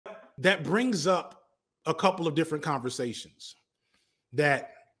that brings up a couple of different conversations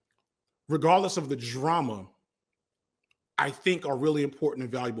that, regardless of the drama, I think are really important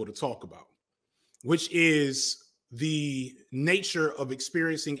and valuable to talk about, which is the nature of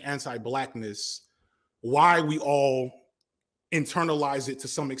experiencing anti-blackness, why we all internalize it to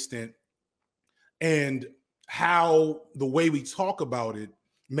some extent, and how the way we talk about it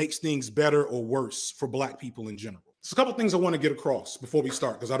makes things better or worse for Black people in general. So a couple of things I want to get across before we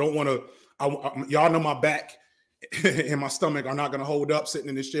start, because I don't want to, y'all know my back and my stomach are not going to hold up sitting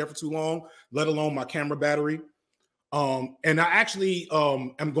in this chair for too long, let alone my camera battery. And I actually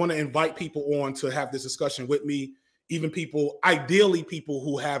am going to invite people on to have this discussion with me, even people, ideally people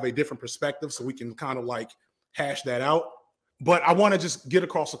who have a different perspective, so we can kind of like hash that out. But I want to just get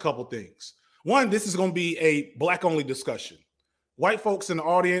across a couple things. One, this is going to be a Black-only discussion. White folks in the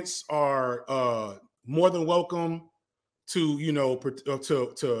audience are more than welcome to, you know,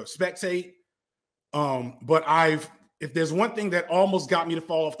 to spectate. But if there's one thing that almost got me to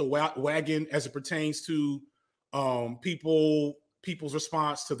fall off the wagon as it pertains to people's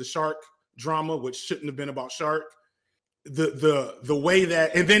response to the Shark drama, which shouldn't have been about Shark, the way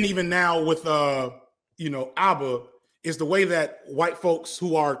that, and then even now with you know, Abba, is the way that white folks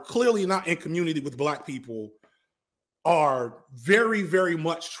who are clearly not in community with Black people are very, very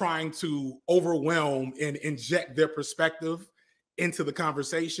much trying to overwhelm and inject their perspective into the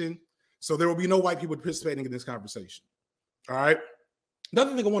conversation. So there will be no white people participating in this conversation. All right.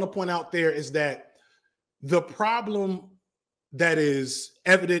 Another thing I want to point out there is that the problem that is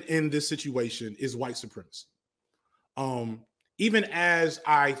evident in this situation is white supremacy. Even as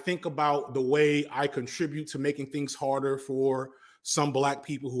I think about the way I contribute to making things harder for some Black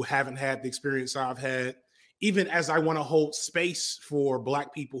people who haven't had the experience I've had, even as I want to hold space for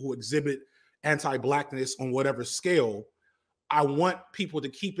Black people who exhibit anti-Blackness on whatever scale, I want people to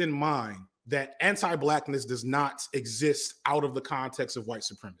keep in mind that anti-Blackness does not exist out of the context of white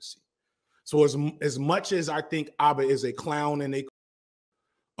supremacy. So as much as I think Abba is a clown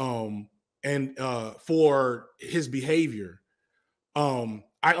and for his behavior,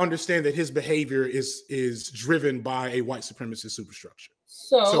 I understand that his behavior is driven by a white supremacist superstructure.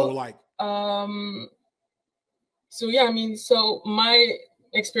 So yeah, I mean, so my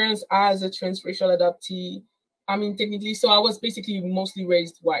experience as a transracial adoptee, I mean, technically, so I was basically mostly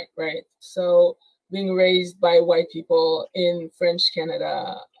raised white, right? So being raised by white people in French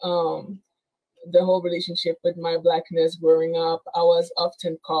Canada, the whole relationship with my Blackness growing up, I was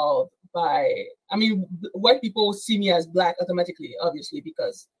often called by, I mean, white people see me as Black automatically, obviously,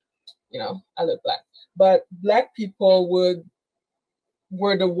 because, you know, I look Black. But Black people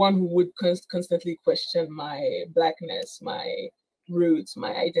were the one who would constantly question my Blackness, my roots,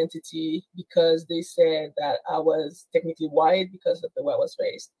 my identity, because they said that I was technically white because of the way I was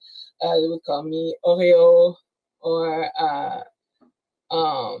raised. They would call me Oreo or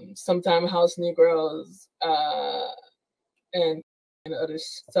sometimes house Negroes and other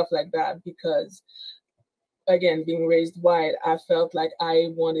stuff like that, because again, being raised white, I felt like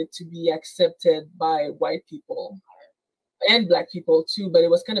I wanted to be accepted by white people and Black people too, but it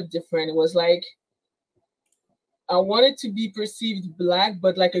was kind of different. It was like I wanted to be perceived Black,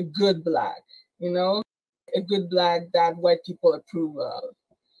 but like a good Black, you know, a good Black that white people approve of.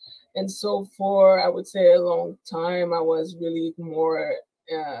 And so for, I would say, a long time, I was really more,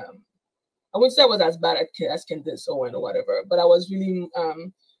 I wouldn't say I was as bad as Candace Owen or whatever, but I was really, I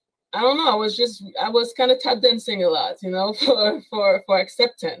don't know, I was kind of tap dancing a lot, you know, for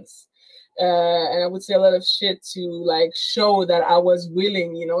acceptance. And I would say a lot of shit to like show that I was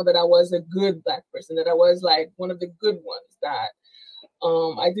willing, you know, that I was a good Black person, that I was like one of the good ones, that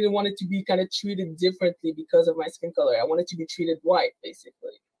I didn't want it to be kind of treated differently because of my skin color. I wanted to be treated white,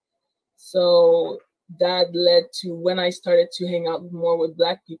 basically. So that led to when I started to hang out more with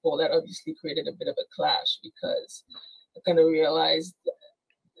Black people, that obviously created a bit of a clash, because I kind of realized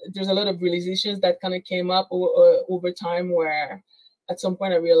there's a lot of realizations that kind of came up over time, where at some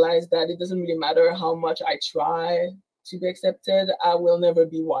point I realized that it doesn't really matter how much I try to be accepted, I will never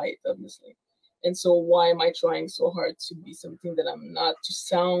be white, obviously. And so why am I trying so hard to be something that I'm not, to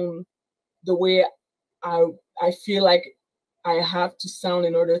sound the way I feel like I have to sound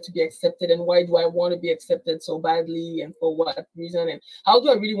in order to be accepted? And why do I want to be accepted so badly, and for what reason? And how do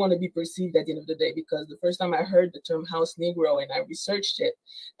I really want to be perceived at the end of the day? Because the first time I heard the term house Negro and I researched it,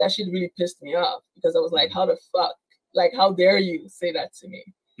 that shit really pissed me off, because I was like, how the fuck? Like, how dare you say that to me?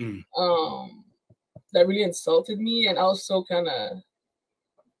 That really insulted me. And also kind of,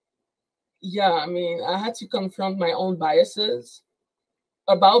 yeah, I mean, I had to confront my own biases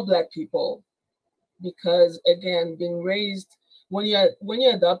about Black people, because again, being raised when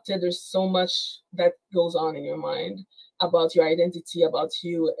you're adopted, there's so much that goes on in your mind about your identity, about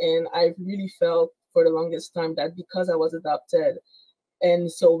you. And I really felt for the longest time that because I was adopted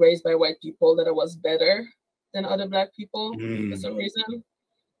and so raised by white people, that I was better than other Black people for some reason.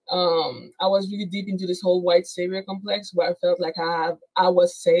 I was really deep into this whole white savior complex where I felt like I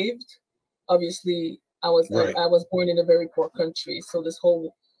was saved. Obviously, I was born in a very poor country, so this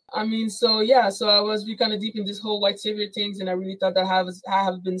whole, so I was really kind of deep in this whole white savior things, and I really thought that I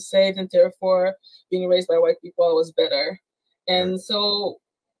have been saved, and therefore, being raised by white people, I was better. And so,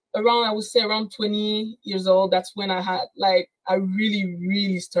 I would say around 20 years old, that's when I really,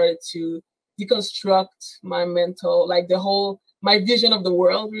 really started to deconstruct my mental, my vision of the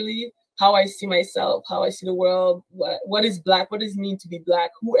world, really, how I see myself, how I see the world, what is Black, what does it mean to be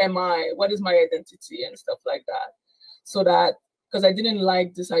Black, who am I, what is my identity, and stuff like that. So that, because I didn't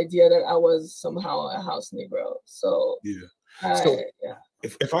like this idea that I was somehow a house Negro. So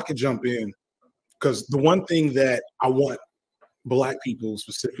if I could jump in, because the one thing that I want Black people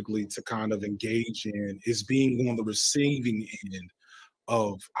specifically to kind of engage in is being on the receiving end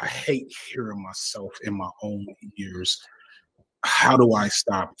of, I hate hearing myself in my own ears. How do I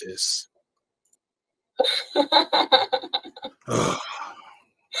stop this?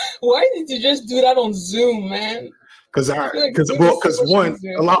 Why did you just do that on Zoom, man? Because one,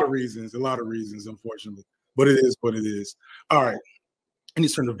 a lot of reasons, unfortunately. But it is what it is. All right. I need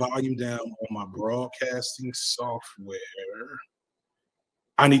to turn the volume down on my broadcasting software.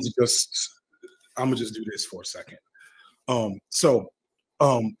 I'm gonna just do this for a second.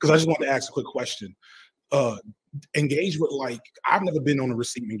 Because I just wanted to ask a quick question. Engage with, I've never been on the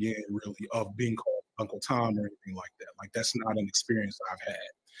receiving end really of being called Uncle Tom or anything like that. Like, that's not an experience I've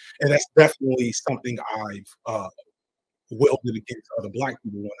had, and that's definitely something I've wielded against other Black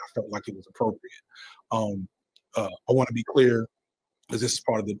people when I felt like it was appropriate. I want to be clear, because this is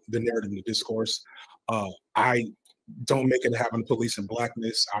part of the narrative and the discourse. I don't make it happen. Police and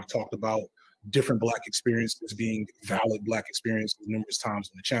Blackness. I've talked about different Black experiences being valid Black experiences numerous times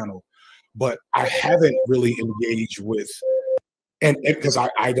on the channel, but I haven't really engaged with, and because I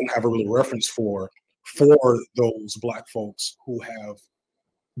don't have a real reference for those Black folks who have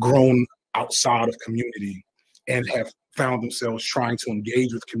grown outside of community and have found themselves trying to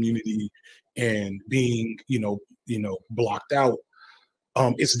engage with community and being, blocked out.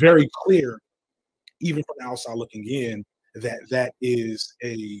 It's very clear, even from the outside looking in, that is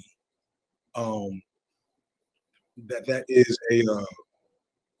a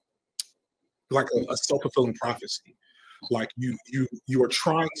self-fulfilling prophecy. Like, you are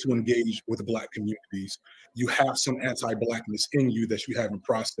trying to engage with the Black communities. You have some anti-Blackness in you that you haven't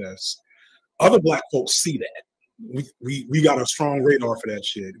processed. Other Black folks see that. We got a strong radar for that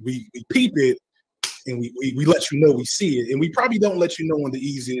shit. We peep it, and we let you know we see it, and we probably don't let you know in the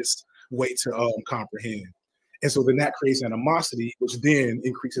easiest way to comprehend. And so then that creates animosity, which then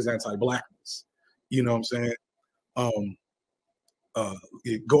increases anti-Blackness. You know what I'm saying?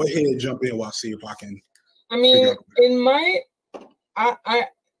 Go ahead and jump in while I see if I can. It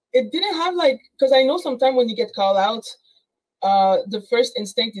didn't have because I know sometimes when you get called out, the first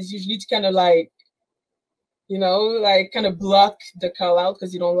instinct is usually to kind of kind of block the call out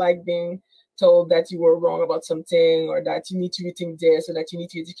because you don't like being told that you were wrong about something, or that you need to rethink this, or that you need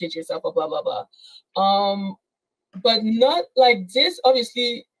to educate yourself, or blah, blah, blah. But not like this,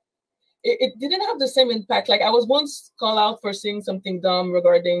 obviously. It didn't have the same impact. Like, I was once called out for saying something dumb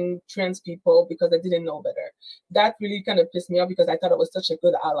regarding trans people because I didn't know better. That really kind of pissed me off because I thought I was such a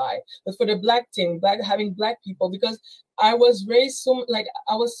good ally. But for the Black thing, having Black people, because I was raised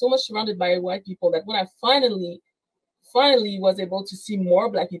I was so much surrounded by white people that when I finally was able to see more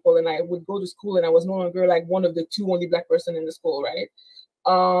Black people, and I would go to school and I was no longer like one of the two only Black person in the school, right?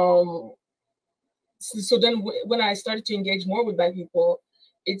 So then when I started to engage more with Black people,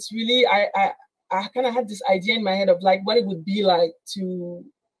 it's really, I kind of had this idea in my head of like what it would be like to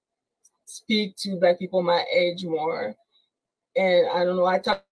speak to Black people my age more. And I don't know, I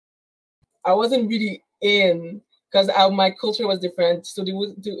thought I wasn't really in, because my culture was different. So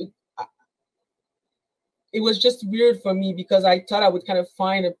it was just weird for me because I thought I would kind of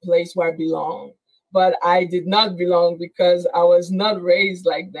find a place where I belong. But I did not belong because I was not raised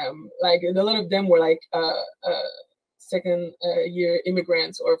like them. Like, and a lot of them were like second year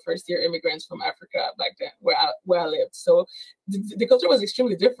immigrants or first year immigrants from Africa back then where I lived. So the culture was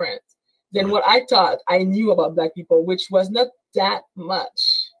extremely different than what I thought I knew about Black people, which was not that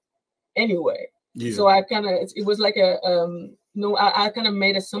much anyway. Yeah. So I kind of, it was like I kind of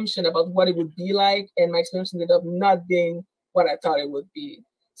made assumption about what it would be like, and my experience ended up not being what I thought it would be.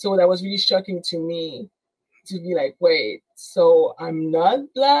 So that was really shocking to me. to be like, wait, so I'm not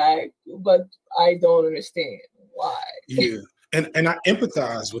Black, but I don't understand why. Yeah, and I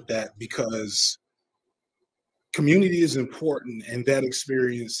empathize with that because community is important, and that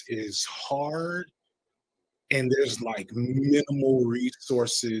experience is hard, and there's like minimal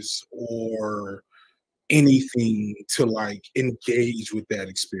resources or anything to like engage with that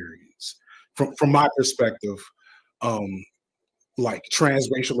experience. From my perspective, like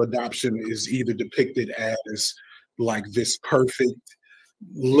transracial adoption is either depicted as like this perfect,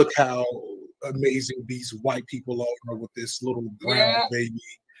 look how amazing these white people are with this little brown baby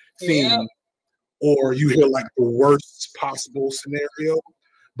thing, or you hear like the worst possible scenario,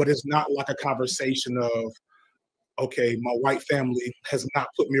 but it's not like a conversation of, okay, my white family has not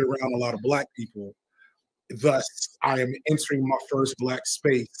put me around a lot of Black people, thus I am entering my first Black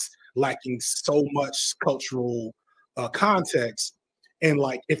space lacking so much cultural context. And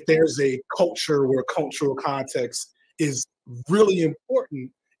like, if there's a culture where cultural context is really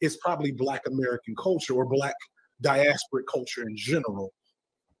important, it's probably Black American culture or Black diasporic culture in general.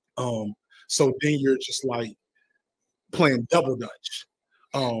 So then you're just like playing double dutch.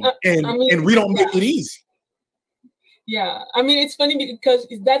 And we don't make it easy. Yeah, I mean, it's funny because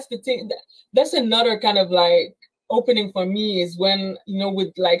that's the thing. That's another kind of like opening for me is when, you know,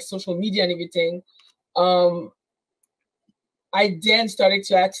 with like social media and everything, I then started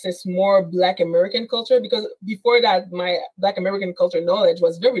to access more Black American culture, because before that, my Black American culture knowledge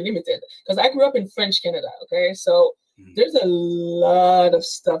was very limited because I grew up in French Canada. Okay, so there's a lot of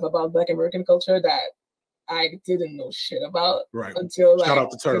stuff about Black American culture that I didn't know shit about until like shout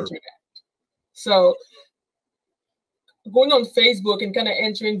out to Turd. So going on Facebook and kind of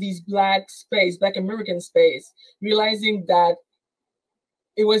entering these Black American space, realizing that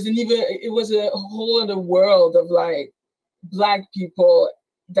it was a whole other world of like Black people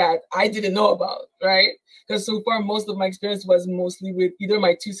that I didn't know about, right? Because so far, most of my experience was mostly with either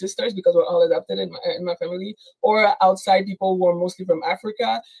my two sisters, because we're all adopted in my family, or outside people who are mostly from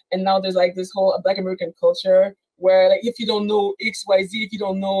Africa. And now there's like this whole Black American culture where, like, if you don't know XYZ, if you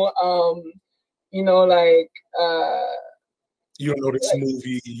don't know, you know, like, you don't know this like,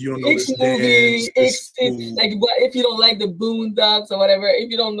 movie, you don't know X this movie, dance, like, if you don't like the Boondocks or whatever,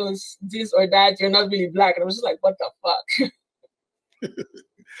 if you don't know this or that, you're not really Black. And I was just like, what the fuck?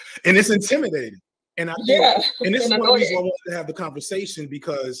 And it's intimidating. And I think, and this is one reason I wanted to have the conversation,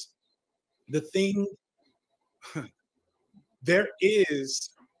 because the thing, there is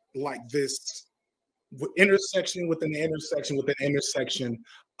like this intersection within the intersection within the intersection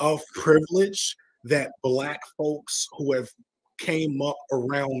of privilege that Black folks who have came up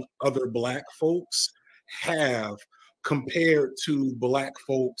around other Black folks have, compared to Black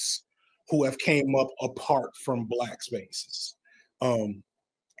folks who have came up apart from Black spaces.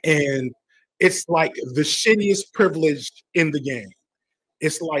 And it's like the shittiest privilege in the game.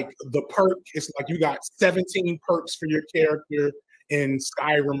 It's like the perk, it's like you got 17 perks for your character in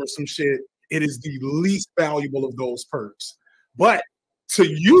Skyrim or some shit. It is the least valuable of those perks. But to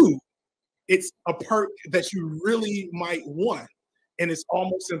you, it's a perk that you really might want. And it's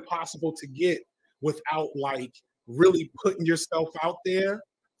almost impossible to get without like really putting yourself out there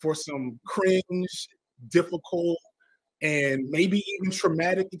for some cringe, difficult, and maybe even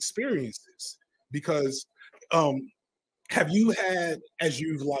traumatic experiences. Because have you had, as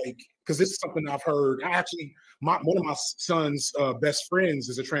you've like, because this is something I've heard, I actually, one of my son's best friends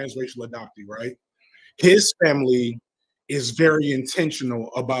is a transracial adoptee, right? His family is very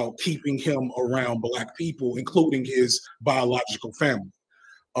intentional about keeping him around Black people, including his biological family.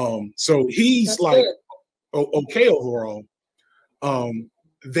 So he's that's like okay overall.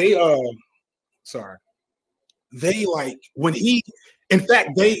 They like, when he, in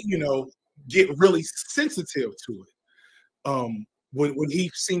fact, they, you know, get really sensitive to it. When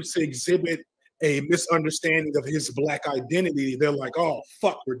he seems to exhibit a misunderstanding of his Black identity, they're like, oh,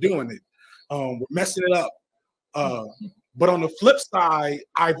 fuck, we're doing it. We're messing it up. But on the flip side,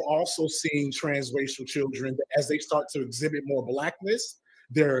 I've also seen transracial children, as they start to exhibit more Blackness,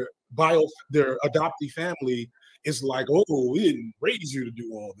 their adoptee family is like, oh, we didn't raise you to do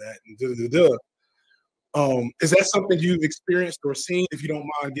all that. And is that something you've experienced or seen? If you don't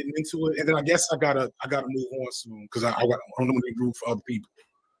mind getting into it, and then I guess I gotta move on soon because I don't want to root for other people.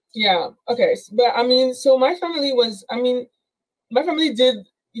 Yeah. Okay. But I mean, so my family did,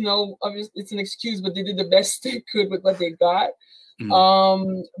 you know, obviously it's an excuse, but they did the best they could with what they got.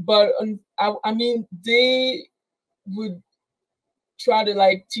 But I mean, they would try to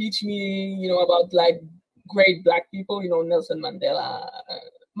like teach me, you know, about like great Black people, you know, Nelson Mandela,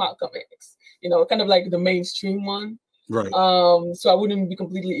 Malcolm X, you know, kind of like the mainstream one. Right. So I wouldn't be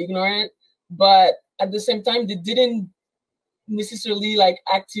completely ignorant. But at the same time, they didn't necessarily like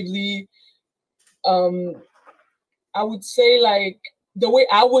actively, I would say, like the way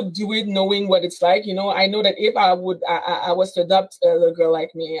I would do it, knowing what it's like, I know that if I was to adopt a little girl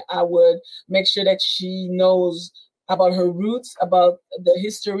like me, I would make sure that she knows about her roots, about the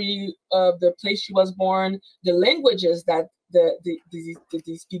history of the place she was born, the languages that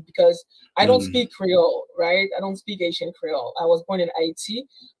they speak, because I don't speak Creole, right? I don't speak Haitian Creole. I was born in Haiti,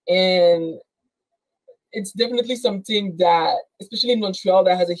 and it's definitely something that, especially in Montreal,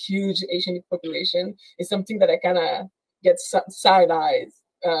 that has a huge Asian population, is something that I kind of get side eyes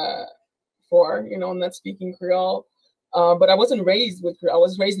for. I'm not speaking Creole, but I wasn't raised with Creole. I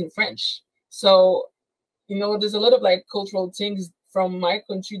was raised in French, so there's a lot of like cultural things from my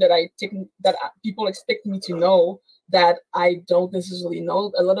country that people expect me to know that I don't necessarily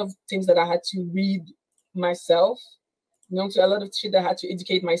know. A lot of things that I had to read myself. So a lot of shit that I had to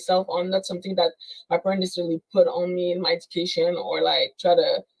educate myself on. Not something that my parents necessarily put on me in my education or like try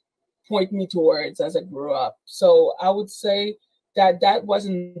to point me towards as I grew up. So I would say that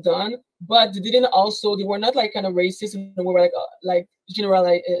wasn't done, but they were not like kind of racist, and we were like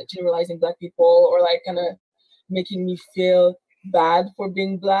generalizing Black people, or like kind of making me feel bad for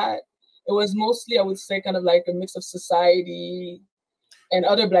being Black. It was mostly, I would say, kind of like a mix of society and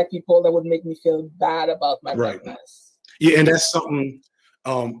other Black people that would make me feel bad about my Blackness. Yeah, and that's something,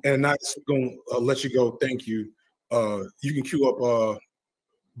 and I'm going to let you go. Thank you. You can cue up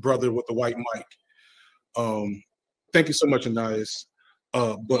brother with the white mic. Thank you so much, Anais.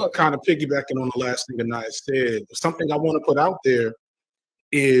 But kind of piggybacking on the last thing Anais said, something I want to put out there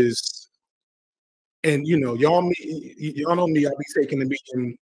is, and y'all know me, I'll be taking the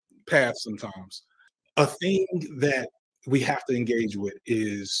meeting path sometimes. A thing that we have to engage with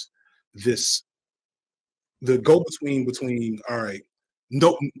is the go-between, all right,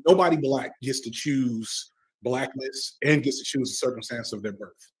 nobody Black gets to choose Blackness and gets to choose the circumstance of their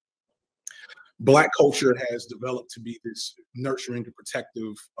birth. Black culture has developed to be this nurturing and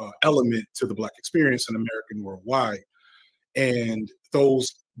protective element to the Black experience in America and worldwide. And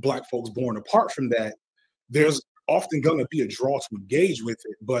those Black folks born apart from that, there's often going to be a draw to engage with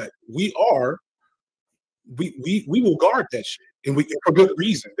it, but we will guard that shit, and for good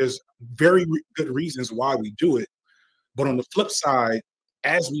reason. There's very good reasons why we do it. But on the flip side,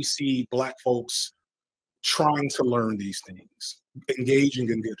 as we see Black folks trying to learn these things, engaging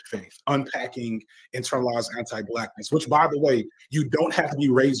in good faith, unpacking internalized anti-Blackness, which, by the way, you don't have to be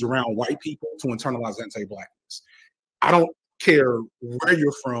raised around white people to internalize anti-Blackness. I don't care where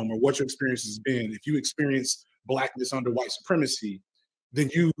you're from or what your experience has been. If you experience Blackness under white supremacy, then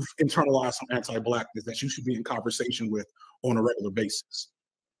you've internalized some anti-Blackness that you should be in conversation with on a regular basis.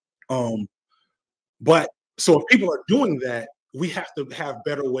 But so if people are doing that, we have to have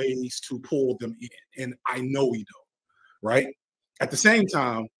better ways to pull them in. And I know we don't, right? At the same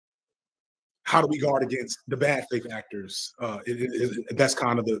time, how do we guard against the bad faith actors? That's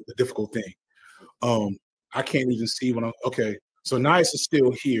kind of the difficult thing. I can't even see when okay. So Nice is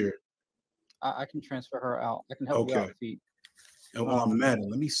still here. I can transfer her out. I can help you out, Pete. Madden,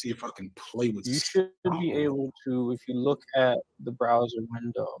 let me see if I can play with. You should be able to, if you look at the browser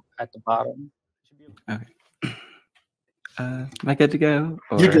window at the bottom. Okay. Am I good to go?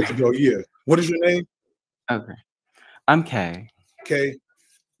 Or? You're good to go. Yeah. What is your name? Okay. I'm Kay. Kay,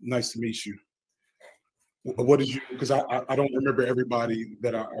 nice to meet you. What did you? Because I don't remember everybody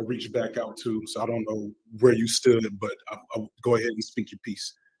that I reached back out to, so I don't know where you stood. But I'll go ahead and speak your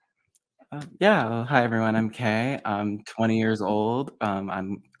piece. Well, hi everyone, I'm Kay. I'm 20 years old.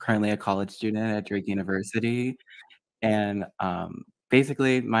 I'm currently a college student at Drake University. And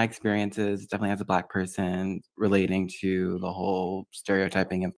basically my experiences definitely as a Black person relating to the whole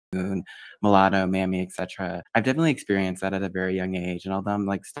stereotyping of Moon, mulatto, mammy, etc. I've definitely experienced that at a very young age. And although I'm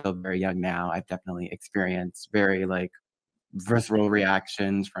like still very young now, I've definitely experienced very like visceral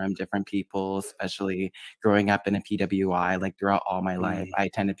reactions from different people, especially growing up in a PWI. Like throughout all my life, I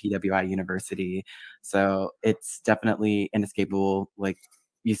attended PWI University. So it's definitely inescapable. Like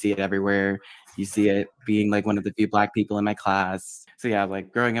you see it everywhere. You see it being like one of the few Black people in my class. So yeah,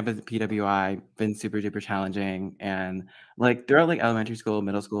 like growing up as a PWI, been super duper challenging. And like throughout like elementary school,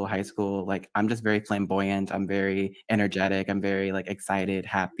 middle school, high school, like I'm just very flamboyant. I'm very energetic. I'm very like excited,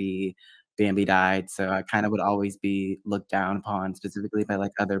 happy. Bambi died, so I kind of would always be looked down upon, specifically by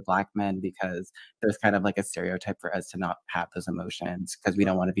like other Black men, because there's kind of like a stereotype for us to not have those emotions because we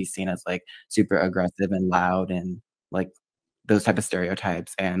don't want to be seen as like super aggressive and loud and like those type of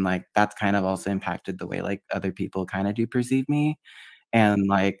stereotypes. And like that's kind of also impacted the way like other people kind of do perceive me. And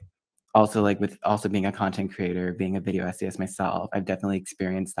like also like with also being a content creator, being a video essayist myself, I've definitely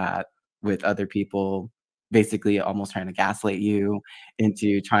experienced that with other people, basically almost trying to gaslight you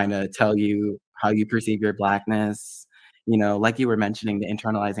into trying to tell you how you perceive your Blackness. You know, like you were mentioning, the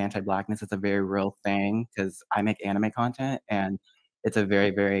internalized anti-Blackness is a very real thing because I make anime content, and it's a very,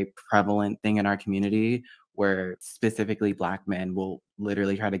 very prevalent thing in our community where specifically Black men will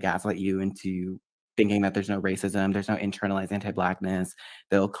literally try to gaslight you into thinking that there's no racism, there's no internalized anti-Blackness.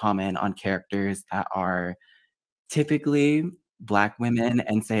 They'll comment on characters that are typically Black women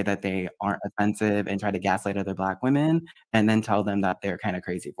and say that they aren't offensive and try to gaslight other Black women and then tell them that they're kind of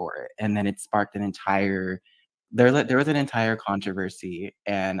crazy for it. And then it sparked an entire there was an entire controversy,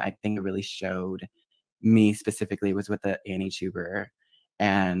 and I think it really showed me specifically was with the Annie Tuber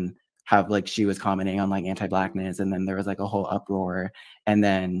and how like she was commenting on like anti-Blackness, and then there was like a whole uproar. And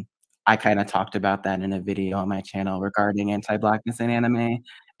then I kind of talked about that in a video on my channel regarding anti-Blackness in anime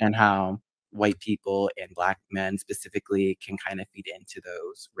and how white people and Black men specifically can kind of feed into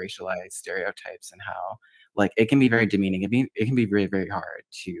those racialized stereotypes, and how like it can be very demeaning. It can be very, very hard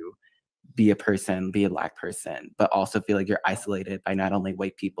to be a person, be a Black person, but also feel like you're isolated by not only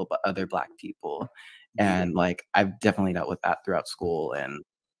white people, but other Black people. And like, I've definitely dealt with that throughout school. And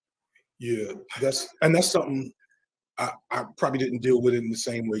yeah, that's something I probably didn't deal with it in the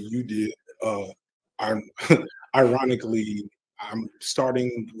same way you did. I'm ironically, I'm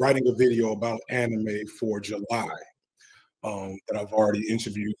writing a video about anime for July. That I've already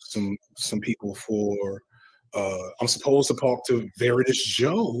interviewed some people for. I'm supposed to talk to Veritas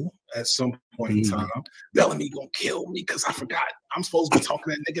Joe at some point in time. Bellamy gonna kill me because I forgot. I'm supposed to be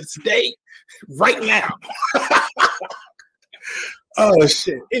talking to that nigga today, right now. Oh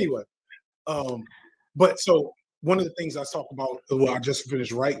shit. Anyway, but so one of the things I talked about, I just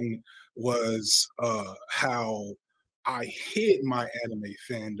finished writing, was how I hid my anime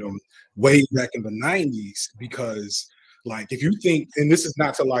fandom way back in the 90s because, like, if you think, and this is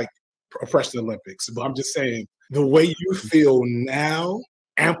not to like oppress the Olympics, but I'm just saying the way you feel now,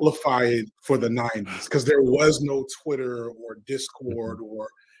 amplify it for the 90s, because there was no Twitter or Discord or,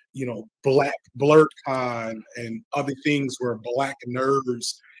 you know, Black BlurredCon and other things where Black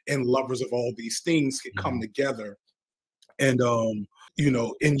nerds and lovers of all these things could come together and you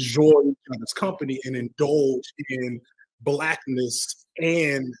know, enjoy each other's company and indulge in Blackness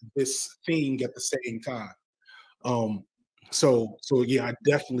and this thing at the same time. So yeah, I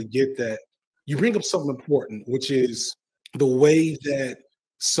definitely get that. You bring up something important, which is the way that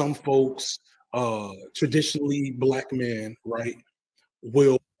some folks, traditionally Black men, right,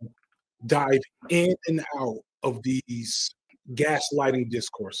 will dive in and out of these gaslighting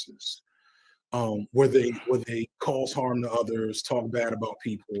discourses, where they cause harm to others, talk bad about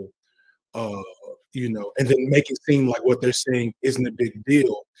people, you know, and then make it seem like what they're saying isn't a big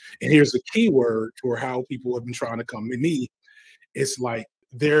deal. And here's the key word for how people have been trying to come to me. It's like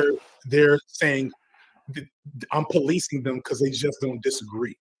they're saying I'm policing them because they just don't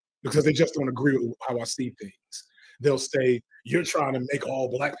disagree, because they just don't agree with how I see things. They'll say, you're trying to make all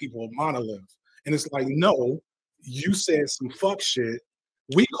Black people a monolith. And it's like, no, you said some fuck shit.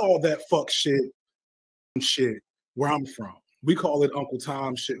 We call that fuck shit where I'm from. We call it Uncle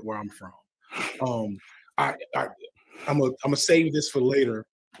Tom shit where I'm from. I'm gonna save this for later,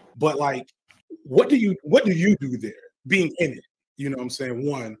 but like, what do you do there, being in it? You know what I'm saying?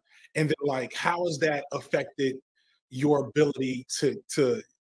 One, and then like, how has that affected your ability to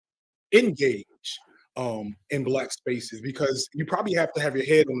engage in Black spaces? Because you probably have to have your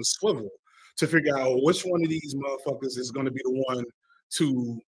head on a swivel to figure out which one of these motherfuckers is going to be the one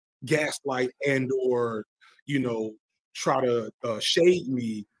to gaslight and or, you know, try to shade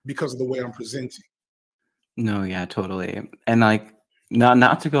me because of the way I'm presenting. No, yeah, totally. And like,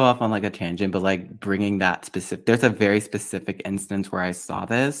 not to go off on like a tangent, but like bringing that specific, there's a very specific instance where I saw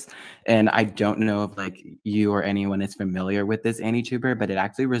this, and I don't know if like you or anyone is familiar with this Anti-tuber, but it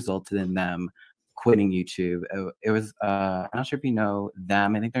actually resulted in them quitting YouTube. It was I'm not sure if you know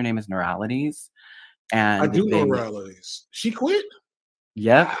them. I think their name is Neuralities. And I do know Neuralities. She quit?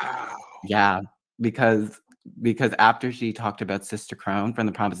 Yep. Wow. Yeah, because after she talked about Sister Crone from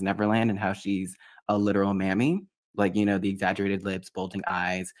The Promised Neverland and how she's a literal mammy, like, you know, the exaggerated lips, bulging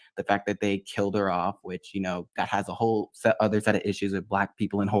eyes, the fact that they killed her off, which, you know, that has a whole other set of issues with Black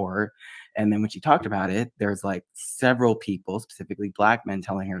people in horror. And then when she talked about it, there's like several people, specifically Black men,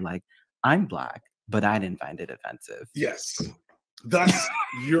 telling her like, I'm Black, but I didn't find it offensive. Yes. Thus,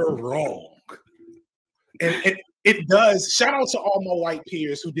 you're wrong. And it does. Shout out to all my white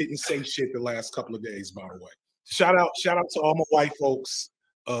peers who didn't say shit the last couple of days, by the way. Shout out to all my white folks,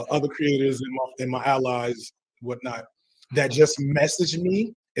 other creators and my allies, whatnot, that just messaged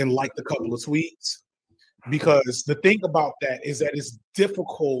me and liked a couple of tweets. Because the thing about that is that it's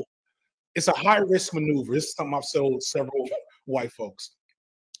difficult it's a high risk maneuver. This is something I've told several white folks.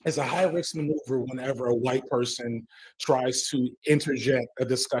 It's a high risk maneuver whenever a white person tries to interject a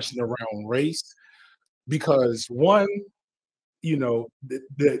discussion around race, because one, you know,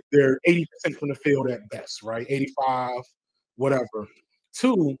 they're 80% from the field at best, right? 85, whatever.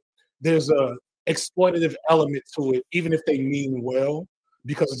 Two, there's a exploitative element to it, even if they mean well,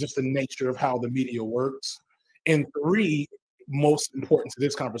 because of just the nature of how the media works. And three, most important to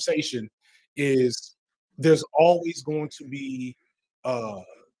this conversation, is there's always going to be,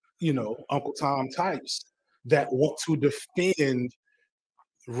 Uncle Tom types that want to defend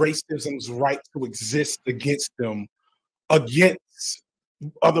racism's right to exist against them, against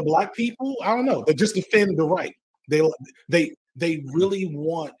other Black people. I don't know. They just defend the right. They really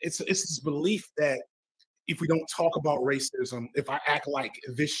want. It's this belief that if we don't talk about racism, if I act like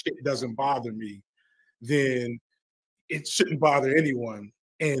this shit doesn't bother me, then it shouldn't bother anyone.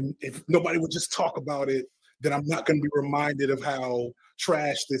 And if nobody would just talk about it, then I'm not going to be reminded of how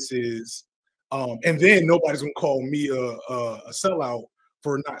trash this is. And then nobody's going to call me a sellout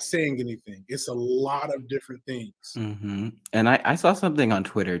for not saying anything. It's a lot of different things. Mm-hmm. And I saw something on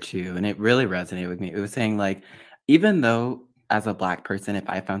Twitter too, and it really resonated with me. It was saying, like, even though as a Black person, if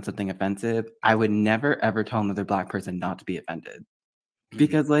I found something offensive, I would never ever tell another Black person not to be offended.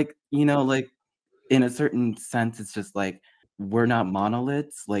 Because, like, like, in a certain sense, it's just like, we're not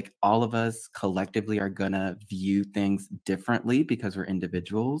monoliths. Like, all of us collectively are gonna view things differently because we're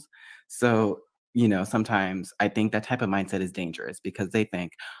individuals. So, sometimes I think that type of mindset is dangerous because they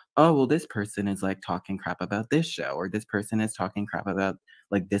think, oh, well, this person is like talking crap about this show, or this person is talking crap about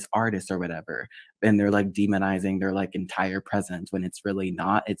like this artist or whatever. And they're like demonizing their like entire presence when it's really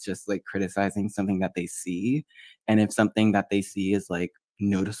not. It's just like criticizing something that they see. And if something that they see is like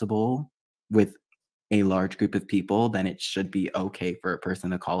noticeable with a large group of people, then it should be okay for a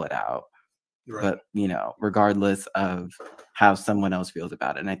person to call it out. Right. But regardless of how someone else feels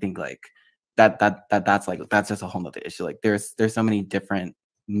about it. And I think like that's just a whole nother issue. Like there's so many different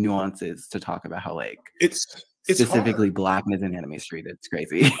nuances to talk about how like it's specifically hard. Blackness in Anime Street. It's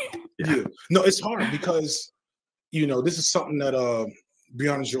crazy. Yeah. No, it's hard because this is something that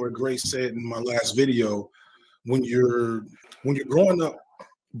Brianna Joy Grace said in my last video. When you're growing up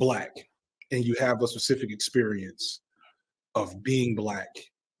Black and you have a specific experience of being Black,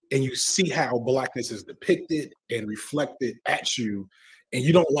 and you see how Blackness is depicted and reflected at you, and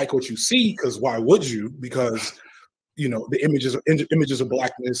you don't like what you see, because why would you? Because the images of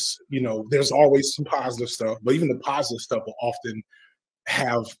Blackness, there's always some positive stuff, but even the positive stuff will often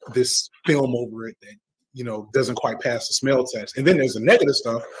have this film over it that doesn't quite pass the smell test. And then there's the negative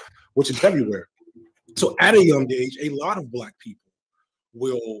stuff, which is everywhere. So at a young age, a lot of Black people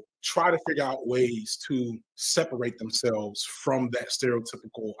will try to figure out ways to separate themselves from that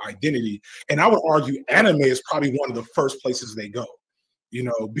stereotypical identity. And I would argue anime is probably one of the first places they go.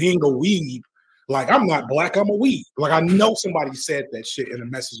 Being a weeb, like, I'm not Black, I'm a weeb. Like, I know somebody said that shit in a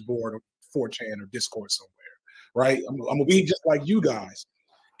message board or 4chan or Discord somewhere, right? I'm a weeb just like you guys.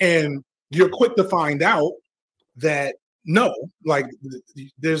 And you're quick to find out that no, like,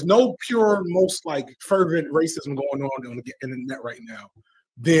 there's no pure, most like fervent racism going on in the net right now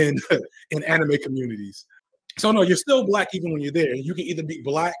than in anime communities. So no, you're still Black even when you're there. You can either be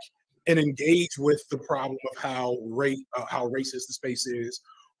Black and engage with the problem of how racist the space is,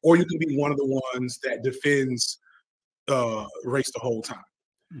 or you can be one of the ones that defends race the whole time.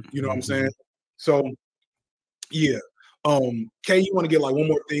 You know what I'm saying? So yeah. Kay, you want to get like one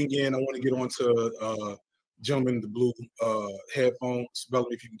more thing in? I want to get on to gentleman in the blue headphones.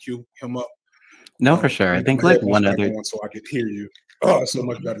 Bellamy, if you can cue him up. No, for sure. I think like one other so I could hear you. Oh, it's so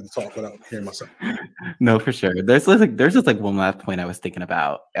much better to talk without hearing myself. No, for sure. There's just like one last point I was thinking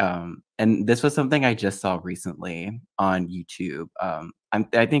about. And this was something I just saw recently on YouTube.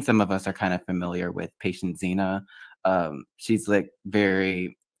 I think some of us are kind of familiar with Patient Zena. She's like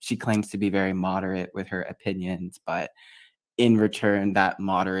she claims to be very moderate with her opinions, but in return, that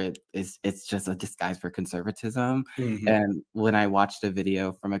moderate it's just a disguise for conservatism. Mm-hmm. And when I watched a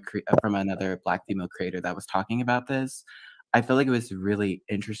video from another Black female creator that was talking about this, I feel like it was really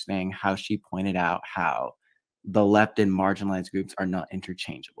interesting how she pointed out how the left and marginalized groups are not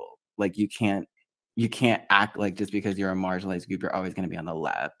interchangeable. Like you can't act like just because you're a marginalized group, you're always going to be on the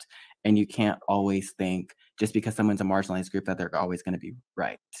left. And you can't always think just because someone's a marginalized group that they're always going to be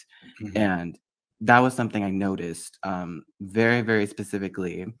right. Mm-hmm. And that was something I noticed very, very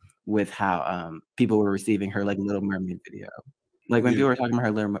specifically with how people were receiving her like Little Mermaid video. Like when people were talking about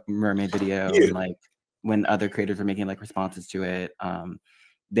her Little Mermaid video and like when other creators were making like responses to it,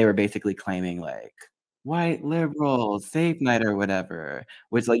 they were basically claiming like white liberals, safe night or whatever,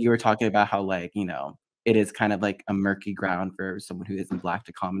 which like you were talking about how like, you know, it is kind of like a murky ground for someone who isn't Black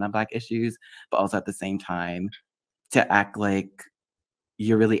to comment on Black issues, but also at the same time to act like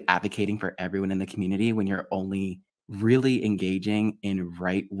you're really advocating for everyone in the community when you're only really engaging in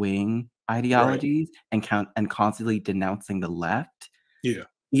right-wing ideologies and constantly denouncing the left. Yeah.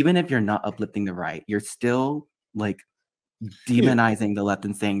 Even if you're not uplifting the right, you're still like demonizing the left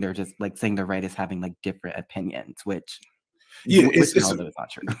and saying they're just like saying the right is having like different opinions, which it's not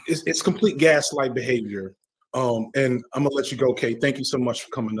true. It's complete gaslight behavior. And I'm gonna let you go, Kay. Thank you so much for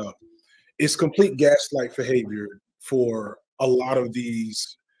coming up. It's complete gaslight behavior for a lot of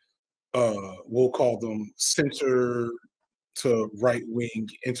these we'll call them center to right-wing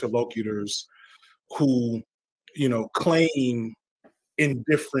interlocutors who, you know, claim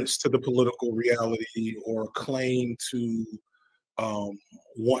indifference to the political reality or claim to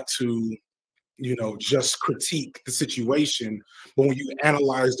want to, you know, just critique the situation. But when you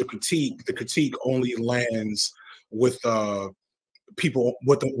analyze the critique only lands with people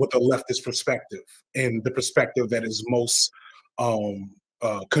with the leftist perspective and the perspective that is most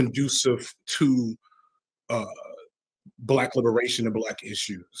conducive to Black liberation and Black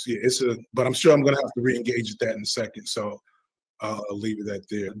issues. Yeah, but I'm sure I'm going to have to re-engage with that in a second. So I'll leave it at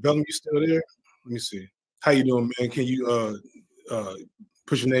there. Bellum, you still there? Let me see. How you doing, man? Can you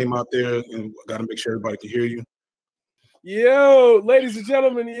put your name out there? And got to make sure everybody can hear you. Yo, ladies and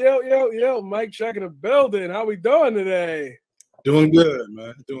gentlemen, yo, Mike check in the building. How we doing today? Doing good,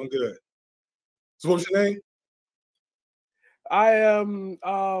 man. Doing good. So what's your name? I am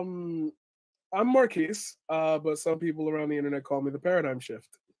I'm Marquise, but some people around the internet call me the Paradigm Shift.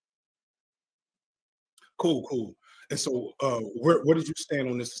 Cool. And so where did you stand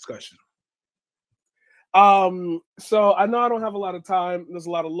on this discussion? So I know I don't have a lot of time. There's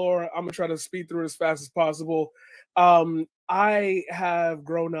a lot of lore. I'm gonna try to speed through it as fast as possible. I have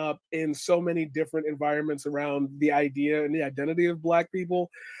grown up in so many different environments around the idea and the identity of Black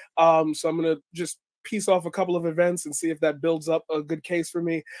people. So I'm gonna just piece off a couple of events and see if that builds up a good case for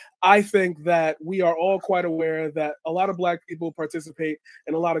me. I think that we are all quite aware that a lot of Black people participate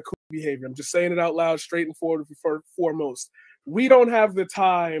in a lot of cool behavior. I'm just saying it out loud, straight and forward foremost. We don't have the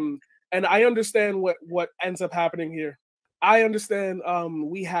time, and I understand what ends up happening here. I understand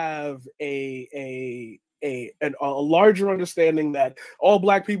we have a larger understanding that all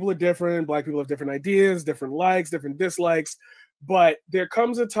Black people are different. Black people have different ideas, different likes, different dislikes. But there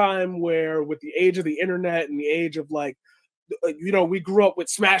comes a time where, with the age of the internet and the age of like, you know, we grew up with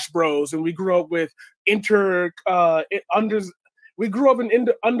Smash Bros. And we grew up with we grew up in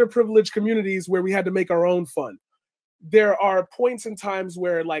underprivileged communities where we had to make our own fun. There are points and times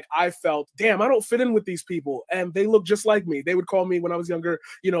where like I felt, damn, I don't fit in with these people, and they look just like me. They would call me when I was younger,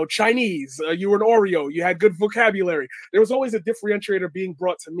 you know, Chinese. You were an Oreo. You had good vocabulary. There was always a differentiator being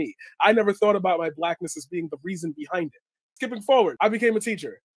brought to me. I never thought about my Blackness as being the reason behind it. Skipping forward, I became a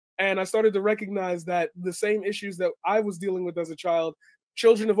teacher, and I started to recognize that the same issues that I was dealing with as a child,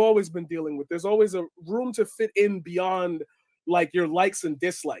 children have always been dealing with. There's always a room to fit in beyond like your likes and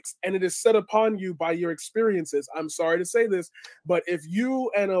dislikes, and it is set upon you by your experiences. I'm sorry to say this, but if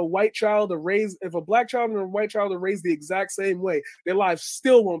you and a white child are raised, if a Black child and a white child are raised the exact same way, their lives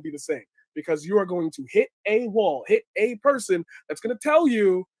still won't be the same, because you are going to hit a wall, hit a person that's going to tell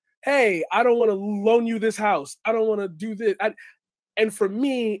you, hey, I don't want to loan you this house. I don't want to do this. And for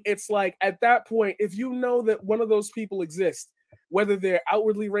me, it's like at that point, if you know that one of those people exists, whether they're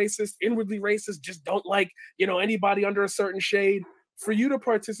outwardly racist, inwardly racist, just don't like, you know, anybody under a certain shade, for you to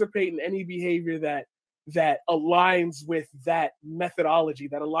participate in any behavior that aligns with that methodology,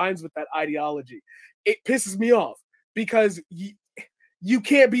 that aligns with that ideology, it pisses me off, because you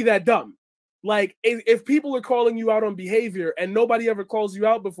can't be that dumb. Like, if people are calling you out on behavior and nobody ever calls you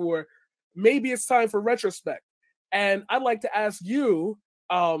out before, maybe it's time for retrospect. And I'd like to ask you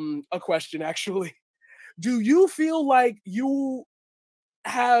a question, actually. Do you feel like you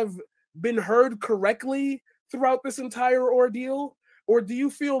have been heard correctly throughout this entire ordeal? Or do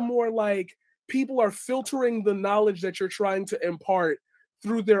you feel more like people are filtering the knowledge that you're trying to impart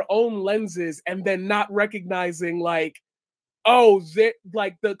through their own lenses and then not recognizing like, oh,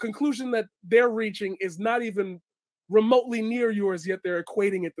 like the conclusion that they're reaching is not even remotely near yours, yet they're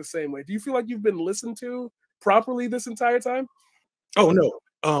equating it the same way? Do you feel like you've been listened to properly this entire time? Oh, no.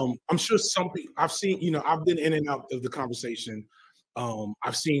 I'm sure some people I've seen, you know, I've been in and out of the conversation.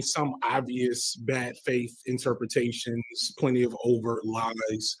 I've seen some obvious bad faith interpretations, plenty of overt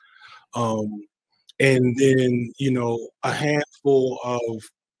lies. And then, you know, a handful of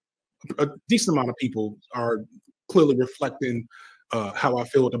a decent amount of people are clearly reflecting how I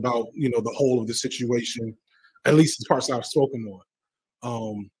felt about, the whole of the situation, at least the parts I've spoken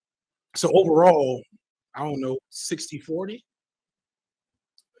on. So overall, I don't know, 60-40.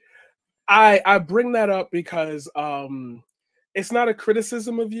 I bring that up because it's not a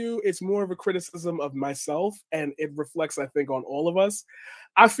criticism of you, it's more of a criticism of myself, and it reflects, I think, on all of us.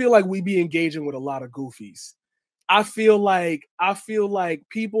 I feel like we be engaging with a lot of goofies. I feel like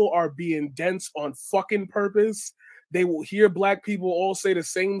people are being dense on fucking purpose. They will hear black people all say the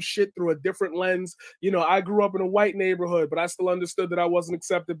same shit through a different lens. I grew up in a white neighborhood, but I still understood that I wasn't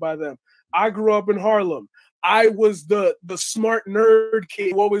accepted by them. I grew up in Harlem. I was the smart nerd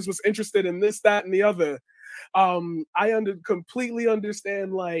kid who always was interested in this, that, and the other. I completely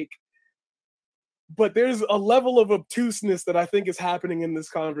understand, but there's a level of obtuseness that I think is happening in this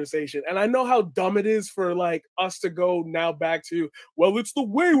conversation. And I know how dumb it is for us to go now back to, well, it's the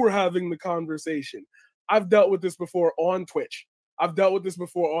way we're having the conversation. I've dealt with this before on Twitch. I've dealt with this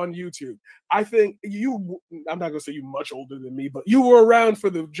before on YouTube. I think I'm not gonna say you much older than me, but you were around for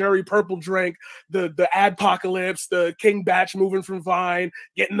the Jerry Purple drink, the Adpocalypse, the King Batch moving from Vine,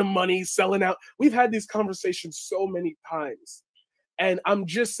 getting the money, selling out. We've had these conversations so many times. And I'm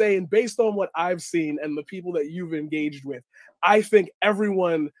just saying, based on what I've seen and the people that you've engaged with, I think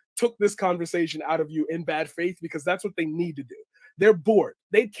everyone took this conversation out of you in bad faith because that's what they need to do. They're bored.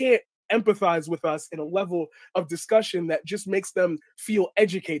 They can't empathize with us in a level of discussion that just makes them feel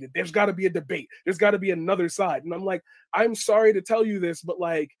educated. There's got to be a debate. There's got to be another side. And I'm like, I'm sorry to tell you this, but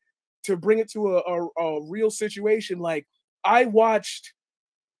to bring it to a real situation, I watched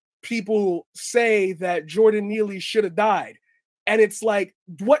people say that Jordan Neely should have died. And it's like,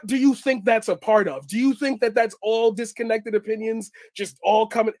 what do you think that's a part of? Do you think that that's all disconnected opinions, just all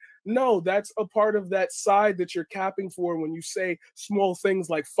coming? No, that's a part of that side that you're capping for when you say small things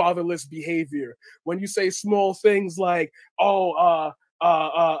like fatherless behavior. When you say small things like, white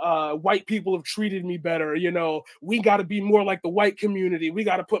people have treated me better. We got to be more like the white community. We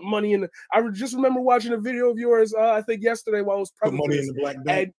got to put money in. I just remember watching a video of yours, I think yesterday while I was put money in the black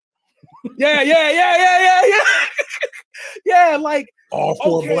bank. Yeah. Yeah, all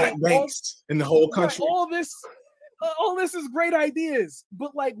four black banks in the whole country. All this is great ideas,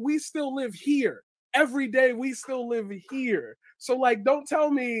 but we still live here. Every day we still live here. So don't tell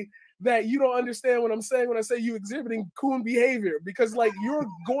me that you don't understand what I'm saying when I say you exhibiting coon behavior, because you're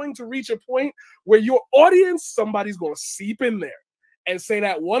going to reach a point where your audience, somebody's going to seep in there and say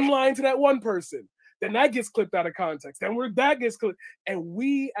that one line to that one person. Then that gets clipped out of context. Then that gets clipped. And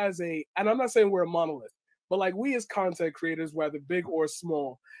we and I'm not saying we're a monolith, but we as content creators, whether big or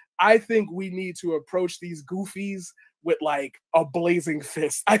small, I think we need to approach these goofies with a blazing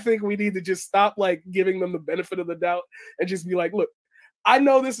fist. I think we need to just stop giving them the benefit of the doubt and just be like, look, I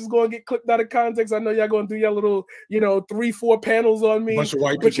know this is going to get clipped out of conteect. I know y'all going to do y'all little, 3-4 panels on me. A bunch of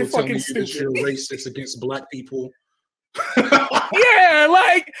white but people you're fucking telling you stupid. that you're racist against black people. Yeah,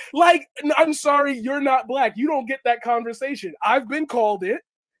 I'm sorry, you're not black. You don't get that conversation. I've been called it,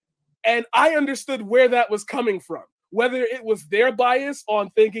 and I understood where that was coming from. Whether it was their bias on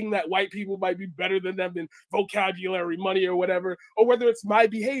thinking that white people might be better than them in vocabulary, money, or whatever, or whether it's my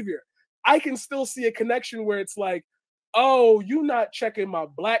behavior, I can still see a connection where it's oh, you're not checking my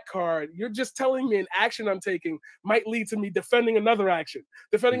black card. You're just telling me an action I'm taking might lead to me defending another action.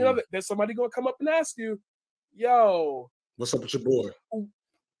 Another. There's somebody going to come up and ask you, yo, what's up with your boy?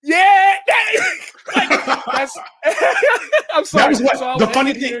 Yeah, that's. I'm sorry. That was the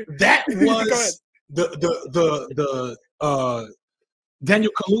funny thing. That was the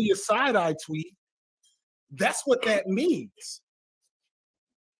Daniel Kaluuya side-eye tweet. That's what that means.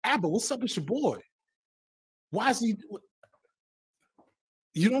 Abba, what's up with your boy? Why is he?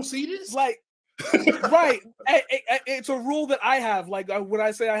 You don't see this? Right. It's a rule that I have. When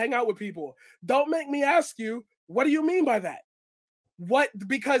I say I hang out with people, don't make me ask you, what do you mean by that?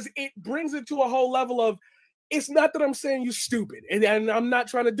 Because it brings it to a whole level of, it's not that I'm saying you're stupid, and I'm not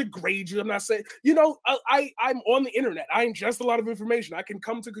trying to degrade you. I'm not saying, I'm on the internet. I ingest a lot of information. I can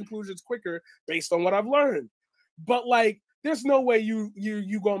come to conclusions quicker based on what I've learned. But there's no way you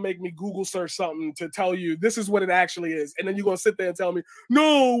gonna make me Google search something to tell you this is what it actually is, and then you're gonna sit there and tell me,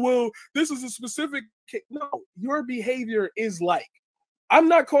 no, well, this is a specific. No, your behavior is I'm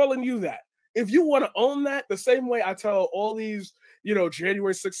not calling you that. If you want to own that, the same way I tell all these,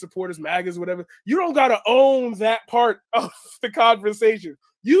 January 6th supporters, MAGAs, whatever, you don't got to own that part of the conversation.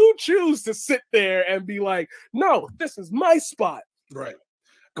 You choose to sit there and be like, no, this is my spot. Right.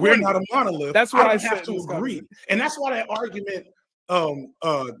 We're not a monolith. That's what I have to agree. And that's why that argument,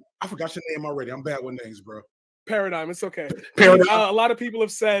 I forgot your name already. I'm bad with names, bro. Paradigm. It's okay. Paradigm. A lot of people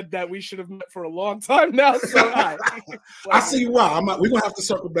have said that we should have met for a long time now. So I see why. We're gonna have to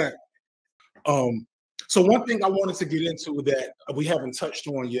circle back. So one thing I wanted to get into that we haven't touched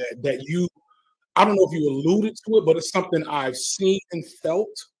on yet, that I don't know if you alluded to it, but it's something I've seen and felt,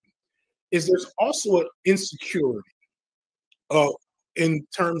 is there's also an insecurity in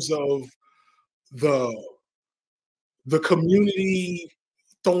terms of the community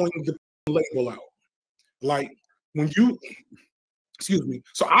throwing the label out. Like when you, excuse me,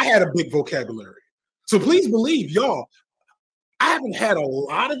 so I had a big vocabulary. So please believe, y'all, I haven't had a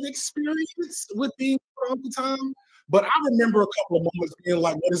lot of experience with being for Uncle Tom, but I remember a couple of moments being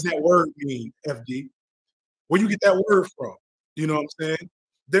like, what does that word mean, FD? Where you get that word from? You know what I'm saying?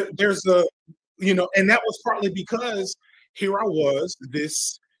 There's a, and that was partly because here I was,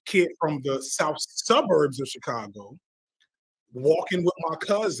 this kid from the south suburbs of Chicago, walking with my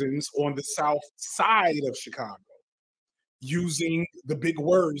cousins on the south side of Chicago, using the big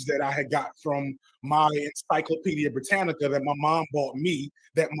words that I had got from my Encyclopedia Britannica that my mom bought me,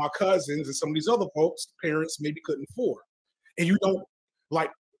 that my cousins and some of these other folks' parents maybe couldn't afford. And you don't,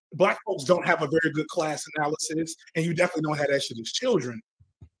 like, Black folks don't have a very good class analysis, and you definitely don't have that shit as children.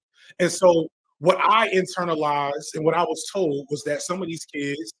 And so what I internalized and what I was told was that some of these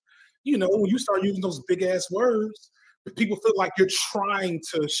kids, when you start using those big ass words, people feel like you're trying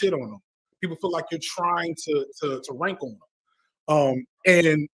to shit on them. People feel like you're trying to rank on them.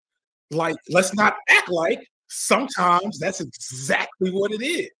 And like, let's not act like sometimes that's exactly what it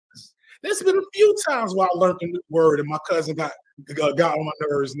is. There's been a few times where I learned a new word and my cousin got on my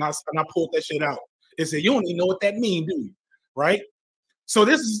nerves, and I pulled that shit out and said, you don't even know what that means, do you? Right? So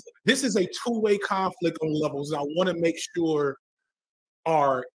this is a two-way conflict on levels I want to make sure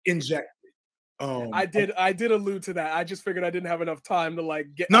are injected. I did allude to that. I just figured I didn't have enough time to like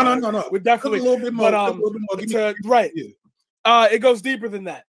get. No. We're definitely a little bit more. Right. Yeah. It goes deeper than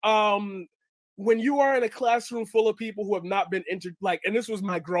that. When you are in a classroom full of people who have not been and this was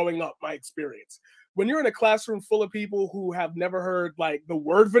my growing up, my experience. When you're in a classroom full of people who have never heard like the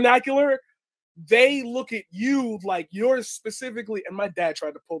word vernacular, they look at you like you're specifically, and my dad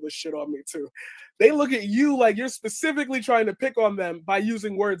tried to pull this shit on me too. They look at you like you're specifically trying to pick on them by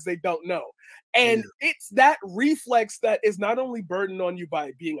using words they don't know. And it's that reflex that is not only burdened on you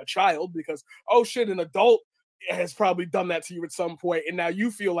by being a child, because, oh shit, an adult has probably done that to you at some point, and now you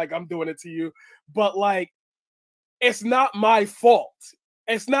feel like I'm doing it to you, but like, it's not my fault.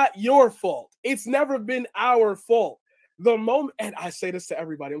 It's not your fault. It's never been our fault. The moment, and I say this to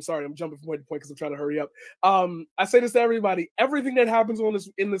everybody, I'm sorry, I'm jumping from point to point because I'm trying to hurry up. I say this to everybody, everything that happens on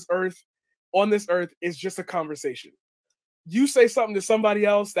this earth is just a conversation. You say something to somebody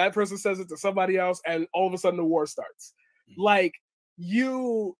else, that person says it to somebody else, and all of a sudden the war starts. Like,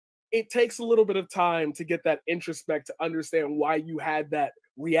 it takes a little bit of time to get that introspect to understand why you had that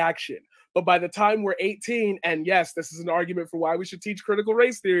reaction. But by the time we're 18, and yes, this is an argument for why we should teach critical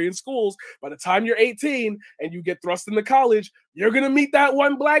race theory in schools. By the time you're 18 and you get thrust into college, you're going to meet that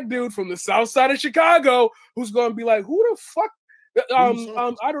one Black dude from the south side of Chicago who's going to be like, who the fuck?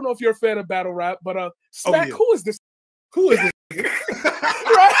 I don't know if you're a fan of battle rap, but Smack, who is this? Who is this?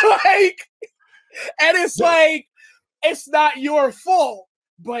 Right? Like, and it's like, it's not your fault,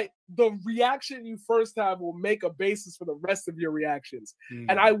 but the reaction you first have will make a basis for the rest of your reactions.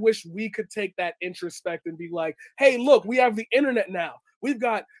 And I wish we could take that introspect and be like, hey, look, we have the internet now. We've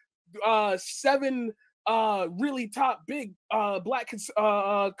got 7 really top big Black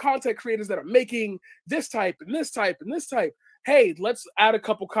content creators that are making this type and this type and this type. Hey, let's add a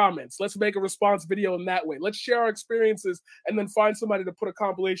couple comments. Let's make a response video in that way. Let's share our experiences and then find somebody to put a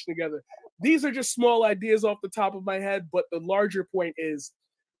compilation together. These are just small ideas off the top of my head, but the larger point is,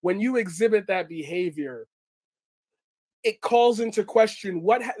 when you exhibit that behavior, it calls into question,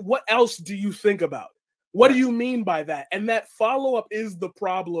 what else do you think about? What do you mean by that? And that follow-up is the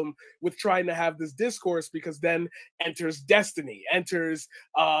problem with trying to have this discourse, because then enters Destiny, enters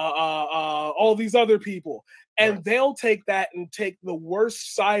all these other people, and they'll take that and take the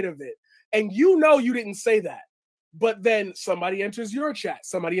worst side of it. And you know you didn't say that. But then somebody enters your chat,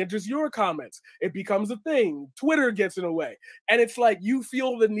 somebody enters your comments, it becomes a thing, Twitter gets in the way. And it's like you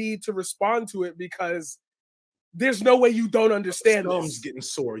feel the need to respond to it because there's no way you don't understand this. Thumbs getting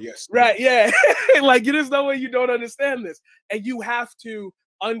sore, yes. Right, yeah. Like, there's no way you don't understand this. And you have to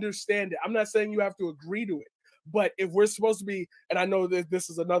understand it. I'm not saying you have to agree to it. But if we're supposed to be, and I know that this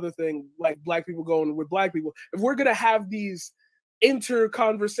is another thing, like Black people going with Black people, if we're going to have these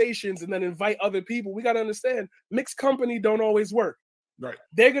conversations and then invite other people, we got to understand mixed company don't always work. Right.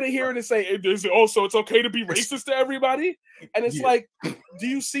 They're going to hear it and say, oh, so it's okay to be racist to everybody? And it's like, do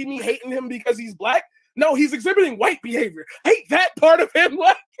you see me hating him because he's Black? No, he's exhibiting white behavior. Hate that part of him.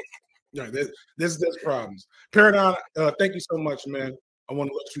 Like, yeah, there's problems. Paradigm, thank you so much, man. I want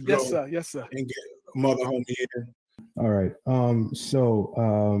to let you go. Yes, sir. Yes, sir. And get mother home here. All right.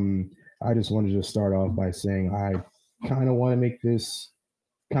 I just wanted to start off by saying I kind of want to make this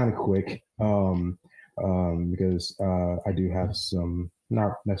kind of quick because I do have some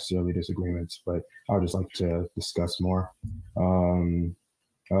not necessarily disagreements, but I would just like to discuss more.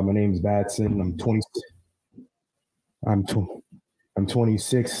 My name is Batson. I'm 20. I'm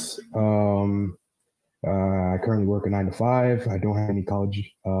 26. I currently work a 9 to 5. I don't have any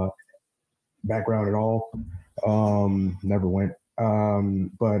college background at all. Never went.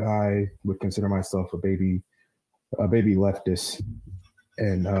 But I would consider myself a baby leftist,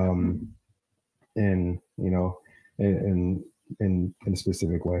 and in a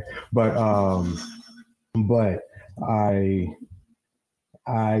specific way. But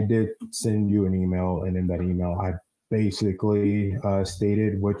I did send you an email, and in that email, I basically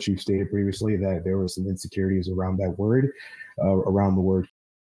stated what you stated previously, that there were some insecurities around that word, around the word,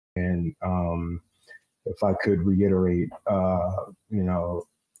 and if I could reiterate,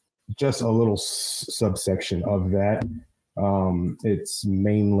 just a little subsection of that. It's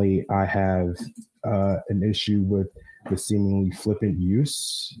mainly I have an issue with the seemingly flippant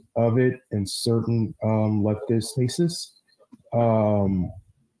use of it in certain leftist spaces.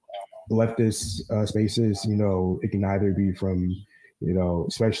 Leftist spaces, it can either be from,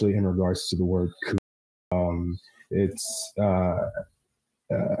 especially in regards to the word coup. It's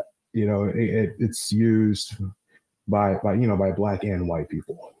it's used by Black and white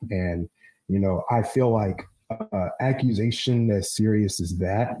people, and I feel like accusation as serious as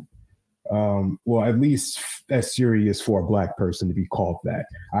that, well, at least as serious for a Black person to be called that,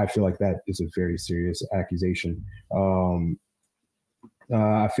 I feel like that is a very serious accusation.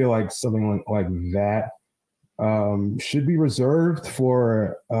 I feel like something like that should be reserved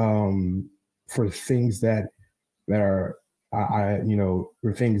for things that are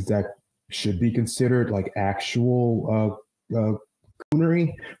for things that should be considered like actual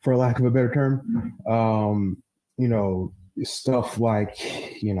coonery, for lack of a better term. Stuff like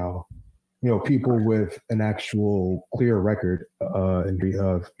people with an actual clear record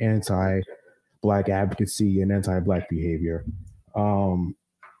of anti-Black advocacy and anti-Black behavior. And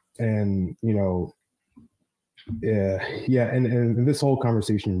this whole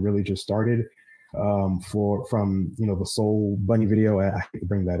conversation really just started from the Soul Bunny video. I hate to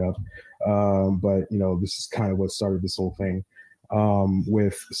bring that up, but this is kind of what started this whole thing,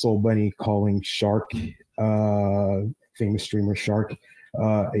 with Soul Bunny calling Shark, famous streamer Shark,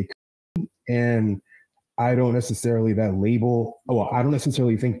 a, and I don't necessarily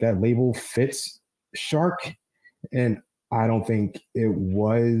think that label fits Shark, and I don't think it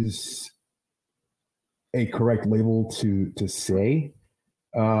was a correct label to say,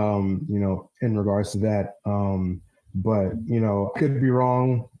 in regards to that. But, I could be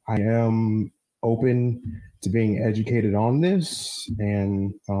wrong. I am open to being educated on this.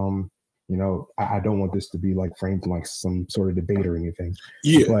 And, I don't want this to be like framed like some sort of debate or anything.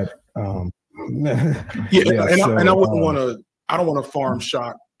 Yeah. But, I wouldn't want to, I don't want to farm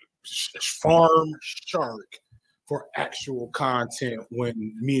Shark for actual content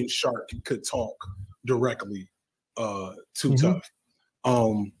when me and Shark could talk directly. Too tough.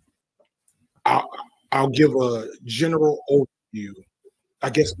 I'll give a general overview. I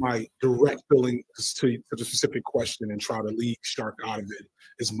guess my direct feeling is to the specific question and try to leave Shark out of it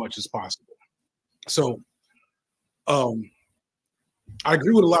as much as possible. So, I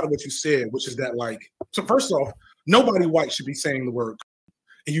agree with a lot of what you said, which is that, so first off, nobody white should be saying the word,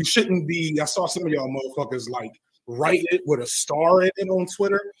 and you shouldn't be. I saw some of y'all motherfuckers write it with a star in it on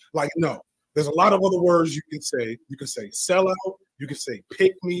Twitter. No. There's a lot of other words you can say. You can say sellout. You can say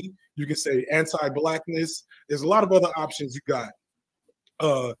pick me. You can say anti-blackness. There's a lot of other options you got.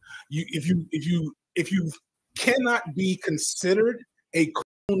 If you cannot be considered a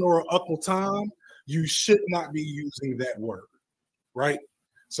coon or Uncle Tom, you should not be using that word, right?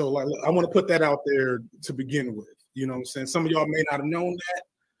 So I want to put that out there to begin with. You know what I'm saying? Some of y'all may not have known that.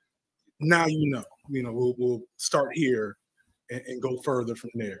 Now you know. We'll start here and go further from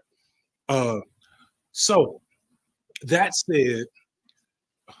there. So that said,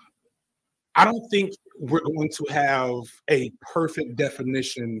 I don't think we're going to have a perfect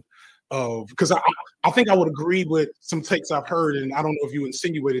definition of, because I think I would agree with some takes I've heard, and I don't know if you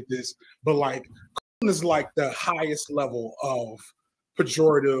insinuated this, but coon is like the highest level of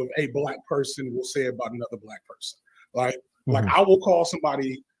pejorative a Black person will say about another Black person. I will call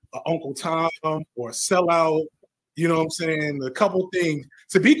somebody Uncle Tom or a sellout, you know what I'm saying? A couple things.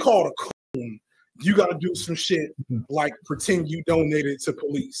 To be called a coon you got to do some shit like pretend you donated to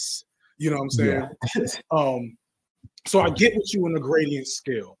police. You know what I'm saying? Yeah. So I get with you on the gradient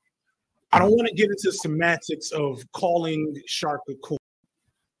scale. I don't want to get into semantics of calling Shark a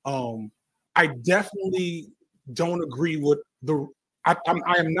coon. I definitely don't agree with the. I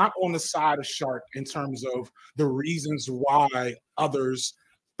am not on the side of Shark in terms of the reasons why others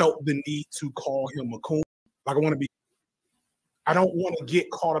felt the need to call him a coon. Like I don't want to get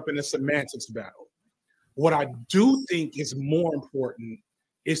caught up in a semantics battle. What I do think is more important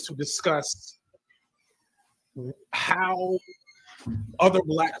is to discuss how other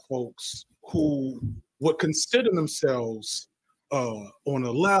Black folks who would consider themselves on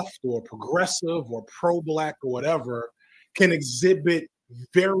the left or progressive or pro-Black or whatever can exhibit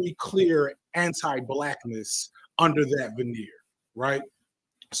very clear anti-Blackness under that veneer, right?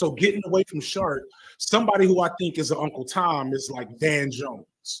 So getting away from Shark, somebody who I think is an Uncle Tom is like Van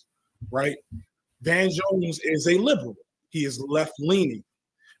Jones, right? Van Jones is a liberal. He is left-leaning,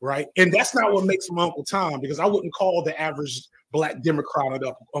 right? And that's not what makes him Uncle Tom, because I wouldn't call the average Black Democrat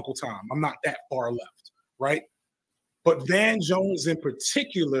Uncle Tom. I'm not that far left, right? But Van Jones in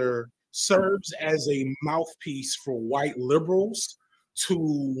particular serves as a mouthpiece for white liberals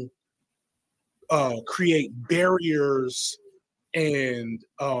to create barriers and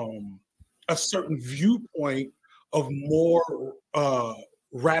a certain viewpoint of more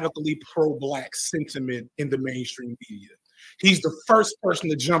radically pro-Black sentiment in the mainstream media. He's the first person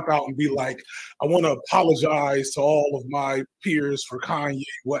to jump out and be like, I want to apologize to all of my peers for Kanye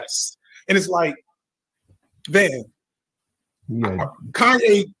West. And it's like, man,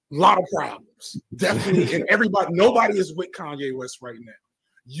 Kanye, a lot of problems, definitely. And nobody is with Kanye West right now.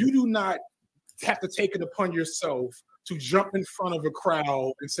 You do not have to take it upon yourself to jump in front of a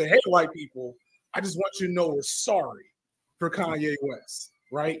crowd and say, hey, white people, I just want you to know we're sorry for Kanye West,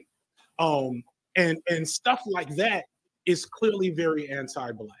 right? And stuff like that is clearly very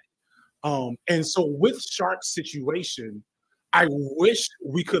anti-Black. And so with Shark's situation, I wish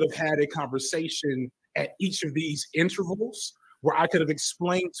we could have had a conversation at each of these intervals where I could have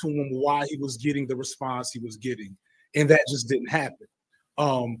explained to him why he was getting the response he was getting. And that just didn't happen.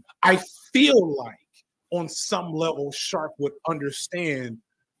 I feel like on some level, Shark would understand,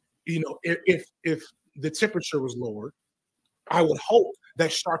 if the temperature was lowered, I would hope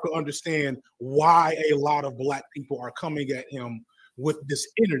that Shark would understand why a lot of Black people are coming at him with this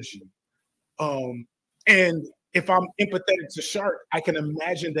energy. And if I'm empathetic to Shark, I can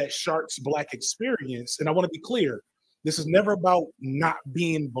imagine that Shark's Black experience, and I want to be clear, this is never about not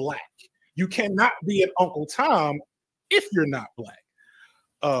being Black. You cannot be an Uncle Tom if you're not Black.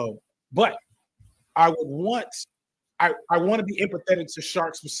 But I want to be empathetic to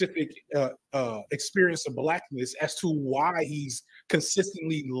Shark's specific experience of Blackness as to why he's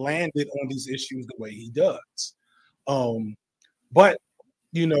consistently landed on these issues the way he does. But,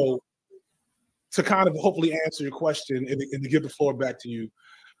 to kind of hopefully answer your question and to give the floor back to you,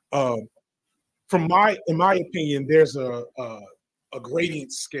 in my opinion, there's a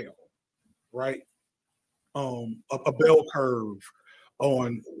gradient scale, right? A bell curve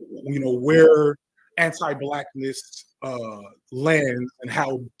on where anti-Blackness lands and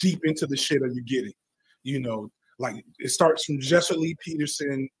how deep into the shit are you getting. Like it starts from Jesse Lee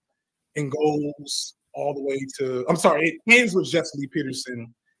Peterson and goes all the way to, it ends with Jesse Lee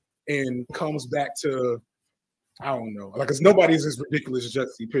Peterson and comes back to, I don't know, like, because nobody's as ridiculous as Jesse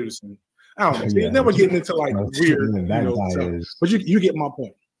Lee Peterson. I don't know. Then we're getting into like weird, stuff. But you get my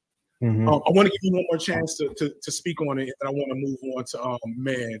point. Mm-hmm. I want to give you one more chance to speak on it, and I want to move on to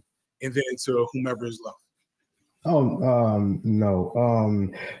Man, and then to whomever is left.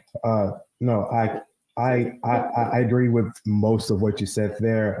 I agree with most of what you said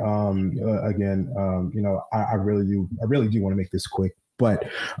there. I really do want to make this quick, but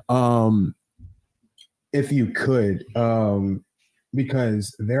if you could,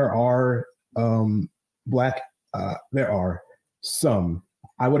 because there are there are some,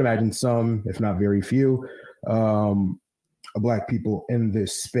 I would imagine some, if not very few, Black people in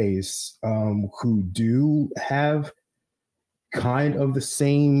this space who do have kind of the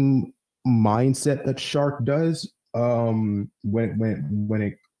same mindset that Shark does when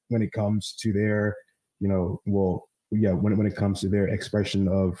it comes to their when it comes to their expression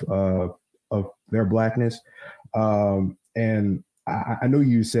of their Blackness. And I know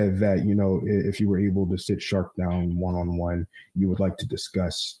you said that if you were able to sit Shark down one-on-one, you would like to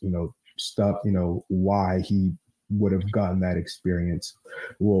discuss stuff, why he would have gotten that experience.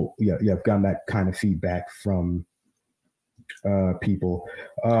 Well, I've gotten that kind of feedback from people.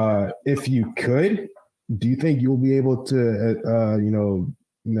 If you could, do you think you'll be able to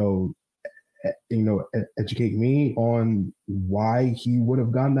educate me on why he would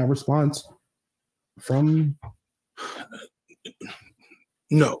have gotten that response from?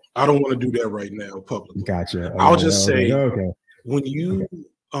 No, I don't want to do that right now publicly. Gotcha. Okay, I'll just say, okay. When you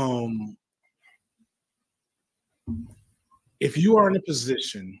if you are in a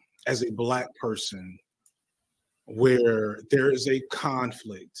position as a Black person where there is a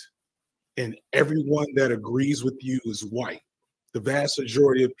conflict and everyone that agrees with you is white, the vast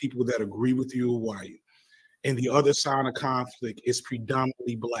majority of people that agree with you are white, and the other side of conflict is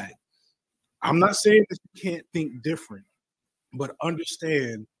predominantly Black. I'm not saying that you can't think different, but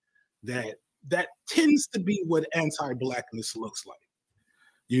understand that that tends to be what anti-Blackness looks like.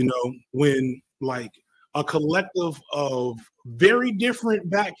 You know, when like a collective of very different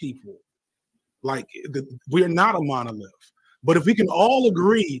Black people, like we're not a monolith, but if we can all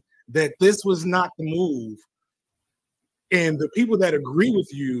agree that this was not the move, and the people that agree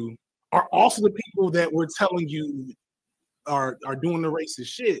with you are also the people that we're telling you are doing the racist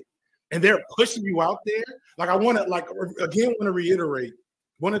shit, and they're pushing you out there. Like I want to want to reiterate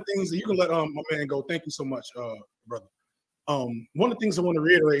one of the things that you can let my man go. Thank you so much, brother. One of the things I want to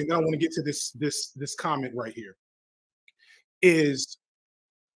reiterate, and then I want to get to this comment right here, is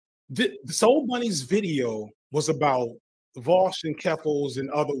the Soul Bunny's video was about Vosh and Keffels and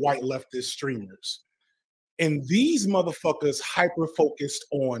other white leftist streamers. And these motherfuckers hyper-focused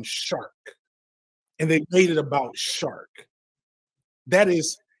on Shark. And they made it about Shark. That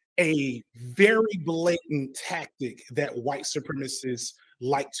is a very blatant tactic that white supremacists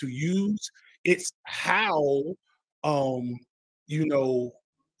like to use. It's how,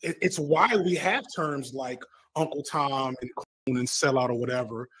 it's why we have terms like Uncle Tom and Coon and sellout or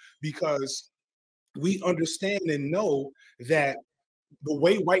whatever, because we understand and know that the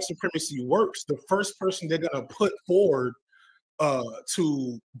way white supremacy works, the first person they're gonna put forward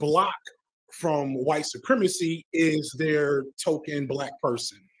to block from white supremacy is their token Black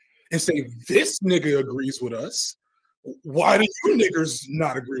person and say, this nigga agrees with us. Why do you niggers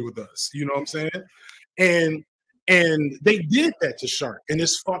not agree with us? You know what I'm saying? And they did that to Shark, and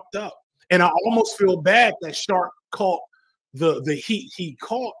it's fucked up. And I almost feel bad that Shark caught the heat he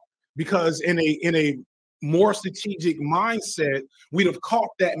caught, because in a more strategic mindset, we'd have caught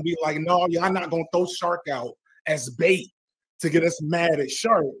that and be like, no, y'all not gonna throw Shark out as bait to get us mad at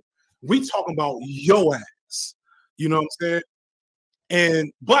Shark. We talking about yo ass, you know what I'm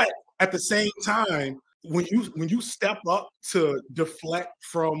saying? But at the same time, when you step up to deflect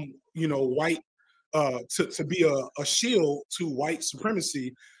from white to be a shield to white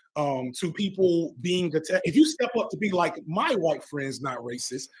supremacy, to people being attacked, if you step up to be like, my white friend's not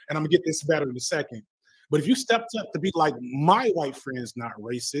racist, and I'm gonna get this better in a second. But if you stepped up to be like, my white friend's not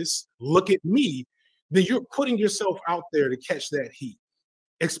racist, look at me, then you're putting yourself out there to catch that heat,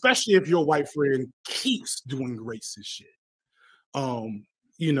 especially if your white friend keeps doing racist shit.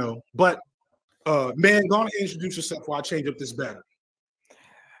 But man, go ahead and introduce yourself while I change up this banner.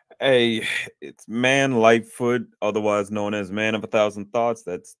 Hey, it's Man Lightfoot, otherwise known as Man of 1,000 Thoughts.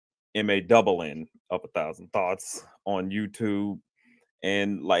 That's MANN of 1,000 Thoughts on YouTube.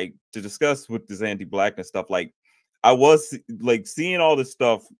 And like, to discuss with this anti-blackness stuff, like I was like seeing all this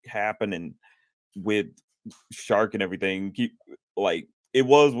stuff happening with Shark and everything, like it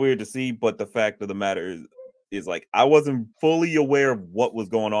was weird to see, but the fact of the matter is like I wasn't fully aware of what was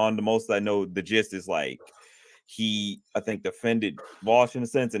going on. The most I know, the gist is like he, I think, defended Vosh in a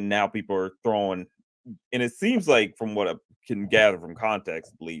sense, and now people are throwing, and it seems like from what I can gather from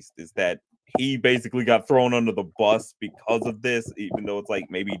context at least, is that he basically got thrown under the bus because of this, even though it's like,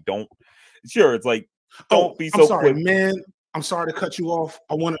 maybe don't, sure, it's like, don't be so sorry, quick. Man, I'm sorry to cut you off.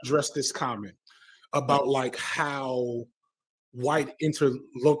 I want to address this comment about like how white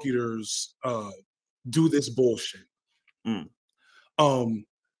interlocutors do this bullshit.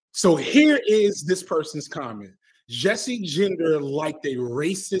 So here is this person's comment. Jesse Gender liked a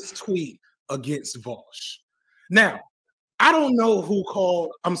racist tweet against Vosh. Now, I don't know who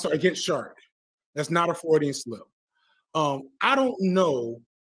called, I'm sorry, against Shark. That's not a Freudian slip. I don't know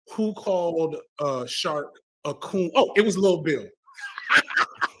who called Shark a coon. Oh, it was Lil Bill.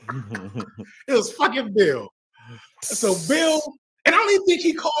 It was fucking Bill. So Bill, and I don't even think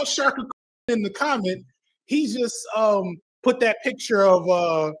he called Shark a coon in the comment. He just put that picture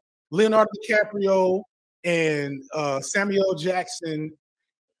of Leonardo DiCaprio and Samuel Jackson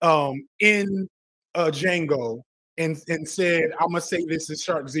in Django and said, I'm gonna say this is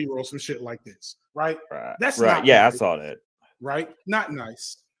Shark Zero, some shit like this, right? That's right. Not yeah, nice, I saw that. Right? Not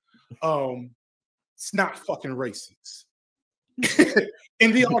nice. It's not fucking racist.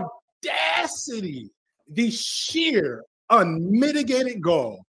 And the audacity, the sheer unmitigated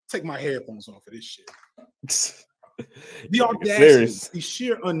gall take my headphones off of this shit. The audacity, serious. the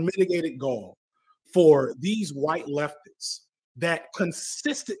sheer unmitigated gall for these white leftists that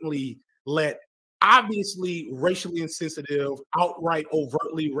consistently let obviously racially insensitive, outright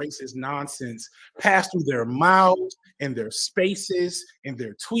overtly racist nonsense pass through their mouths and their spaces and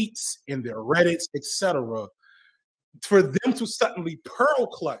their tweets and their Reddits, etc. For them to suddenly pearl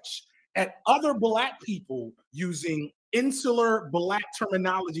clutch at other Black people using insular Black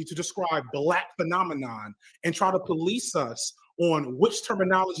terminology to describe Black phenomenon and try to police us on which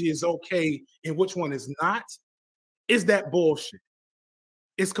terminology is okay and which one is not, is that bullshit.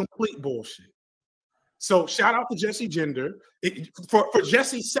 It's complete bullshit. So shout out to Jesse Gender for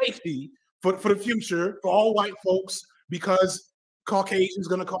Jesse's safety for the future, for all white folks, because Caucasian's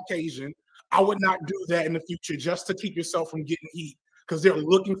gonna Caucasian. I would not do that in the future just to keep yourself from getting heat, because they're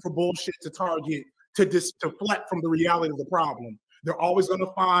looking for bullshit to target to deflect from the reality of the problem. They're always going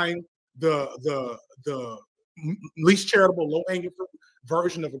to find the least charitable, low-hanging fruit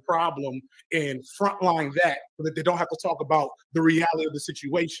version of a problem and frontline that so that they don't have to talk about the reality of the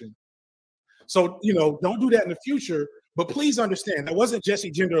situation. So, you know, don't do that in the future. But please understand, that wasn't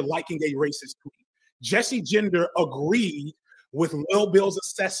Jesse Gender liking a racist tweet. Jesse Gender agreed with Lil Bill's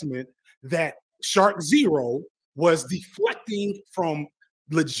assessment that Shark Zero was deflecting from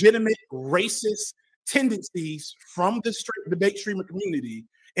legitimate racist tendencies from the debate streamer community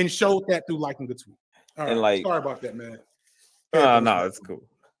and showed that through liking the tweet. All right, like, sorry about that, man. No, it's cool.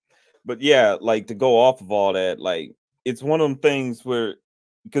 But yeah, like, to go off of all that, like, it's one of them things where,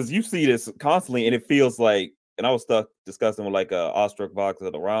 because you see this constantly and it feels like, and I was discussing with like Awestruck Vox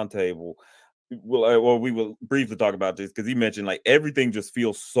at the round table. Well, we will briefly talk about this because he mentioned like everything just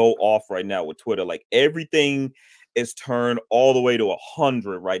feels so off right now with Twitter. Like everything is turned all the way to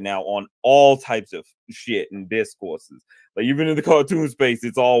 100 right now on all types of shit and discourses. Like even in the cartoon space,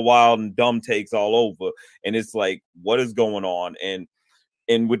 it's all wild and dumb takes all over. And it's like, what is going on?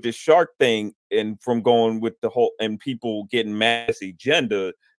 And with this shark thing, and from going with the whole and people getting mad at the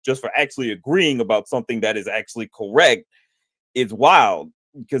agenda just for actually agreeing about something that is actually correct, it's wild.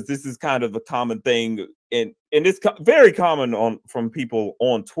 Because this is kind of a common thing, and it's very common from people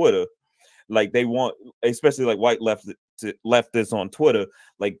on Twitter. Like they want, especially like white leftists on Twitter,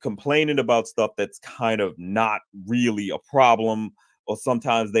 like complaining about stuff that's kind of not really a problem, or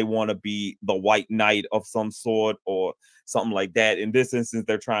sometimes they want to be the white knight of some sort or something like that. In this instance,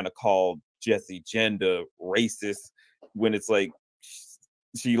 they're trying to call Jessie Gender racist when it's like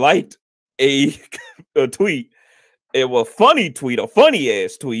she liked a tweet. It was a funny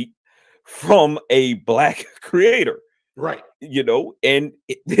ass tweet from a Black creator, right? You know, and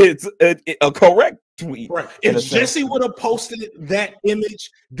it's a correct tweet, right? If Jesse would have posted that image,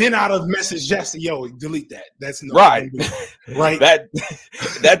 then I'd have messaged Jesse, "Yo, delete that." That's no right, right.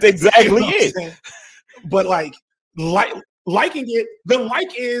 That's exactly it. But liking it, the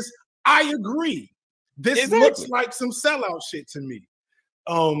like is I agree. This looks like some sellout shit to me.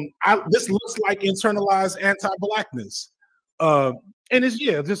 This looks like internalized anti-blackness, and it's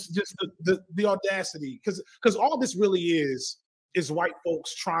just the audacity, because all this really is white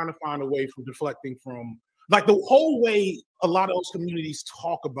folks trying to find a way from deflecting from, like, the whole way a lot of those communities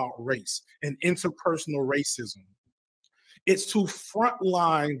talk about race and interpersonal racism. It's to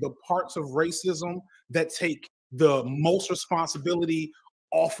frontline the parts of racism that take the most responsibility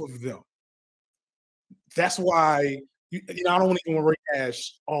off of them. That's why. I don't even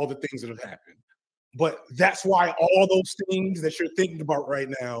rehash all the things that have happened, but that's why all those things that you're thinking about right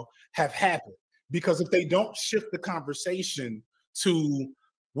now have happened. Because if they don't shift the conversation to,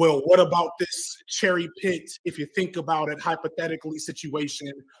 well, what about this cherry picked, if you think about it hypothetically, situation,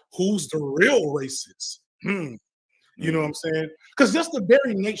 who's the real racist? You know what I'm saying? Because just the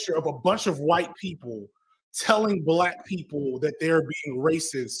very nature of a bunch of white people telling Black people that they're being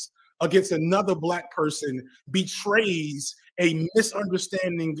racist against another Black person betrays a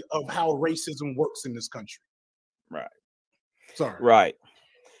misunderstanding of how racism works in this country. Right. Sorry. Right.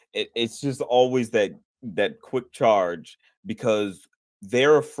 It's just always that quick charge, because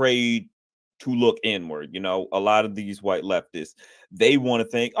they're afraid to look inward. You know, a lot of these white leftists, they want to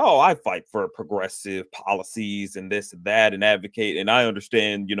think, oh, I fight for progressive policies and this and that and advocate. And I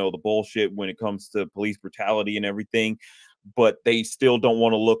understand, you know, the bullshit when it comes to police brutality and everything, but they still don't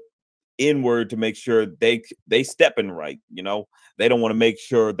want to look inward to make sure they stepping right. You know, they don't want to make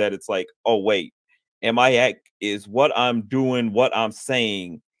sure that it's like, oh wait, is what I'm doing, what I'm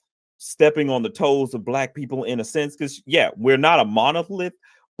saying, stepping on the toes of Black people in a sense? Because yeah, we're not a monolith,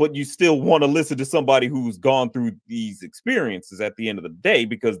 but you still want to listen to somebody who's gone through these experiences at the end of the day,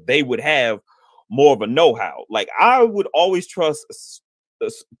 because they would have more of a know-how. Like I would always trust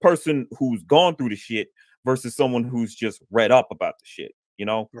person who's gone through the shit versus someone who's just read up about the shit, you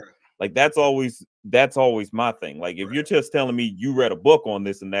know? Right. Like that's always my thing. Like if you're just telling me you read a book on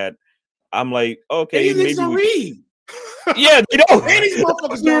this and that, I'm like, okay, maybe don't read. Yeah, they don't. And these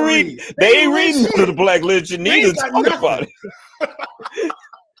motherfuckers don't read. They ain't reading none of the Black literature neither. Talk about it.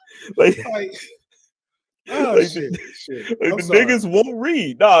 like oh like, shit. Like the niggas won't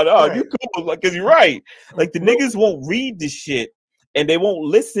read. No, right. You cool. Like, cause you're right. Like the niggas won't read this shit, and they won't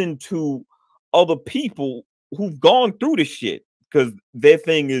listen to other people who've gone through the shit. Because their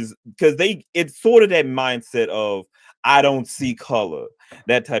thing is, it's sort of that mindset of I don't see color,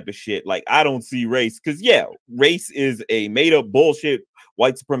 that type of shit. Like I don't see race. Because yeah, race is a made up bullshit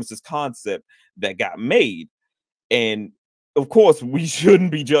white supremacist concept that got made, and of course, we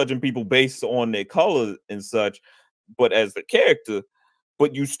shouldn't be judging people based on their color and such, but as the character.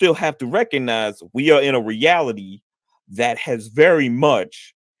 But you still have to recognize we are in a reality that has very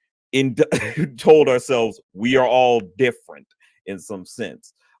much told ourselves we are all different in some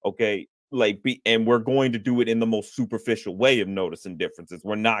sense. Okay, like and we're going to do it in the most superficial way of noticing differences.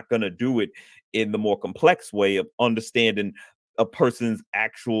 We're not going to do it in the more complex way of understanding a person's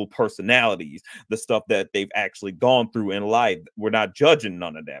actual personalities, the stuff that they've actually gone through in life. We're not judging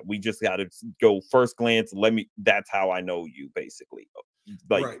none of that. We just got to go first glance. That's how I know you, basically,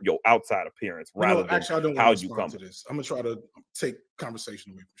 like your outside appearance, rather than actually, I don't how you come to this. I'm gonna try to take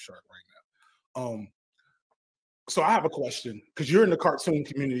conversation away from Shark right now. So I have a question because you're in the cartoon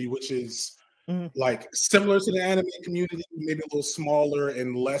community, which is like similar to the anime community, maybe a little smaller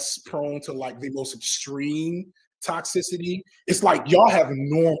and less prone to like the most extreme toxicity. It's like y'all have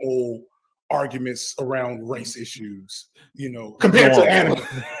normal arguments around race issues, you know, compared to anime.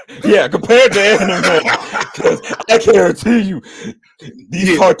 Yeah, compared to anime. I guarantee you,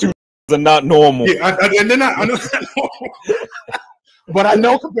 these cartoons are not normal. Yeah, and they're not. I know they're not normal. But I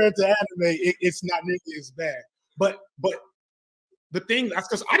know compared to anime, it's not nearly as bad. But the thing, that's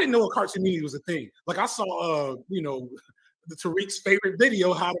because I didn't know a cartoon community was a thing. Like I saw, you know, the Tariq's favorite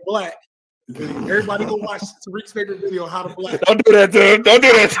video, How to Black. Everybody go watch Tariq's favorite video, How to Black. Don't do that to him. Don't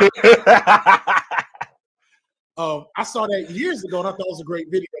do that to him. I saw that years ago, and I thought it was a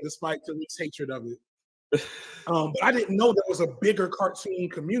great video, despite Tariq's hatred of it. But I didn't know there was a bigger cartoon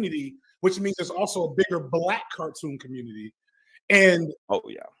community, which means there's also a bigger Black cartoon community. And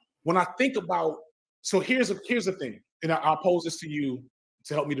when I think about, so here's the thing, and I'll pose this to you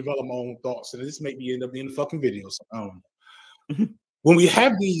to help me develop my own thoughts, and this may end up being a fucking video. So I don't know. When we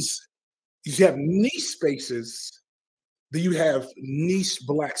have these, you have niche spaces, then you have niche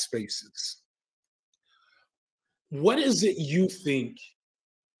Black spaces. What is it you think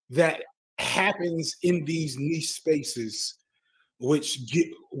that happens in these niche spaces which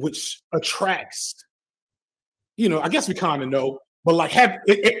attracts, you know, I guess we kind of know, but like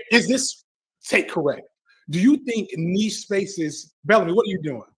is this take correct? Do you think niche spaces, Bellamy, what are you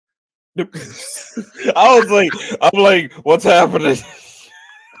doing? I'm like, what's happening?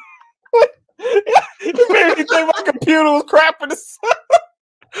 You made me think my computer was crapping.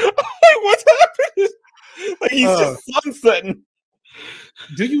 Like, what's happening? Like he's just sunsetting.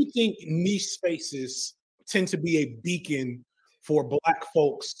 Do you think niche spaces tend to be a beacon for Black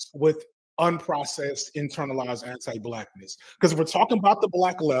folks with unprocessed, internalized anti-Blackness? Because we're talking about the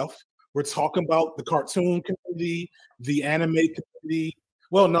Black left, we're talking about the cartoon community, the anime community.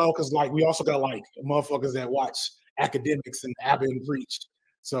 Well, no, because like we also got like motherfuckers that watch academics and Abba and Preach.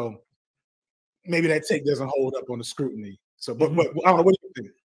 So maybe that take doesn't hold up on the scrutiny. So, but I don't know. What do you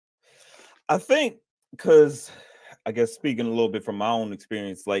think? I think because I guess speaking a little bit from my own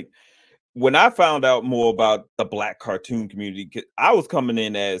experience, like when I found out more about the Black cartoon community, I was coming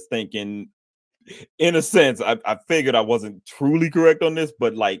in as thinking, in a sense, I figured I wasn't truly correct on this,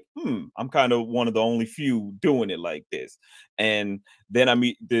 but like, I'm kind of one of the only few doing it like this. And then I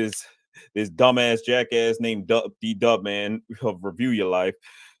meet this dumbass jackass named D-Dub Man of Review Your Life.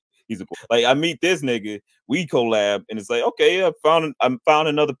 He's like, I meet this nigga, we collab, and it's like, okay, I found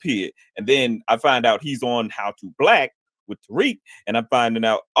another peer. And then I find out he's on How to Black with Tariq, and I'm finding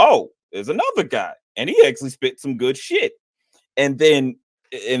out, oh, there's another guy, and he actually spit some good shit. And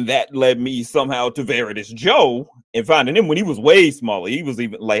that led me somehow to Veritas Joe and finding him when he was way smaller. He was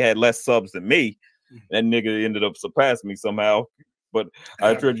even like had less subs than me. That nigga ended up surpassing me somehow. But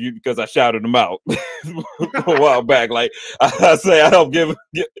I attribute you because I shouted him out a while back. Like I say, I don't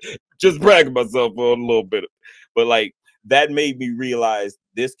just bragging myself for a little bit. But like that made me realize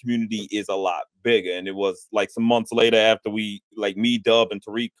this community is a lot bigger. And it was like some months later after we, like me, Dub, and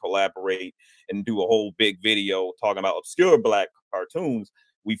Tariq collaborate and do a whole big video talking about obscure Black cartoons.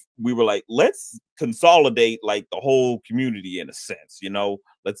 we were like, let's consolidate like the whole community in a sense, you know.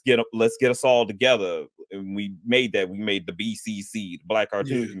 Let's get us all together, and we made the BCC, the Black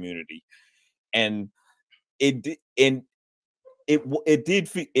Cartoon Community, and it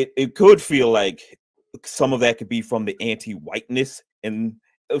could feel like some of that could be from the anti-whiteness, and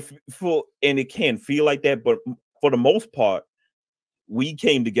it can feel like that, but for the most part, we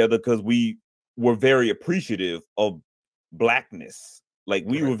came together because we were very appreciative of Blackness. Like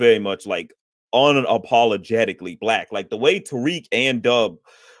we were very much like unapologetically Black. Like the way Tariq and Dub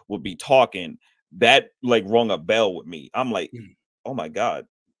would be talking, that like rung a bell with me. I'm like, oh my God,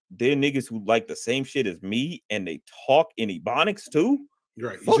 they're niggas who like the same shit as me and they talk in Ebonics too.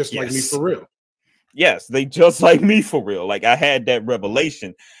 Right. Just like me for real. Yes, they just like me for real. Like I had that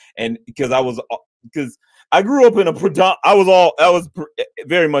revelation, and because I grew up in a I was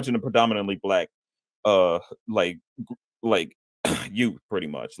very much in a predominantly Black like youth, pretty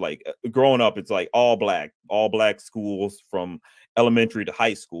much. Like growing up, it's like all black schools from elementary to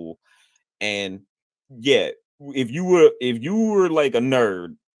high school. And yeah, if you were like a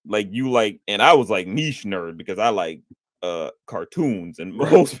nerd, like and I was like niche nerd because I like cartoons, and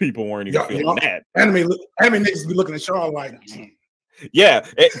most people weren't even feeling that. Anime niggas be looking at y'all like yeah,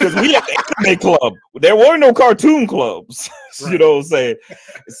 because we had an anime club. There were no cartoon clubs. You know what I'm saying?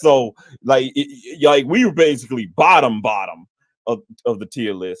 So like we were basically bottom of the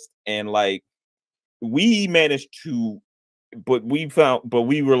tier list, and like we managed to, but we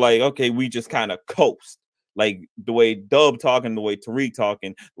were like, okay, we just kind of coast. Like the way Dub talking, the way Tariq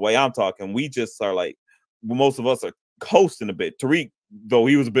talking, the way I'm talking, we just are like, most of us are coasting a bit. Tariq, though,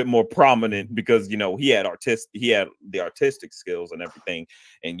 he was a bit more prominent because, you know, he had the artistic skills and everything,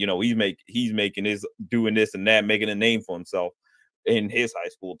 and you know, he's doing this and that, making a name for himself in his high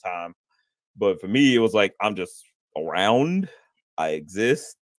school time. But for me, it was like, I'm just around, I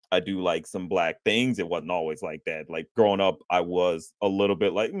exist, I do like some Black things. It wasn't always like that. Like growing up, I was a little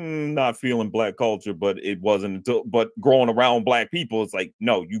bit like not feeling Black culture, but it wasn't until. But growing around Black people, it's like,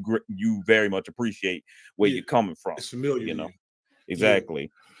 no, you very much appreciate where you're coming from. It's familiar, you know. Exactly.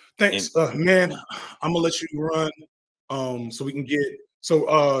 Thanks, man. I'm gonna let you run, so we can get.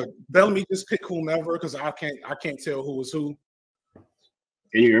 So, Bellamy, just pick whomever because I can't tell who is who.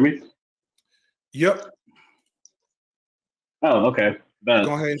 Can you hear me? Yep. Oh, okay. Go ahead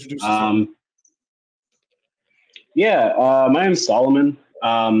and introduce yourself. My name's Solomon.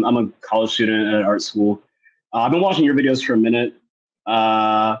 I'm a college student at art school. I've been watching your videos for a minute.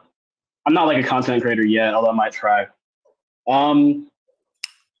 I'm not like a content creator yet, although I might try. I'm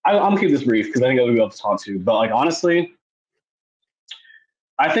gonna keep this brief because I think I'll be able to talk to. But like honestly,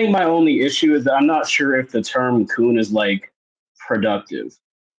 I think my only issue is that I'm not sure if the term coon is like productive.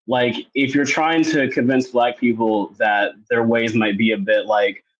 Like if you're trying to convince Black people that their ways might be a bit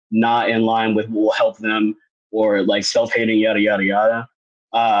like not in line with what will help them, or like self-hating, yada yada yada.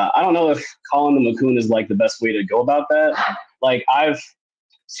 I don't know if calling them a coon is like the best way to go about that. Like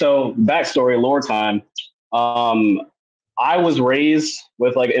backstory, lore time. I was raised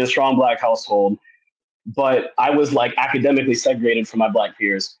with like in a strong Black household, but I was like academically segregated from my Black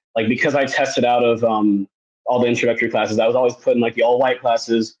peers. Like because I tested out of all the introductory classes, I was always put in like the all white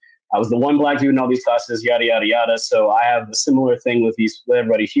classes. I was the one Black dude in all these classes, yada yada yada. So I have a similar thing with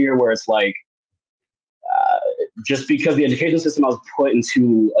everybody here, where it's like just because the education system, I was put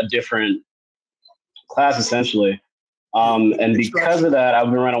into a different class essentially, and because of that, I've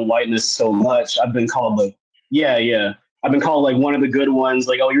been around whiteness so much. I've been called like I've been called like one of the good ones,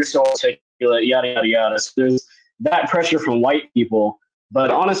 like, oh, you're so articulate, yada, yada, yada. So there's that pressure from white people. But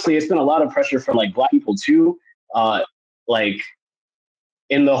honestly, it's been a lot of pressure from like Black people too. Like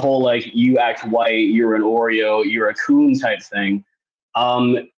in the whole, like, you act white, you're an Oreo, you're a coon type thing.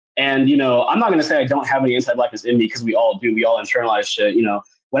 And, you know, I'm not going to say I don't have any anti-Blackness in me, because we all do. We all internalize shit. You know,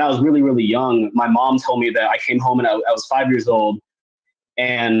 when I was really, really young, my mom told me that I came home and I was 5 years old,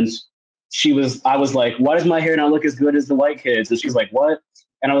 and I was like, why does my hair not look as good as the white kids? And she's like, what?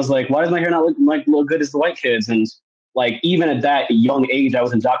 And I was like, why does my hair not look good as the white kids? And like, even at that young age, I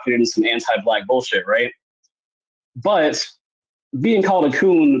was indoctrinated in some anti-Black bullshit, right? But being called a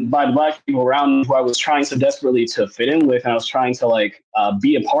coon by Black people around me, who I was trying so desperately to fit in with, and I was trying to like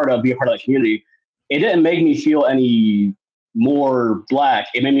be a part of that community, it didn't make me feel any more Black.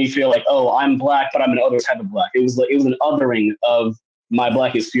 It made me feel like, oh, I'm Black, but I'm another type of Black. It was an othering of my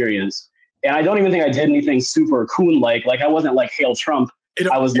Black experience. And I don't even think I did anything super coon-like. Like, I wasn't like Hail Trump.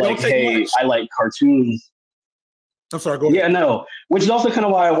 I was like, hey, I like cartoons. I'm sorry, go ahead. Yeah, no. Which is also kind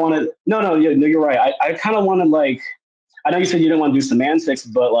of why I wanted... No, you're right. I kind of wanted, like... I know you said you didn't want to do semantics,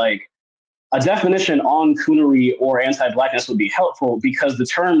 but, like, a definition on coonery or anti-blackness would be helpful because the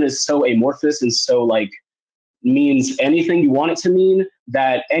term is so amorphous and so like means anything you want it to mean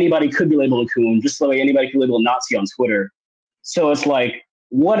that anybody could be labeled a coon, just the way anybody could label a Nazi on Twitter. So it's like,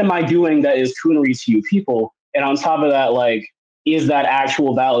 what am I doing that is coonery to you people? And on top of that, like, is that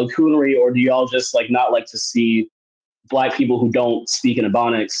actual valid coonery, or do y'all just like not like to see Black people who don't speak in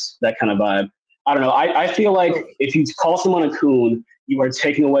Ebonics, that kind of vibe? I don't know. I feel like if you call someone a coon, you are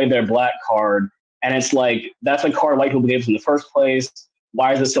taking away their Black card. And it's like, that's a card white people gave us in the first place.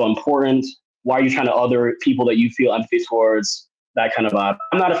 Why is it so important? Why are you trying to other people that you feel empathy towards? That kind of vibe.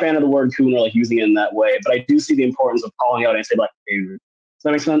 I'm not a fan of the word coon or like using it in that way, but I do see the importance of calling out anti-Black behavior. Does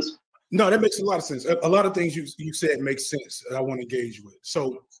that make sense? No, that makes a lot of sense. A lot of things you said make sense that I want to engage with.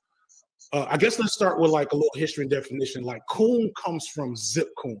 So I guess let's start with like a little history and definition. Like coon comes from zip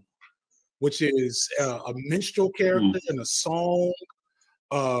coon, which is a minstrel character in a song.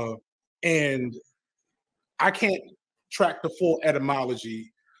 And I can't track the full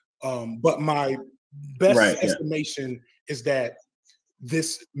etymology, but my best estimation is that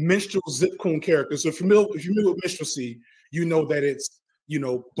this minstrel zip coon character. So if you're familiar with minstrelsy, you know that it's, you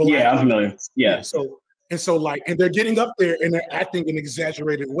know, Black. Yeah, I'm familiar. Yeah. So like, and they're getting up there and they're acting in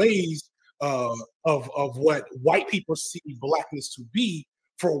exaggerated ways of what white people see Blackness to be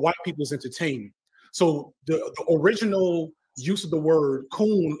for white people's entertainment. So the original use of the word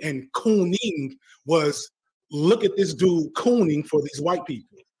coon and cooning was, look at this dude cooning for these white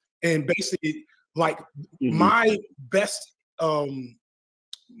people. And basically, like my best,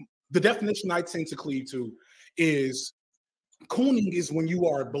 the definition I tend to cleave to is cooning is when you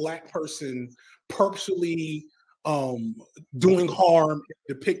are a Black person purposely doing harm,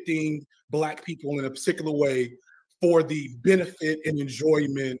 depicting Black people in a particular way for the benefit and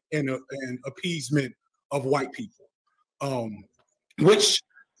enjoyment and appeasement of white people. Which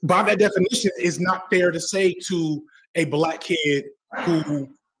by that definition is not fair to say to a Black kid who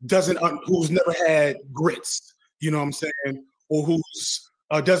who's never had grits, you know what I'm saying? Or who's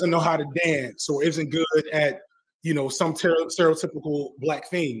doesn't know how to dance or isn't good at, you know, some stereotypical Black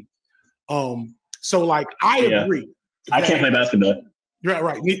thing. So like, I agree. I can't play basketball.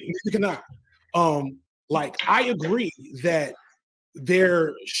 Right. Neither can I. Like, I agree that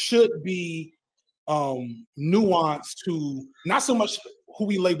there should be nuance to not so much who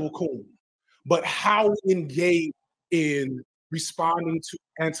we label coon, but how we engage in responding to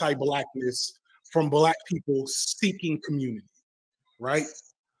anti-Blackness from Black people seeking community, right?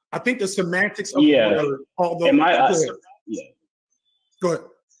 I think the semantics of the word, although go ahead.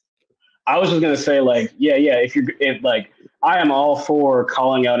 I was just gonna say, like, if like, I am all for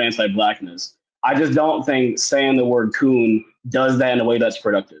calling out anti-Blackness. I just don't think saying the word coon does that in a way that's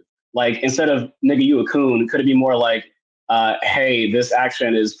productive. Like, instead of nigga, you a coon, could it be more like, hey, this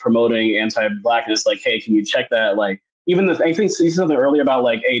action is promoting anti-Blackness. Like, hey, can you check that? Like, even I think you said something earlier about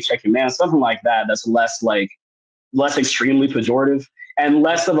like, hey, check your man, something like that. That's less extremely pejorative and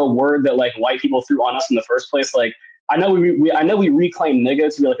less of a word that like white people threw on us in the first place. Like, I know we reclaim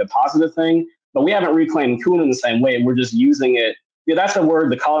nigga to be like a positive thing, but we haven't reclaimed coon in the same way. We're just using it. Yeah, that's a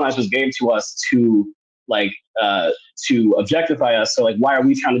word the colonizers gave to us to like to objectify us. So like, why are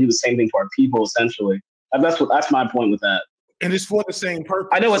we trying to do the same thing to our people? Essentially, that's my point with that. And it's for the same purpose.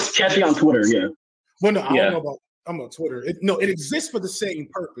 I know it's catchy on Twitter. Yeah. Well, no, I don't know about. I'm on Twitter. It exists for the same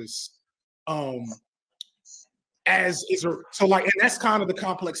purpose. As is so like, and that's kind of the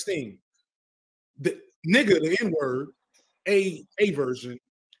complex thing. The nigga, the N-word, a version,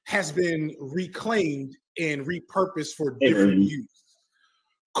 has been reclaimed and repurposed for different use.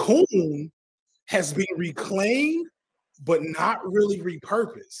 Coon has been reclaimed, but not really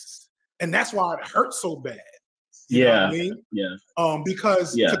repurposed. And that's why it hurts so bad. You know what I mean? Yeah.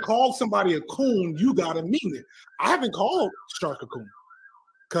 Because to call somebody a coon, you gotta mean it. I haven't called Shark a coon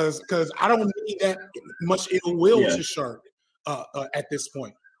because I don't need that much ill will to Shark at this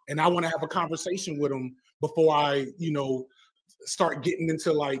point. And I want to have a conversation with him before I, you know, start getting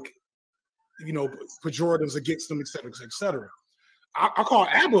into like, you know, pejoratives against them, et cetera, et cetera. I call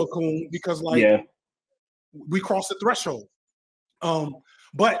Abba a coon because like we crossed the threshold.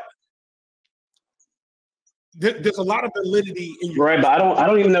 But there's a lot of validity in your but I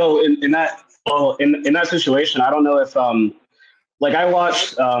don't even know in that situation. I don't know if like I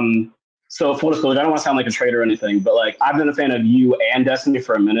watched so full disclosure, I don't want to sound like a traitor or anything, but like I've been a fan of you and Destiny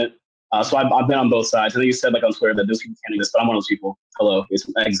for a minute. So I've been on both sides. I think you said like on Twitter that those people can't exist, but I'm one of those people. Hello,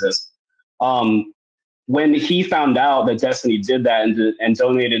 I exist. When he found out that Destiny did that and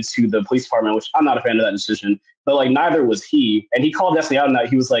donated to the police department, which I'm not a fan of that decision, but like neither was he. And he called Destiny out on that.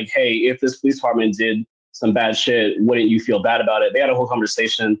 He was like, hey, if this police department did some bad shit, wouldn't you feel bad about it? They had a whole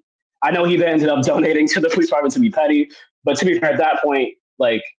conversation. I know he then ended up donating to the police department to be petty, but to be fair, at that point,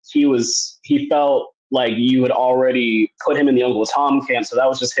 like he felt like you had already put him in the Uncle Tom camp, so that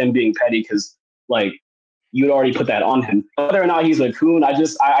was just him being petty because like you'd already put that on him. Whether or not he's a coon,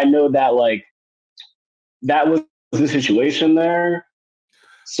 I know that like that was the situation there.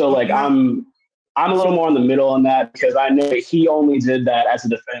 So like I'm a little more in the middle on that because I know he only did that as a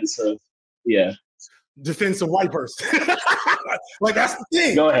defense of defense of white person. Like that's the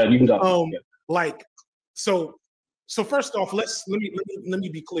thing. Go ahead, you can go. Like so first off, let me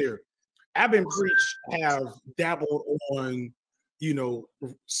be clear. Ab and Preach have dabbled on, you know,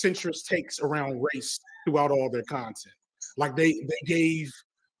 centrist takes around race throughout all their content. Like they gave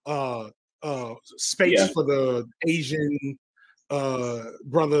space for the Asian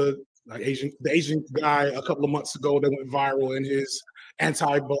brother, like the Asian guy a couple of months ago that went viral in his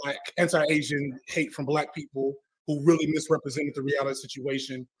anti-Asian hate from Black people who really misrepresented the reality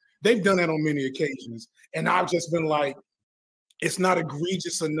situation. They've done that on many occasions. And I've just been like, it's not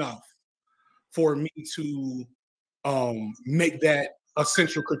egregious enough for me to make that a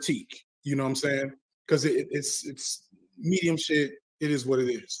central critique. You know what I'm saying? Because it's medium shit. It is what it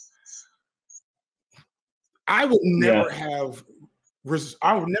is. I would never have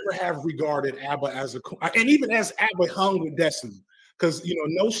regarded ABBA as a, and even as ABBA hung with Destiny, because, you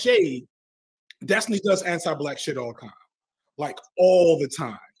know, no shade, Destiny does anti-Black shit all the time, like all the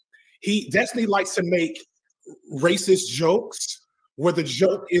time. Destiny likes to make racist jokes where the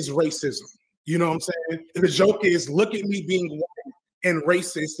joke is racism. You know what I'm saying? And the joke is, look at me being white and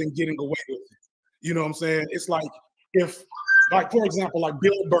racist and getting away with it. You know what I'm saying? It's like if, like, for example, like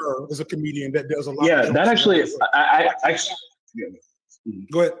Bill Burr is a comedian that does a lot. Yeah, that actually, I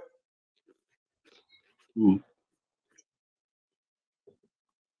go ahead. Mm.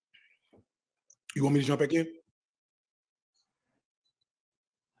 You want me to jump back in?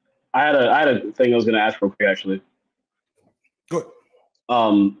 I had a thing I was going to ask real quick, actually. Good. I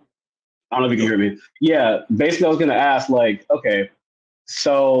don't know if you can hear me. Yeah, basically, I was going to ask, like, okay,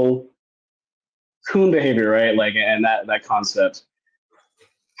 so coon behavior, right? Like, and that concept.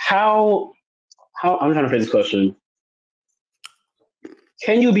 How I'm trying to phrase this question.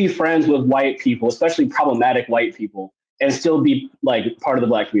 Can you be friends with white people, especially problematic white people, and still be like part of the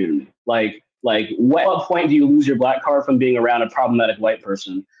Black community? Like, what point do you lose your Black card from being around a problematic white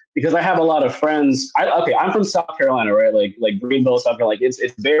person? Because I have a lot of friends. I'm from South Carolina, right? Like Greenville, South Carolina. Like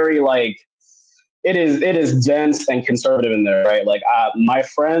it's very like it is dense and conservative in there, right? Like my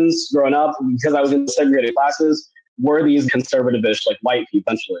friends growing up, because I was in segregated classes, were these conservative-ish like white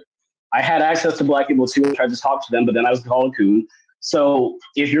people. Essentially, I had access to Black people too and tried to talk to them, but then I was called a coon. So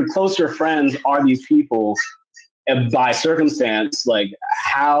if your closer friends are these people, by circumstance, like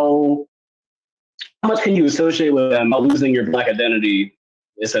how much can you associate with them while losing your Black identity?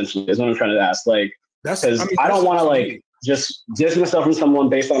 Essentially, is what I'm trying to ask. Like, because I don't want to like just distance myself from someone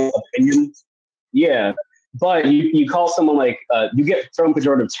based on opinion. Yeah, but you call someone like you get thrown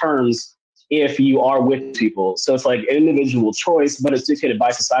pejorative terms if you are with people. So it's like an individual choice, but it's dictated by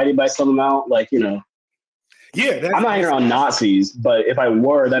society by some amount. Like, you know. Yeah, I'm not here on Nazis, but if I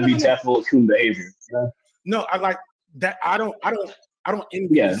were, that'd be definitely coon behavior. Yeah. No, I like that. I don't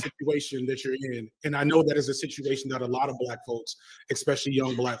envy the situation that you're in, and I know that is a situation that a lot of Black folks, especially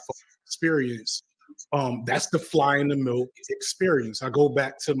young Black folks, experience. That's the fly in the milk experience. I go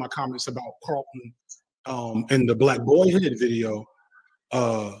back to my comments about Carlton in the Black Boyhood video,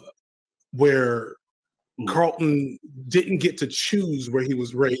 where Carlton didn't get to choose where he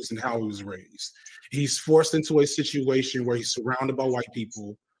was raised and how he was raised. He's forced into a situation where he's surrounded by white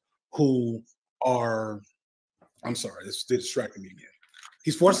people who are, I'm sorry, this distracted me again.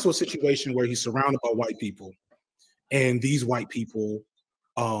 He's forced into a situation where he's surrounded by white people, and these white people,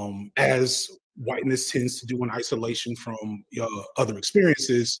 as whiteness tends to do in isolation from other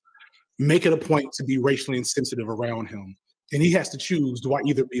experiences, make it a point to be racially insensitive around him. And he has to choose, do I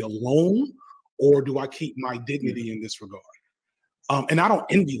either be alone or do I keep my dignity in this regard? And I don't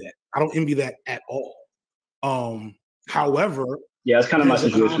envy that. I don't envy that at all. However, yeah, it's kind of my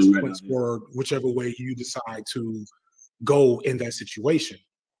situation right now. For whichever way you decide to go in that situation.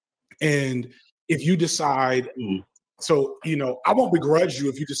 And if you decide, so, you know, I won't begrudge you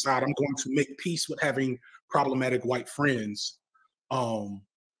if you decide I'm going to make peace with having problematic white friends,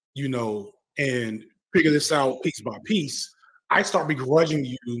 you know, and figure this out piece by piece. I start begrudging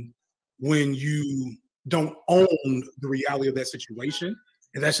you when you don't own the reality of that situation.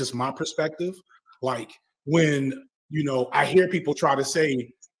 And that's just my perspective. Like when, you know, I hear people try to say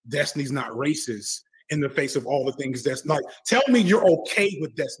Destiny's not racist in the face of all the things that's like, tell me you're okay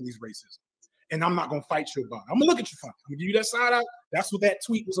with Destiny's racism. And I'm not going to fight you about it. I'm going to look at you funny. I'm going to give you that side out. That's what that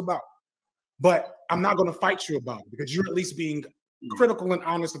tweet was about. but I'm not going to fight you about it because you're at least being critical and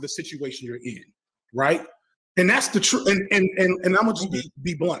honest of the situation you're in, right? And that's the truth. And I'm gonna just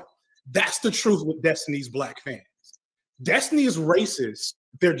be blunt. That's the truth with Destiny's Black fans. Destiny is racist.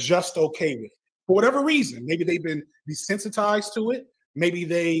 They're just okay with it. For whatever reason. Maybe they've been desensitized to it. Maybe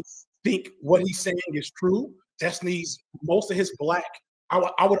they think what he's saying is true. Most of his Black,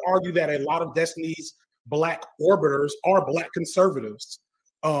 I would argue that a lot of Destiny's Black orbiters are Black conservatives.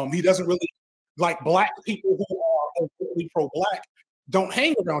 He doesn't really like Black people who are openly pro-Black don't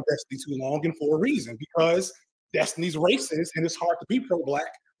hang around Destiny too long, and for a reason, because Destiny's racist and it's hard to be pro-Black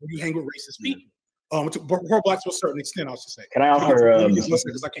when you hang with racist people. Pro-Black to a certain extent, I should say. Can I offer?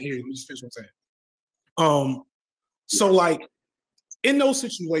 Because I can't hear you. Let me just finish what I'm saying. So like in those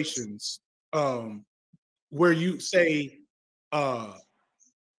situations where you say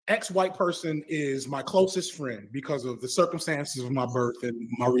X white person is my closest friend because of the circumstances of my birth and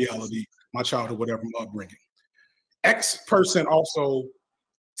my reality, my childhood, whatever, my upbringing. X person also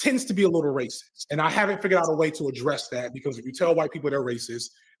tends to be a little racist. And I haven't figured out a way to address that because if you tell white people they're racist,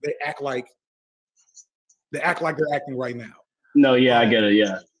 they act like they're acting right now. No, yeah, I get it,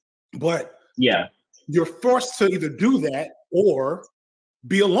 yeah. But yeah, you're forced to either do that or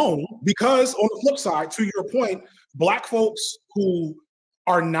be alone because on the flip side, to your point, Black folks who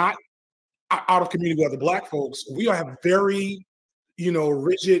are not out of community with other Black folks, we have very,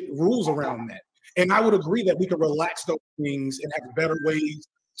 rigid rules around that. And I would agree that we could relax those things and have better ways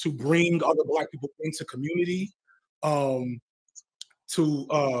to bring other Black people into community, to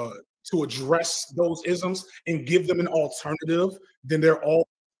address those isms and give them an alternative than they're all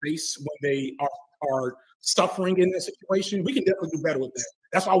face when they are suffering in that situation. We can definitely do better with that.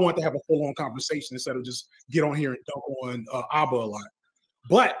 That's why I want to have a full-on conversation instead of just get on here and dunk on Abba a lot.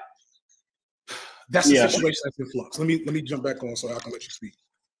 But that's the situation that's in flux. Let me jump back on so I can let you speak.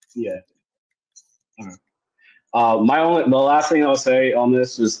 Yeah. All right. The last thing I'll say on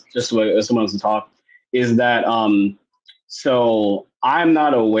this is just what someone else to talk is that so I'm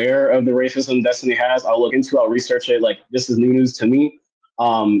not aware of the racism Destiny has. I'll look into it, I'll research it. Like this is new news to me.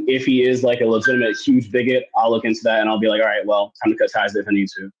 If he is like a legitimate huge bigot, I'll look into that and I'll be like, all right, well, time to cut ties if I need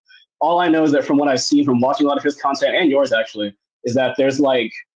to. All I know is that from what I've seen from watching a lot of his content and yours actually, is that there's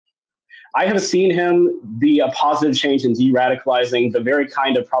like, I have seen him be a positive change in de-radicalizing the very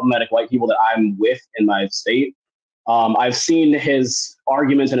kind of problematic white people that I'm with in my state. I've seen his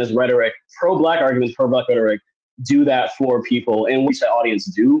arguments and his rhetoric, pro-Black arguments, pro-Black rhetoric, do that for people in which the audience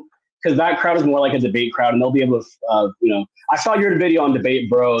do. Because that crowd is more like a debate crowd and they'll be able to, I saw your video on Debate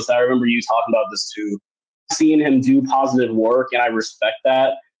Bros. I remember you talking about this too. Seeing him do positive work and I respect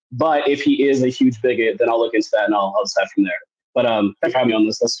that. But if he is a huge bigot, then I'll look into that and I'll decide from there. But thanks for having me on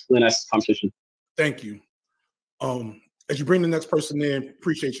this. That's a really nice conversation. Thank you. As you bring the next person in,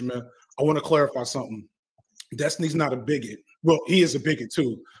 appreciate you, man. I want to clarify something. Destiny's not a bigot. Well, he is a bigot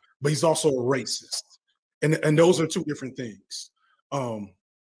too, but he's also a racist. And those are two different things. And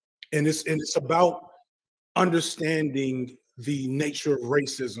it's about understanding the nature of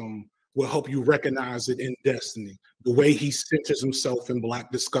racism will help you recognize it in Destiny. The way he centers himself in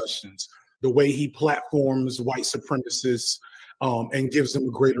Black discussions, the way he platforms white supremacists and gives them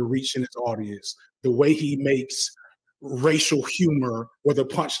a greater reach in his audience, the way he makes racial humor where the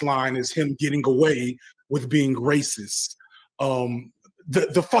punchline is him getting away with being racist.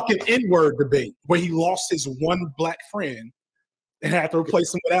 The fucking N-word debate where he lost his one Black friend and had to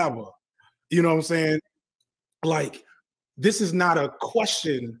replace him with Abba. You know what I'm saying? Like, this is not a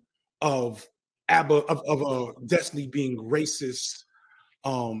question of Abba, of Destiny being racist.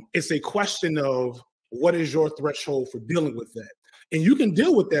 It's a question of what is your threshold for dealing with that? And you can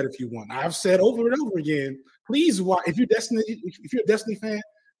deal with that if you want. I've said over and over again, please watch, if you're a Destiny fan,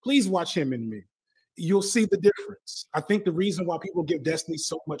 please watch him and me. You'll see the difference. I think the reason why people give Destiny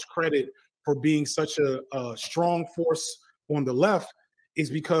so much credit for being such a strong force on the left is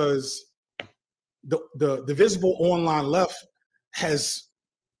because the visible online left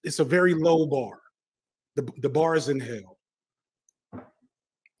it's a very low bar. The bar is in hell.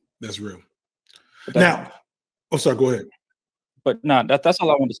 That's real. Now, sorry, go ahead. But no, that's all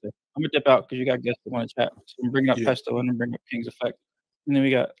I want to say. I'm gonna dip out because you got guests that want to chat. So I'm bringing up Pesto and then bring up King's Effect, and then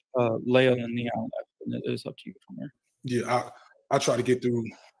we got Leia and Neon left, and it's up to you from there. Yeah, I try to get through.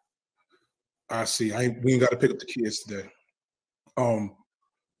 I see. We ain't got to pick up the kids today.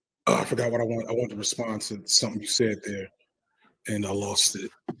 I forgot what I want. I wanted to respond to something you said there, and I lost it.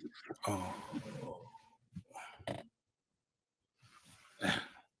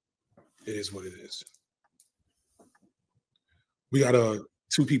 It is what it is. We got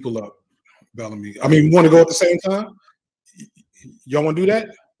two people up, Bellamy. I mean, we want to go at the same time? Y'all want to do that?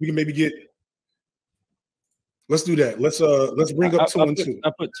 We can maybe get Let's do that. Let's bring up 2 and 2.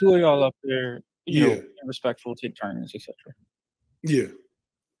 I put 2 of y'all up there, you Yeah. know, respectful, take turns, etc. Yeah.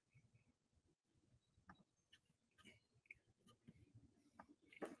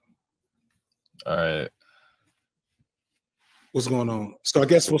 All right. What's going on? So I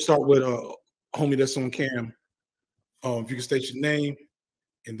guess we'll start with homie that's on cam. If you can state your name,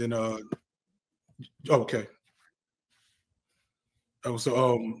 and then okay. Oh,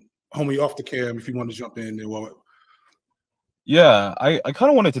 so homie off the cam, if you want to jump in, then well. Yeah, I kind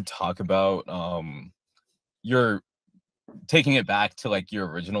of wanted to talk about your taking it back to like your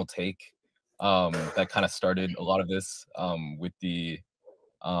original take that kind of started a lot of this with the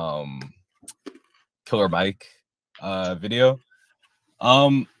Killer Mike video.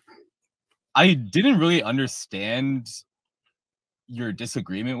 I didn't really understand your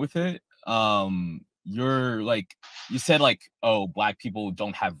disagreement with it. You're like, you said like, oh, Black people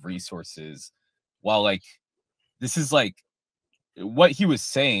don't have resources, while like this is like what he was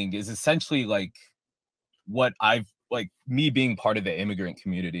saying is essentially like what I've like me being part of the immigrant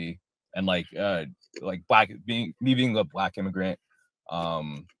community and like being a Black immigrant,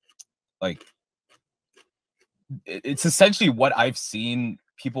 like it's essentially what I've seen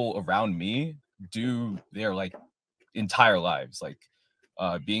people around me do their like entire lives, like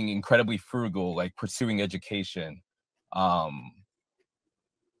being incredibly frugal, like pursuing education,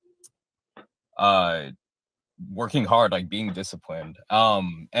 working hard, like being disciplined,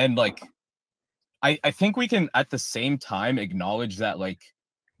 and like I think we can at the same time acknowledge that like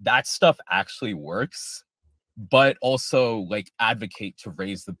that stuff actually works, but also like advocate to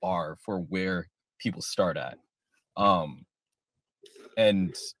raise the bar for where people start at.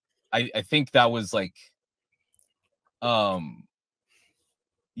 And I think that was like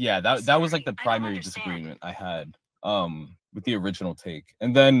yeah, that was like the primary disagreement I had with the original take.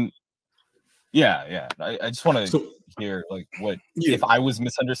 And then I just want to hear like what if I was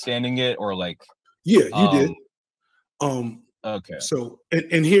misunderstanding it or like you did. Okay. So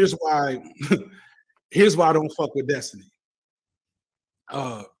and here's why here's why I don't fuck with Destiny.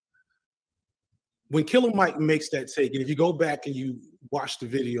 When Killer Mike makes that take, and if you go back and you watch the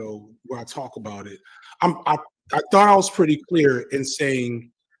video where I talk about it, I thought I was pretty clear in saying,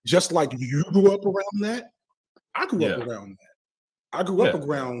 just like you grew up around that, I grew up around that. I grew up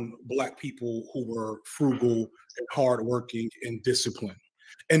around Black people who were frugal and hardworking and disciplined.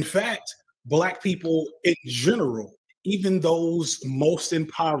 In fact, Black people in general, even those most in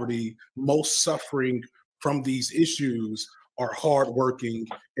poverty, most suffering from these issues, are hardworking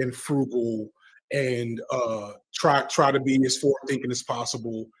and frugal and try to be as forward thinking as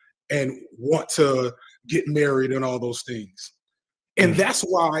possible and want to get married and all those things. And that's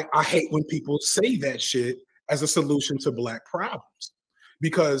why I hate when people say that shit as a solution to Black problems,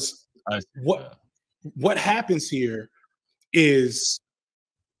 because what happens here is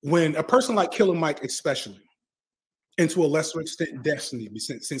when a person like Killer Mike, especially, and to a lesser extent Destiny,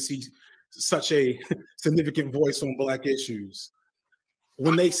 since he's such a significant voice on Black issues,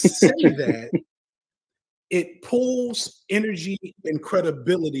 when they say that, it pulls energy and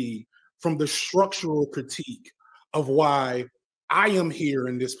credibility from the structural critique of why I am here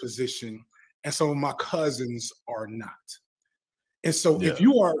in this position and some of my cousins are not. And so if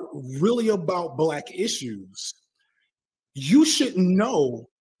you are really about Black issues, you should know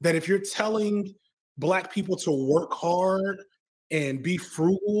that if you're telling Black people to work hard and be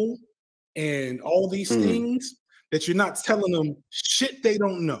frugal and all these things, that you're not telling them shit they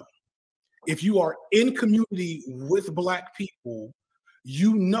don't know. If you are in community with Black people,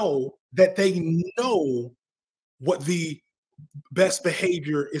 you know that they know what the best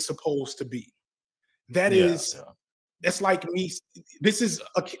behavior is supposed to be. That is, that's like me. This is,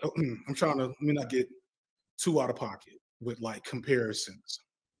 I'm trying to, let me not get too out of pocket with like comparisons.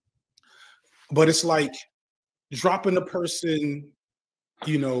 But it's like dropping a person,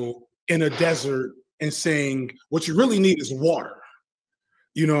 you know, in a desert and saying, what you really need is water.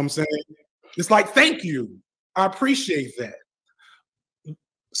 You know what I'm saying? It's like, thank you. I appreciate that.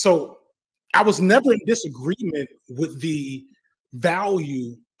 So I was never in disagreement with the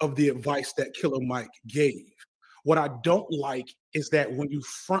value of the advice that Killer Mike gave. What I don't like is that when you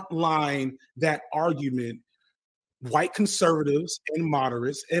frontline that argument, white conservatives and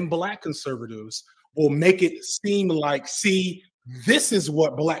moderates and Black conservatives will make it seem like, see, this is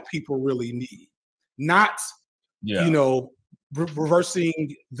what Black people really need, not, you know,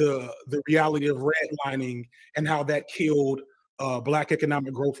 reversing the reality of redlining and how that killed Black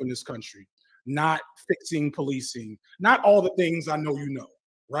economic growth in this country, not fixing policing, not all the things I know you know,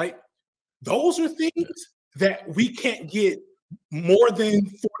 right? Those are things that we can't get more than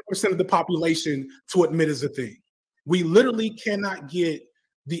 40 of the population to admit is a thing. We literally cannot get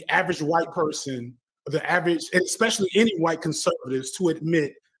the average white person, the average, and especially any white conservatives, to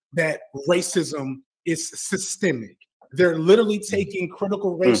admit that racism is systemic. They're literally taking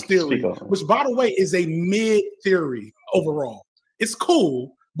critical race theory, which, by the way, is a mid theory overall. It's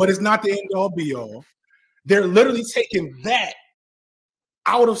cool, but it's not the end all be all. They're literally taking that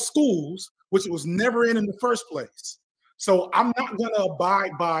out of schools, which it was never in the first place. So I'm not going to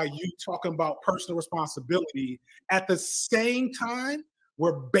abide by you talking about personal responsibility at the same time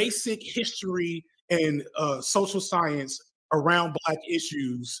where basic history and social science around Black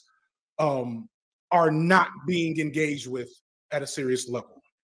issues are not being engaged with at a serious level.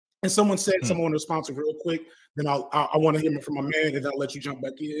 And someone said, someone responsive real quick, then I want to hear it from my man, and I'll let you jump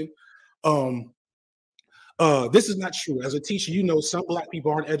back in. This is not true. As a teacher, you know some Black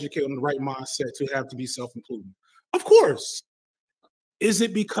people aren't educated in the right mindset to have to be self-included. Of course. Is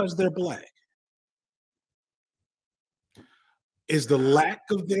it because they're Black? Is the lack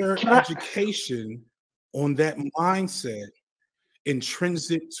of their education on that mindset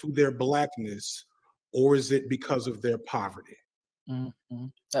intrinsic to their Blackness, or is it because of their poverty? Mm-hmm.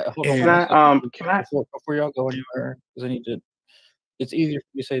 Hold on, before y'all go anywhere, because I need to. It's easier for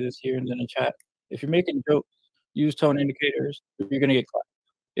you to say this here and then in chat. If you're making jokes, use tone indicators. You're gonna get clapped.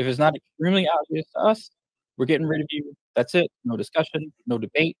 If it's not extremely obvious to us, we're getting rid of you. That's it. No discussion, no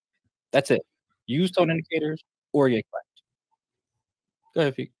debate. That's it. Use tone indicators or get clapped. Go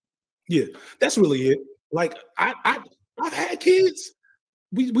ahead, Pete. Yeah, that's really it. Like I've had kids.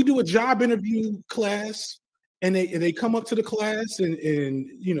 We do a job interview class, and they come up to the class and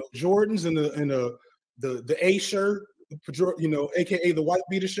you know, Jordans and the A shirt, you know, aka the white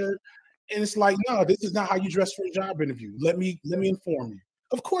beater shirt, and it's like, no, this is not how you dress for a job interview. Let me inform you.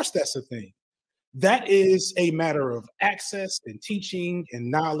 Of course, that's the thing. That is a matter of access and teaching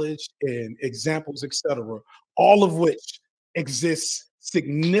and knowledge and examples, etc., all of which exists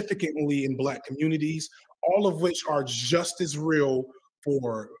significantly in Black communities, all of which are just as real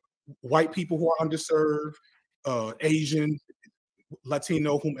for white people who are underserved, Asian,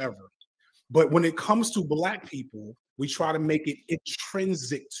 Latino, whomever. But when it comes to Black people, we try to make it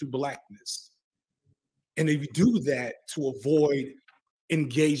intrinsic to Blackness. And if you do that to avoid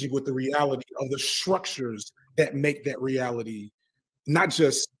engaging with the reality of the structures that make that reality not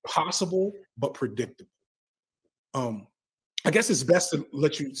just possible, but predictable. I guess it's best to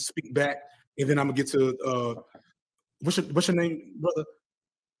let you speak back, and then I'm gonna get to what's your name, brother?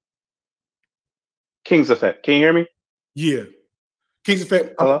 King's Effect. Can you hear me? Yeah, King's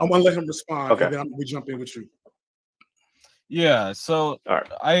Effect. I want to let him respond, okay, and then we jump in with you. Yeah. So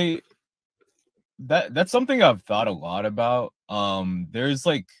that's something I've thought a lot about. There's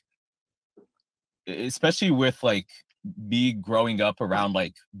like, especially with like me growing up around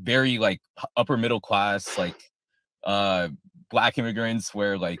like very like upper middle class, like Black immigrants,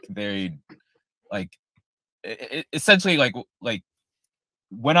 where like they like essentially like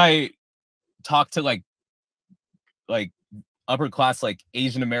when I talk to like upper class like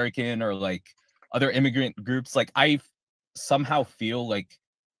Asian American or like other immigrant groups, like I somehow feel like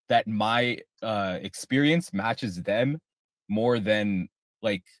that my experience matches them more than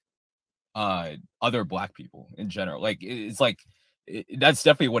like other Black people in general. Like it's like that's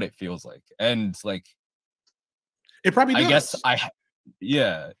definitely what it feels like. And like it probably does. I guess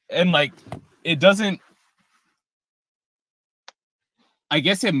yeah, and like it doesn't, I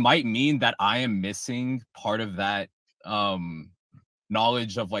guess it might mean that I am missing part of that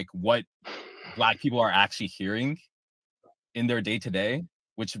knowledge of like what Black people are actually hearing in their day-to-day,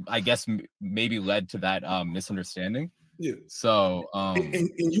 which I guess maybe led to that misunderstanding. Yeah. So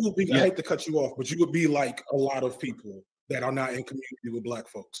and you would be, I hate to cut you off, but you would be like a lot of people that are not in community with Black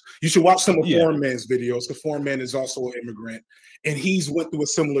folks. You should watch some of Foreign Man's videos, because Foreign Man is also an immigrant, and he's went through a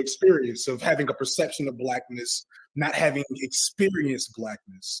similar experience of having a perception of Blackness, not having experienced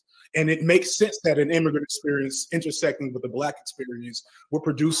Blackness. And it makes sense that an immigrant experience intersecting with a Black experience will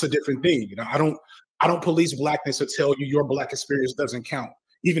produce a different thing. You know, I don't police Blackness or tell you your Black experience doesn't count,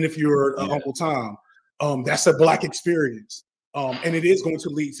 even if you're Uncle Tom. That's a Black experience, and it is going to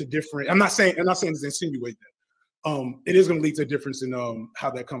lead to different. I'm not saying to insinuate that. It is going to lead to a difference in how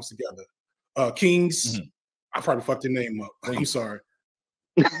that comes together. Kings, I probably fucked your name up. I'm sorry.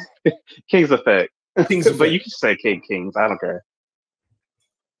 King's Effect. King's Effect. But you can say Kings. I don't care.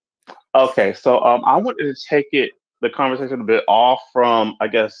 Okay, so I wanted to take the conversation a bit off from, I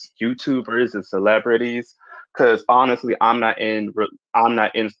guess, YouTubers and celebrities, because honestly, I'm not in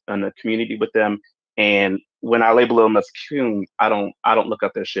a community with them, and when I label them as coons, I don't look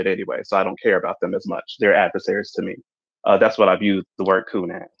up their shit anyway, so I don't care about them as much. They're adversaries to me. That's what I've used the word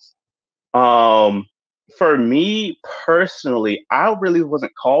coon as. For me personally, I really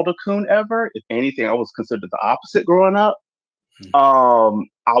wasn't called a coon ever. If anything, I was considered the opposite growing up. I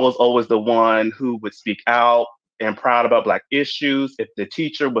was always the one who would speak out and proud about Black issues. If the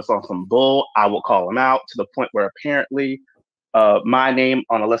teacher was on some bull, I would call him out, to the point where apparently my name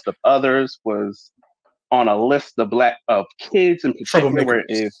on a list of others was on a list of Black kids in particular, where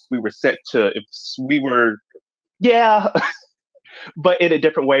if we were yeah, but in a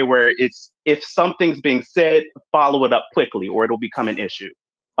different way, where it's, if something's being said, follow it up quickly or it'll become an issue,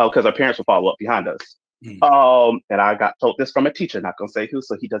 because our parents will follow up behind us. And I got told this from a teacher, not gonna say who,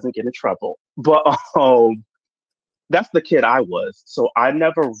 so he doesn't get in trouble. But that's the kid I was. So I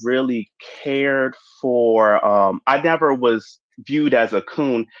never really cared for, I never was viewed as a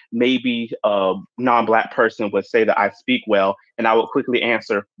coon. Maybe a non-Black person would say that I speak well, and I would quickly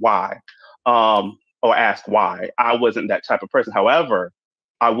answer why, or ask why. I wasn't that type of person. However,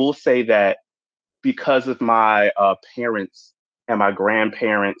 I will say that because of my parents and my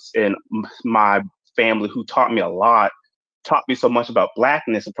grandparents and my family, who taught me a lot, taught me so much about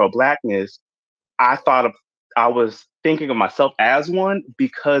Blackness and pro-Blackness, I was thinking of myself as one,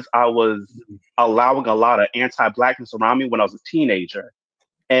 because I was allowing a lot of anti-Blackness around me when I was a teenager.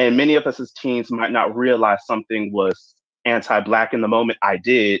 And many of us as teens might not realize something was anti-Black in the moment. I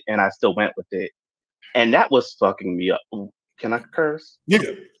did, and I still went with it. And that was fucking me up. Can I curse? Yeah.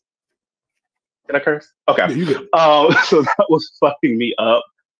 Can I curse? Okay. Yeah, so that was fucking me up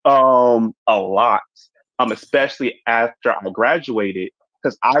a lot. Especially after I graduated,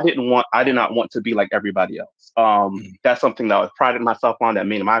 because I did not want to be like everybody else. That's something that I prided myself on, that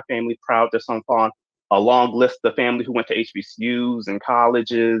made my family proud to some on. A long list of family who went to HBCUs and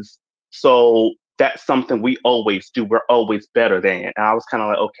colleges. So that's something we always do. We're always better than. And I was kind of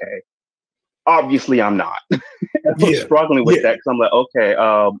like, okay, obviously I'm not. I was struggling with that, because I'm like, okay,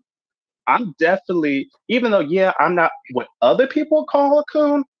 I'm definitely, even though, I'm not what other people call a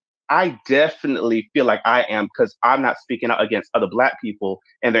coon, I definitely feel like I am, because I'm not speaking out against other Black people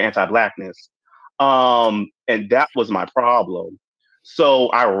and their anti-Blackness. And that was my problem. So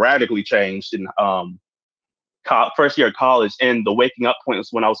I radically changed in first year of college. And the waking up point was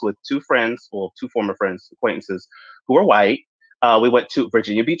when I was with two former friends, acquaintances, who were white. We went to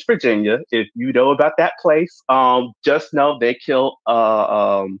Virginia Beach, Virginia. If you know about that place, just know they killed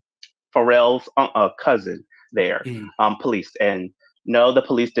Pharrell's cousin there, police. And no, the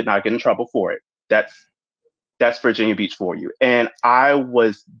police did not get in trouble for it. That's Virginia Beach for you. And I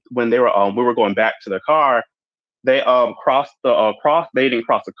was, when they were we were going back to the car, they crossed the they didn't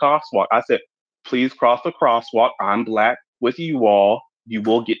cross the crosswalk. I said, please cross the crosswalk. I'm Black with you all. You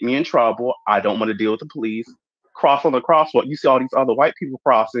will get me in trouble. I don't want to deal with the police. Cross on the crosswalk. You see all these other white people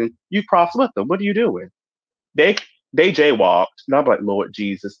crossing. You cross with them. What are you doing? They jaywalked. And I'm like, Lord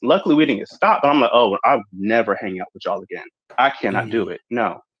Jesus. Luckily, we didn't get stopped. But I'm like, oh, I'll never hang out with y'all again. I cannot do it.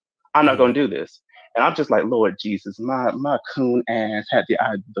 No, I'm not going to do this. And I'm just like, Lord Jesus, my coon ass had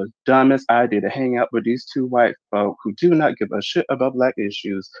the dumbest idea to hang out with these two white folk who do not give a shit about Black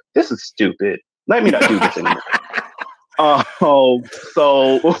issues. This is stupid. Let me not do this anymore. So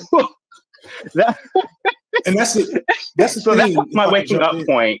that's it. That's the so thing. That's my waking up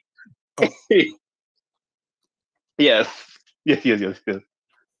point. Yes. This is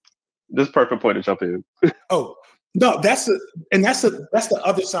perfect point to jump in. Oh no, that's the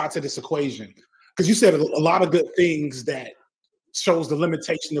other side to this equation. Because you said a lot of good things that shows the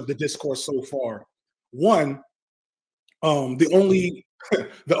limitation of the discourse so far. One, the only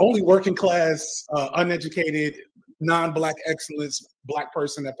working class, uneducated, non-Black excellence Black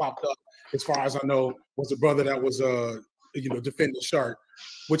person that popped up, as far as I know, was a brother that was defending Shark,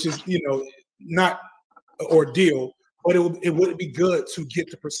 which is not an ordeal, but it would be good to get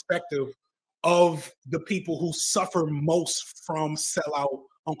the perspective of the people who suffer most from sellout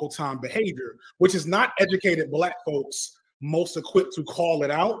Uncle Tom behavior, which is not educated Black folks most equipped to call it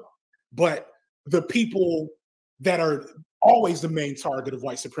out, but the people that are always the main target of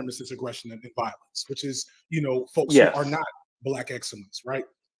white supremacist aggression and violence, which is, folks who are not Black excellence, right?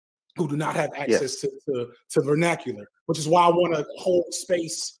 Who do not have access to vernacular, which is why I want to hold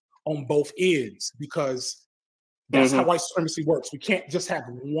space on both ends, because that's how white supremacy works. We can't just have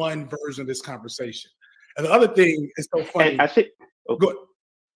one version of this conversation. And the other thing is so funny. And I think what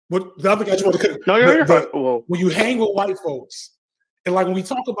the other guy just wanted to no, you're right. Well, when you hang with white folks, and like when we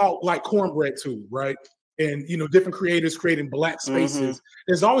talk about like cornbread too, right? And different creators creating Black spaces,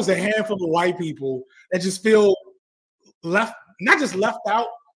 there's always a handful of white people that just feel left, not just left out,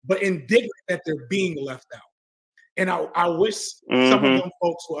 but indignant that they're being left out. And I wish some of them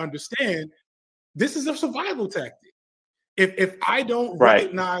folks will understand this is a survival tactic. If I don't Right.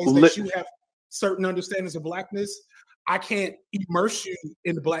 recognize that you have certain understandings of blackness, I can't immerse you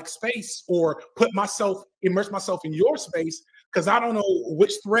in the black space or immerse myself in your space, because I don't know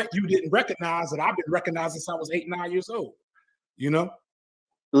which threat you didn't recognize that I've been recognizing since I was 8, 9 years old. You know?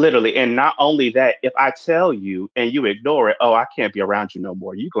 Literally. And not only that, if I tell you and you ignore it, oh, I can't be around you no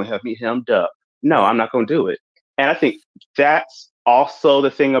more. You're going to have me hemmed up. No, I'm not going to do it. And I think that's also the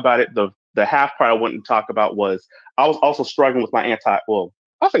thing about it. The half part I wanted to talk about was I was also struggling with my anti-black,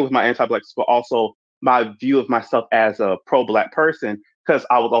 but also my view of myself as a pro-black person, because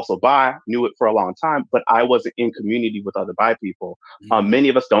I was also bi, knew it for a long time, but I wasn't in community with other bi people. Many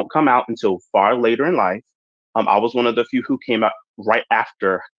of us don't come out until far later in life. I was one of the few who came out right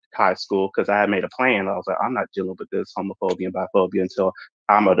after high school because I had made a plan. I was like, I'm not dealing with this homophobia and biphobia until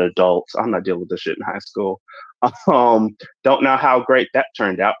I'm an adult. So I'm not dealing with this shit in high school. Don't know how great that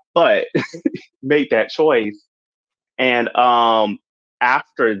turned out, but made that choice. And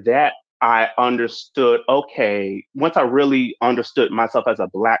after that, I understood, okay, once I really understood myself as a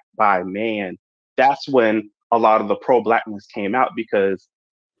black bi man, that's when a lot of the pro-blackness came out, because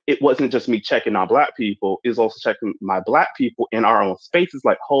it wasn't just me checking on black people, it's also checking my black people in our own spaces.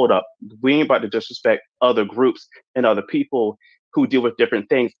 Like, hold up, we ain't about to disrespect other groups and other people who deal with different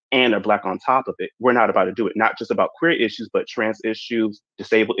things and are black on top of it. We're not about to do it, not just about queer issues, but trans issues,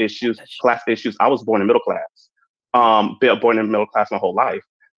 disabled issues, class issues. I was born in middle class, born in middle class my whole life.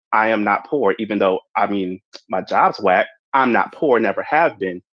 I am not poor, even though, I mean, my job's whack. I'm not poor, never have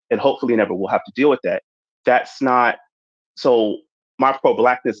been, and hopefully never will have to deal with that. That's not, so my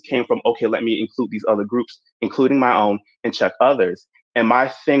pro-blackness came from, okay, let me include these other groups, including my own, and check others. And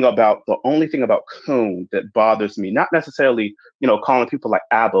the only thing about coon that bothers me, not necessarily, calling people like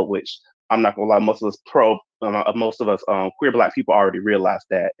ABBA, which I'm not gonna lie, most of us queer black people already realized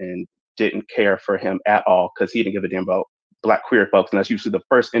that and didn't care for him at all, because he didn't give a damn about black queer folks. And that's usually the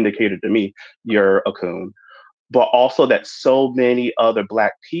first indicator to me, you're a coon. But also that so many other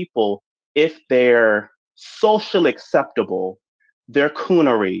black people, if they're socially acceptable, their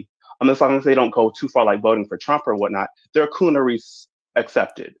coonery, as long as they don't go too far, like voting for Trump or whatnot, their coonery's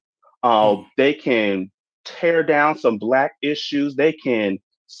accepted. They can tear down some black issues. They can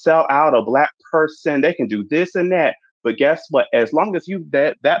sell out a black person. They can do this and that. But guess what? As long as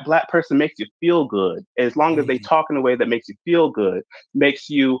that black person makes you feel good, as long as they talk in a way that makes you feel good, makes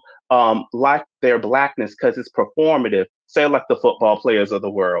you like their blackness because it's performative, say like the football players of the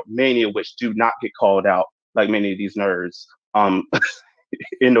world, many of which do not get called out like many of these nerds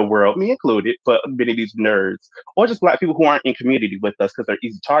in the world, me included, but many of these nerds, or just black people who aren't in community with us because they're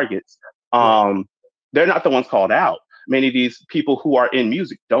easy targets, they're not the ones called out. Many of these people who are in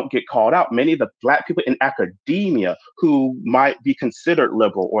music don't get called out. Many of the black people in academia who might be considered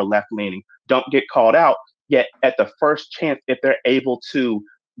liberal or left-leaning don't get called out. Yet at the first chance, if they're able to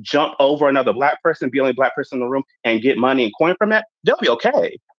jump over another black person, be the only black person in the room, and get money and coin from that, they'll be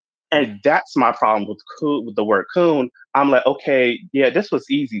okay. And that's my problem with the word coon. I'm like, okay, yeah, this was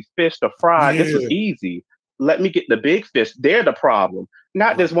easy. Fish to fry, this was easy. Let me get the big fish. They're the problem.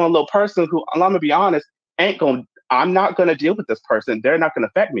 Not this one little person who, I'm gonna be honest, I'm not gonna deal with this person. They're not gonna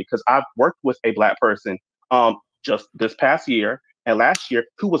affect me, because I've worked with a black person just this past year and last year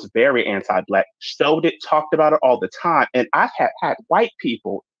who was very anti-black, showed it, talked about it all the time. And I've had white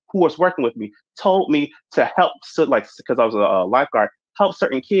people who was working with me told me to help, so like, because I was a lifeguard, help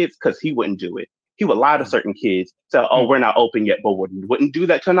certain kids, because he wouldn't do it. He would lie to certain kids, say, oh, we're not open yet, but wouldn't do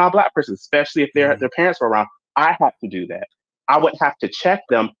that to a non-black person, especially if their parents were around. I have to do that. I would have to check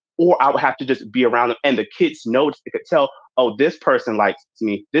them, or I would have to just be around them. And the kids noticed, they could tell, oh, this person likes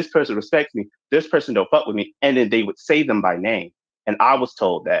me, this person respects me, this person don't fuck with me. And then they would say them by name. And I was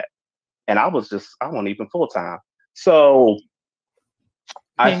told that. And I wasn't even full-time. So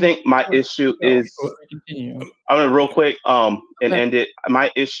I think my issue is, I'm gonna real quick and end it.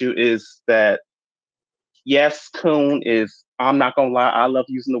 My issue is that, yes, coon is, I'm not gonna lie, I love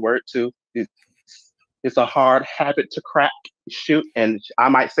using the word too. It's a hard habit to crack, shoot, and I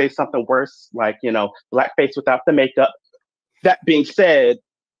might say something worse, like, blackface without the makeup. That being said,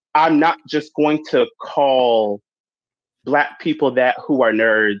 I'm not just going to call black people who are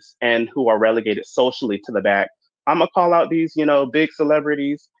nerds and who are relegated socially to the back. I'm gonna call out these, big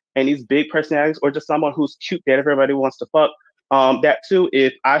celebrities and these big personalities, or just someone who's cute that everybody wants to fuck. That too,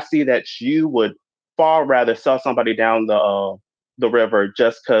 if I see that you would far rather sell somebody down the river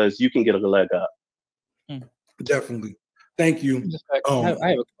just because you can get a leg up. Definitely. Thank you. I have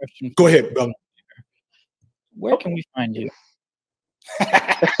a question. Go ahead, Bill. Where can we find you?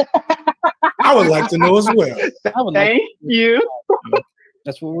 I would like to know as well. Thank you.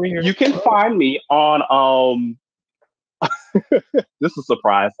 That's what we're here. You can find me on This is a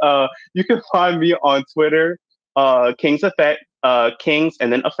surprise. You can find me on Twitter, Kings Effect, Kings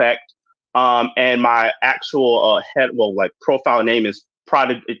and then Effect. And my actual profile name is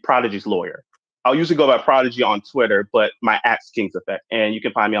Prodigy's Lawyer. I'll usually go by Prodigy on Twitter, but my @'s Kings Effect. And you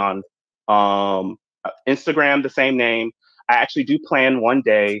can find me on Instagram, the same name. I actually do plan one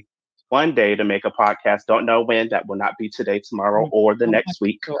day to make a podcast. Don't know when. That will not be today, tomorrow, or the next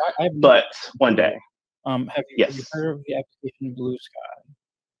week. So but one day. Have you heard of the application Blue Sky?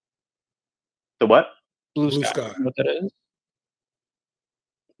 The what? Blue Sky. You know what that is?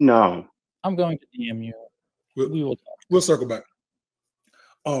 No. I'm going to DM you. We will talk. We'll circle back.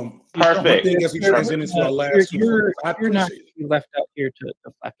 Perfect. One thing as we transition into our last you're not left out here to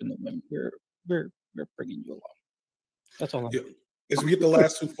flap in the wind. We're bringing you along. That's all. As we get the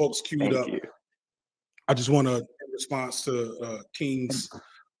last two folks queued up, I just want to, in response to King's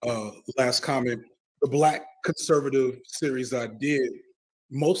last comment, the Black conservative series I did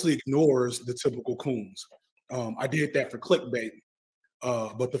mostly ignores the typical coons. I did that for clickbait,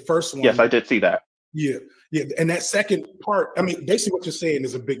 but the first one, yes, I did see that. Yeah, and that second part, I mean, basically what you're saying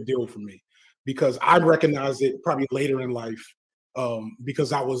is a big deal for me because I recognized it probably later in life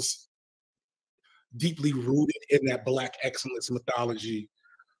because I was deeply rooted in that Black excellence mythology.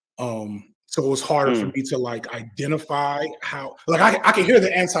 So it was harder for me to like identify how, like I can hear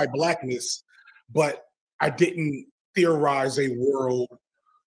the anti-blackness, but I didn't theorize a world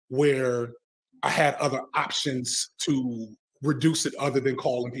where I had other options to reduce it other than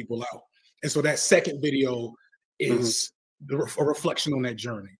calling people out. And so that second video is a reflection on that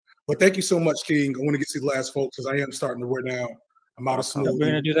journey. But thank you so much, King. I want to get to the last folks because I am starting to wear down. I'm out of smooth. We're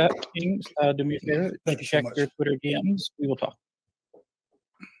going to do that, King. Do me a favor. Thank you Check so much. your Twitter DMs. We will talk.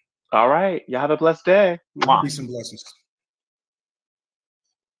 All right. Y'all have a blessed day. Peace and blessings.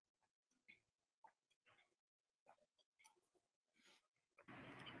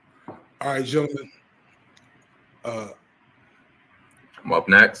 All right, gentlemen. I'm up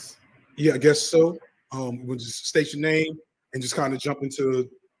next. Yeah, I guess so. We'll just state your name and just kind of jump into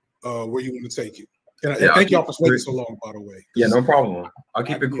where you want to take it. And thank y'all for waiting so long, by the way. Yeah, no problem. I'll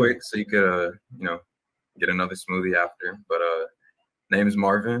keep it quick so you could, get another smoothie after. But name is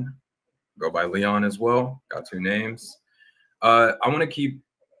Marvin. Go by Leon as well. Got 2 names. I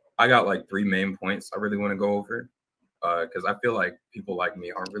got like 3 main points I really want to go over because I feel like people like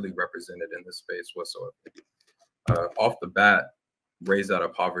me aren't really represented in this space whatsoever. Off the bat, raised out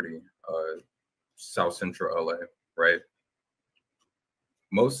of poverty, South Central LA, right?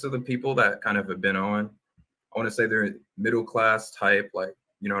 Most of the people that kind of have been on, I want to say they're middle class type, like,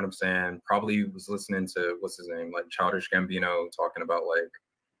 you know what I'm saying? Probably was listening to, what's his name? Like Childish Gambino talking about like,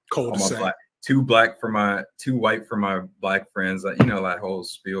 too white for my Black friends, like, that whole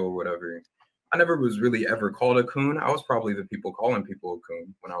spiel or whatever. I never was really ever called a coon. I was probably the people calling people a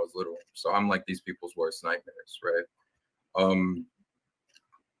coon when I was little. So I'm like these people's worst nightmares, right?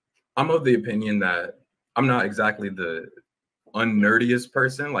 I'm of the opinion that I'm not exactly the unnerdiest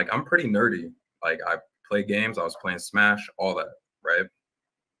person. Like, I'm pretty nerdy. Like, I play games. I was playing Smash, all that, right?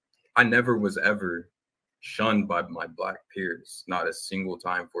 I never was ever shunned by my Black peers, not a single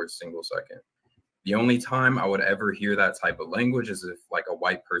time for a single second. The only time I would ever hear that type of language is if like a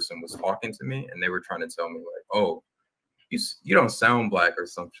white person was talking to me and they were trying to tell me like, oh, you don't sound Black or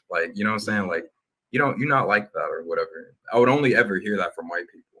something, like, you know what I'm saying? Like, you're not like that or whatever. I would only ever hear that from white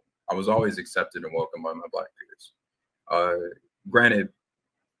people. I was always accepted and welcomed by my Black peers. Granted,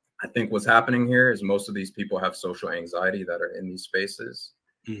 I think what's happening here is most of these people have social anxiety that are in these spaces.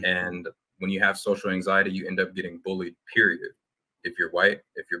 And when you have social anxiety, you end up getting bullied, period. If you're white,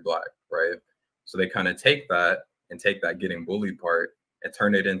 if you're Black, right? So they kind of take that and take that getting bullied part and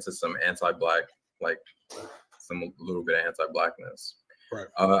turn it into some anti-Black, like some little bit of anti-Blackness. Right.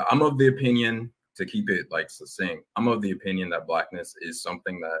 I'm of the opinion, to keep it like succinct, I'm of the opinion that Blackness is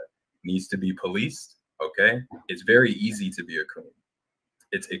something that needs to be policed. Okay. It's very easy to be a coon.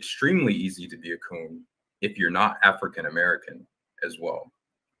 It's extremely easy to be a coon if you're not African American as well.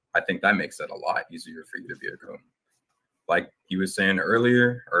 I think that makes it a lot easier for you to be a coon. Like he was saying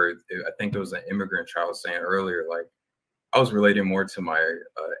earlier, or I think it was an immigrant child saying earlier, like I was relating more to my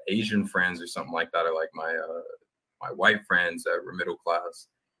Asian friends or something like that, or like my white friends that were middle class.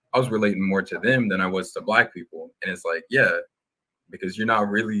 I was relating more to them than I was to Black people. And it's like, yeah, because you're not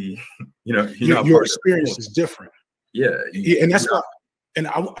really, your experience is different. Yeah. And that's why,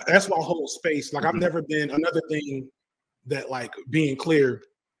 that's why I hold space. Like I've never been, another thing that like being clear,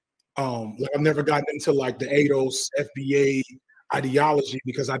 like I've never gotten into like the ADOS FBA ideology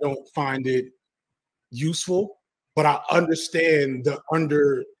because I don't find it useful, but I understand the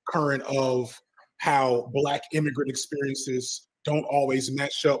undercurrent of how Black immigrant experiences don't always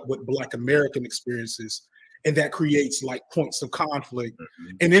match up with Black American experiences. And that creates like points of conflict.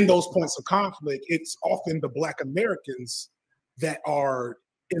 And in those points of conflict, it's often the Black Americans that are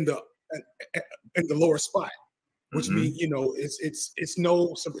in the lower spot, which means, you know, it's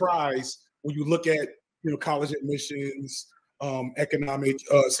no surprise when you look at, you know, college admissions, economic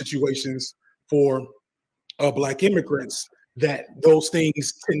situations for Black immigrants, that those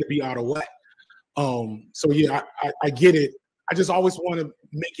things tend to be out of whack. So yeah, I get it. I just always want to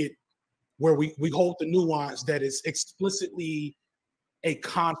make it where we hold the nuance that is explicitly a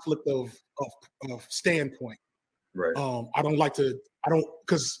conflict of standpoint. Right. I don't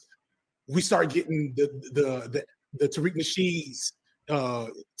because we start getting the Tariq Nasheed's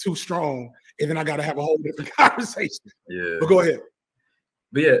too strong, and then I got to have a whole different conversation. Yeah. But go ahead.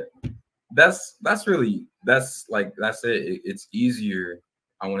 But yeah, that's it. It's easier.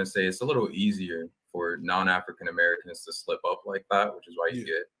 I want to say it's a little easier for non-African Americans to slip up like that, which is why you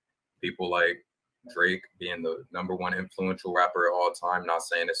get people like Drake being the #1 influential rapper of all time, not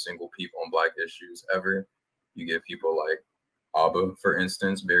saying a single peep on Black issues ever. You get people like Abba, for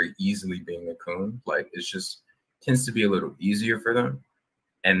instance, very easily being a coon. Like, it's just tends to be a little easier for them.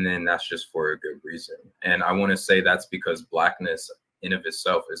 And then that's just for a good reason. And I want to say that's because Blackness in of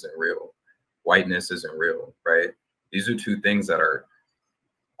itself isn't real. Whiteness isn't real, right? These are two things that are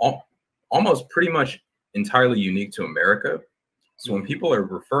almost pretty much entirely unique to America. So when people are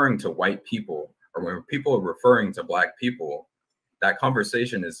referring to white people, or when people are referring to Black people, that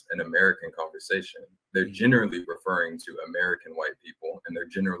conversation is an American conversation. They're generally referring to American white people, and they're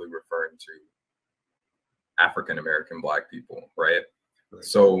generally referring to African American Black people, right?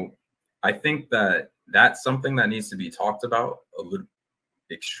 So I think that that's something that needs to be talked about a little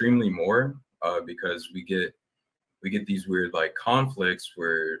extremely more, because we get these weird like conflicts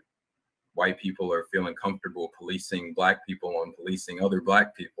where white people are feeling comfortable policing Black people on policing other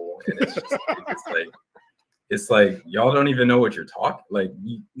Black people, and it's just it's like y'all don't even know what you're talking. Like,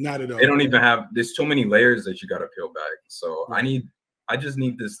 not at all. They don't even have. There's too many layers that you got to peel back. So I just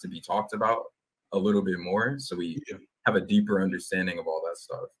need this to be talked about a little bit more, so we have a deeper understanding of all that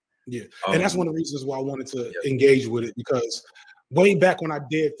stuff. Yeah, and that's one of the reasons why I wanted to engage with it, because way back when I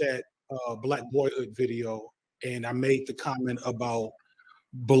did that Black Boyhood video, and I made the comment about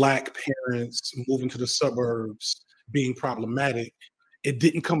Black parents moving to the suburbs being problematic, it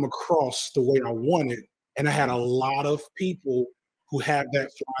didn't come across the way I wanted. And I had a lot of people who had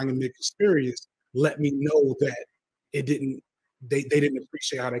that flying and mix experience let me know that they didn't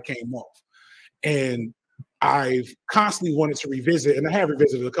appreciate how that came off. And I've constantly wanted to revisit, and I have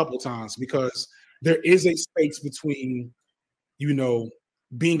revisited a couple of times, because there is a space between, you know,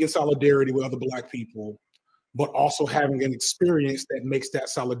 being in solidarity with other Black people, but also having an experience that makes that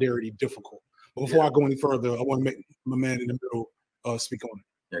solidarity difficult. But before I go any further, I want to make my man in the middle speak on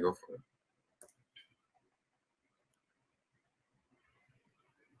it. Yeah, go for it.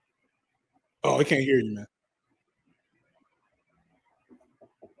 Oh, I can't hear you, man.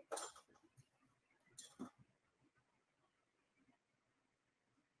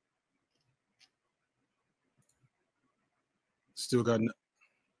 Still got no.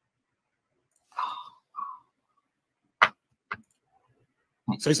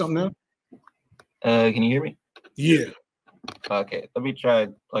 Say something now. Can you hear me? Yeah. Okay, let me try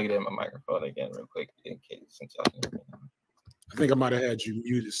plug it in my microphone again real quick in case, since y'all can hear me now. I think I might have had you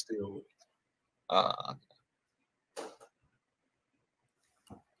muted still. Okay.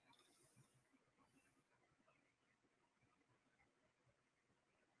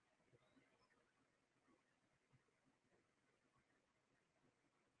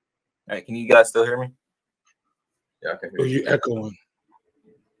 All right, can you guys still hear me? Yeah, I can hear you. Oh, you echoing.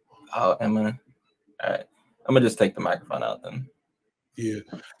 Oh, am I? All right, I'm gonna just take the microphone out then. Yeah,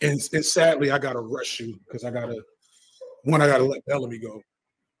 and sadly, I gotta rush you because I gotta let Bellamy go.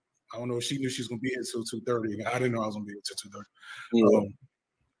 I don't know if she knew she was gonna be here till 2:30. I didn't know I was gonna be here till 2:30. Yeah.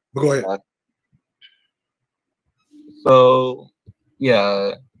 But go ahead. So,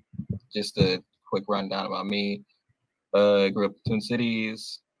 yeah, just a quick rundown about me. Grew up in Twin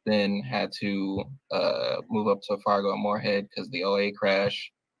Cities, then had to move up to Fargo and Moorhead because the 08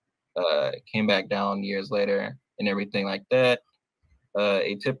 crash. Came back down years later and everything like that.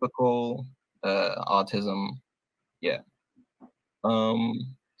 Atypical, autism, yeah.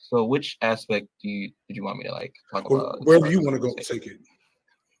 So which aspect did you want me to like talk about? Wherever you want to go, take it.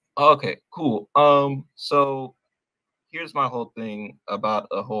 Okay, cool. So here's my whole thing about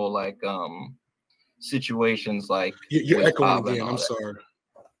a whole like situations like you're echoing again. I'm sorry.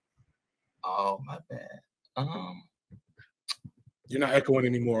 Oh, my bad. You're not echoing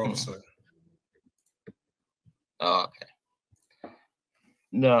anymore all of a sudden. Oh, okay.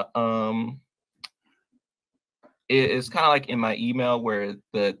 No, it's kind of like in my email where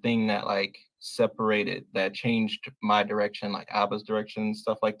the thing that like separated, that changed my direction, like Abba's direction,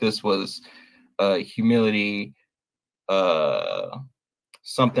 stuff like this was humility,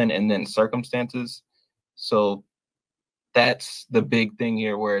 something, and then circumstances. So that's the big thing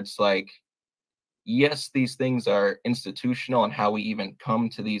here, where it's like, yes, these things are institutional, and how we even come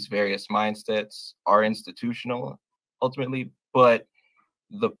to these various mindsets are institutional ultimately, but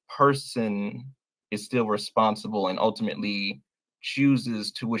the person is still responsible and ultimately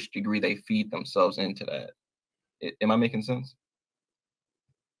chooses to which degree they feed themselves into that. Am I making sense?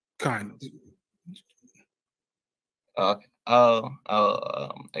 Kind of.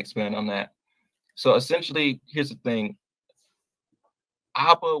 I'll expand on that. So essentially, here's the thing.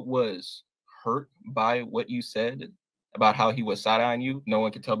 Abba was hurt by what you said about how he was side-eyeing you. No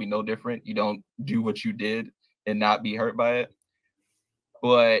one can tell me no different. You don't do what you did and not be hurt by it.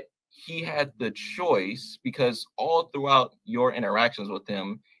 But he had the choice, because all throughout your interactions with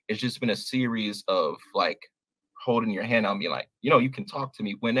him, it's just been a series of like holding your hand out and being like, you can talk to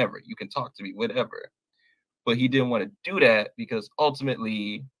me whenever, you can talk to me whatever. But he didn't want to do that because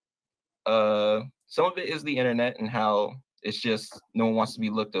ultimately some of it is the internet and how it's just no one wants to be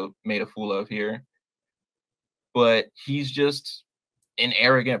made a fool of here. But he's just an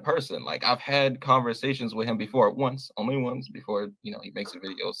arrogant person. Like, I've had conversations with him before, only once before, he makes a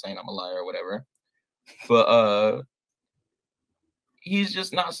video saying I'm a liar or whatever. But he's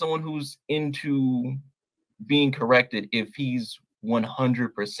just not someone who's into being corrected if he's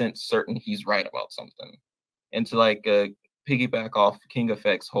 100% certain he's right about something. And to like piggyback off King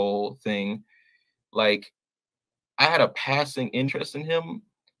Effect's whole thing, like, I had a passing interest in him,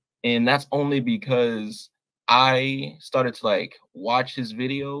 and that's only because I started to like watch his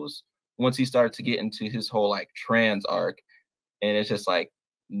videos once he started to get into his whole like trans arc, and it's just like,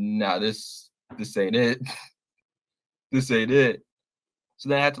 nah, this ain't it. This ain't it. So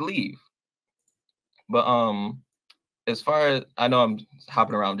then I had to leave. But as far as I know, I'm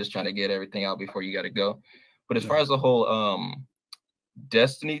hopping around just trying to get everything out before you got to go. But as far as the whole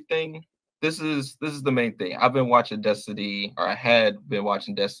Destiny thing, this is the main thing. I've been watching Destiny, or I had been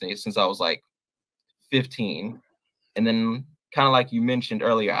watching Destiny since I was like 15. And then kind of like you mentioned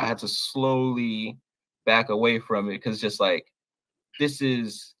earlier, I had to slowly back away from it because just like, this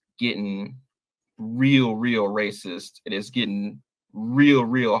is getting real racist. It is getting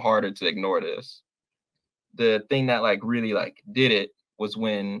real harder to ignore this. The thing that like really like did it was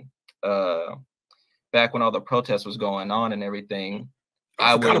when back when all the protests was going on and everything,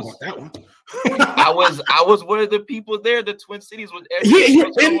 I forgot about that one. I was one of the people there, the Twin Cities, with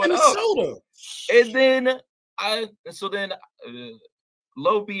everything in Minnesota. And then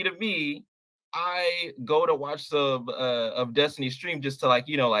low B to me, I go to watch some of Destiny stream just to like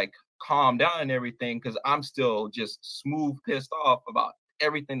calm down and everything, because I'm still just smooth pissed off about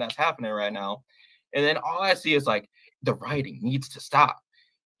everything that's happening right now. And then all I see is like, the rioting needs to stop.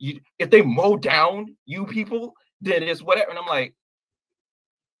 If they mow down you people, then it's whatever. And I'm like,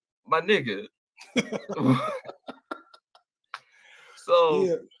 my nigga. So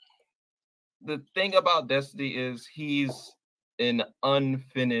yeah. The thing about Destiny is he's an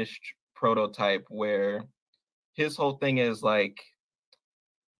unfinished prototype where his whole thing is like,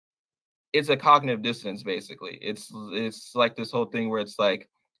 it's a cognitive dissonance, basically. It's like this whole thing where it's like,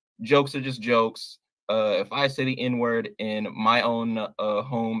 jokes are just jokes. If I say the N-word in my own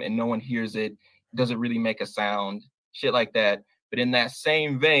home and no one hears it, doesn't really make a sound, shit like that. But in that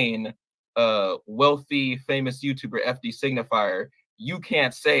same vein, wealthy, famous YouTuber FD Signifier, you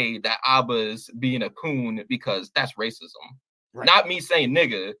can't say that Abba's being a coon because that's racism. Right. Not me saying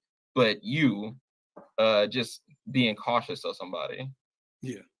nigga, but you just being cautious of somebody.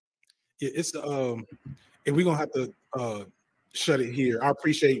 Yeah. It's and we're gonna have to shut it here. I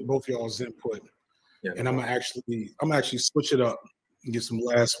appreciate both y'all's input. Yeah, and I'm gonna actually switch it up and get some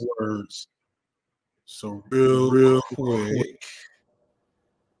last words. So real quick.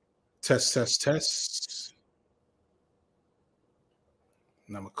 Test.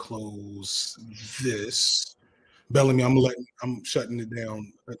 And I'm gonna close this. Bellamy, I'm shutting it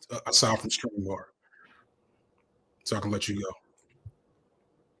down aside from StreamYard, so I can let you go.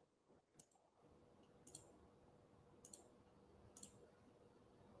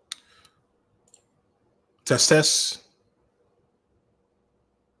 Test.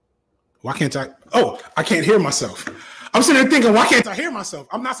 Why can't I? Oh, I can't hear myself. I'm sitting there thinking, why can't I hear myself?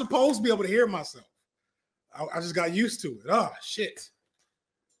 I'm not supposed to be able to hear myself. I just got used to it. Oh, shit.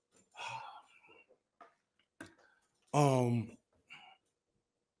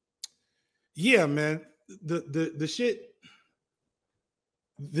 Yeah, man. the shit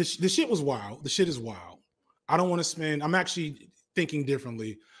was wild. The shit is wild. I don't want to spend. I'm actually thinking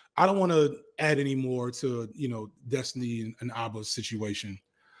differently. I don't want to add any more to Destiny and Abba's situation.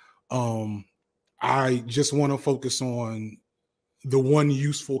 I just want to focus on the one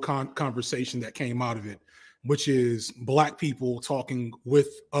useful conversation that came out of it, which is Black people talking with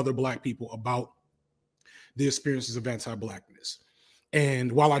other Black people about the experiences of anti-Blackness.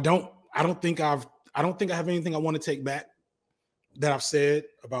 And while I don't think I have anything I want to take back that I've said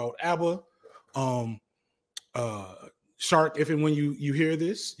about Abba. Shark, if and when you hear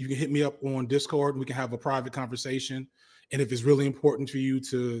this, you can hit me up on Discord and we can have a private conversation. And if it's really important for you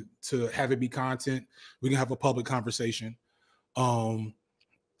to have it be content, we can have a public conversation. But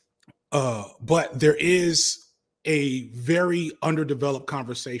there is a very underdeveloped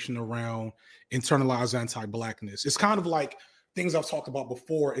conversation around internalized anti-Blackness. It's kind of like things I've talked about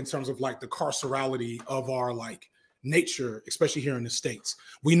before in terms of like the carcerality of our like nature, especially here in the States.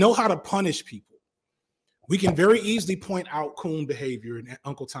 We know how to punish people. We can very easily point out coon behavior and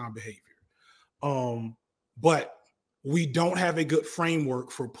Uncle Tom behavior. But we don't have a good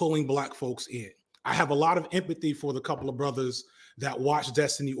framework for pulling Black folks in. I have a lot of empathy for the couple of brothers that watch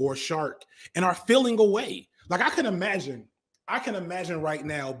Destiny or Shark and are feeling away. Like I can imagine right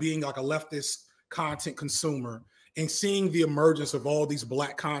now being like a leftist content consumer and seeing the emergence of all these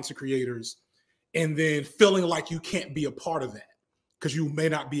Black content creators and then feeling like you can't be a part of that because you may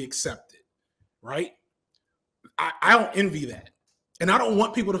not be accepted, right? I don't envy that. And I don't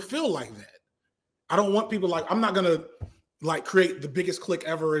want people to feel like that. I don't want people like, I'm not going to like create the biggest clique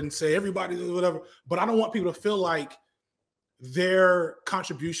ever and say everybody whatever, but I don't want people to feel like their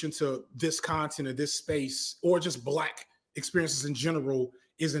contribution to this content or this space or just Black experiences in general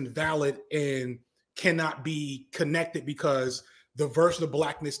is invalid and cannot be connected because the version of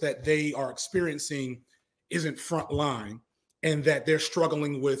Blackness that they are experiencing isn't front line and that they're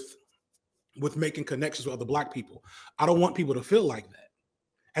struggling with making connections with other Black people. I don't want people to feel like that.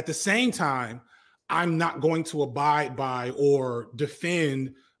 At the same time, I'm not going to abide by or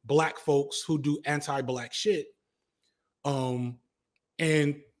defend Black folks who do anti-Black shit and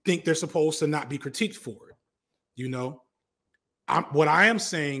think they're supposed to not be critiqued for it. What I am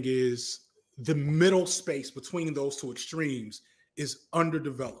saying is the middle space between those two extremes is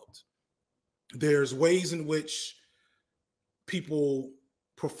underdeveloped. There's ways in which people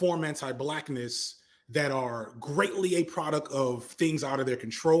perform anti-Blackness that are greatly a product of things out of their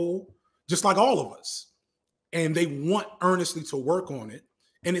control, just like all of us. And they want earnestly to work on it.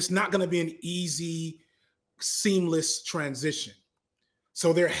 And it's not going to be an easy, seamless transition.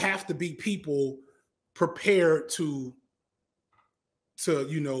 So there have to be people prepared to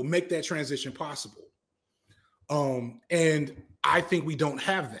make that transition possible. And I think we don't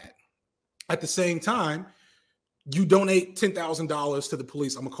have that. At the same time, you donate $10,000 to the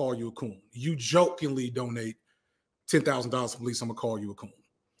police, I'm gonna call you a coon. You jokingly donate $10,000 to the police, I'm gonna call you a coon.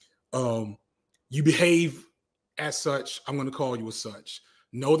 You behave as such, I'm gonna call you as such.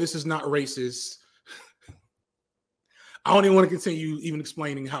 No, this is not racist. I don't even want to continue even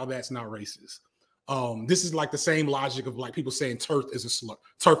explaining how that's not racist. This is like the same logic of like people saying turf is a slur.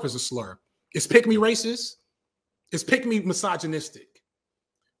 Turf is a slur. Is pick me racist? Is pick me misogynistic?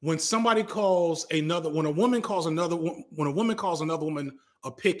 When somebody calls when a woman calls another woman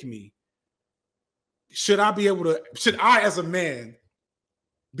a pick me, should I as a man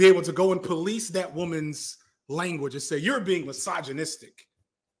be able to go and police that woman's language and say, you're being misogynistic?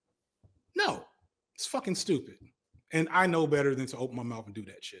 No, it's fucking stupid. And I know better than to open my mouth and do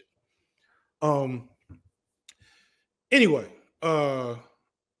that shit. Anyway,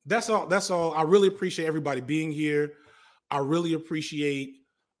 that's all. I really appreciate everybody being here. I really appreciate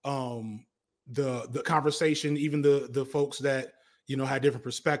the conversation, even the folks that had different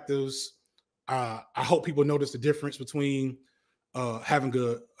perspectives. I hope people notice the difference between having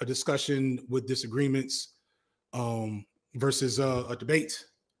a discussion with disagreements versus a debate.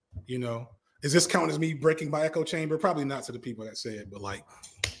 Is this count as me breaking my echo chamber? Probably not to the people that say it, but like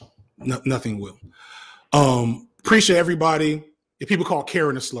nothing will. Appreciate everybody. If people call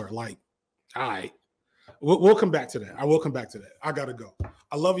Karen a slur, like, all right, we'll come back to that. I will come back to that. I gotta go.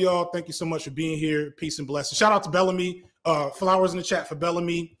 I love y'all. Thank you so much for being here. Peace and blessings. Shout out to Bellamy. Flowers in the chat for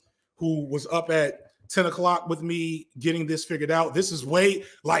Bellamy, who was up at 10 o'clock with me getting this figured out. This is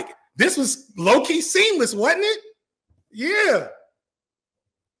this was low-key seamless, wasn't it? Yeah.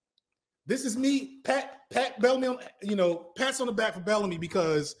 This is me, Pat Bellamy, pats on the back for Bellamy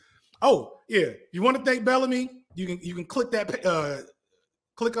because, you want to thank Bellamy? You can click that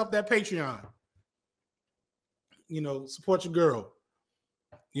click up that Patreon. Support your girl.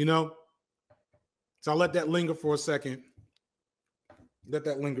 So I'll let that linger for a second. Let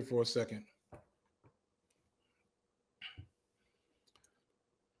that linger for a second.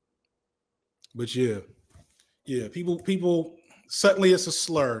 But yeah, people suddenly it's a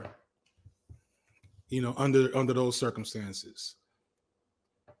slur, you know, under those circumstances.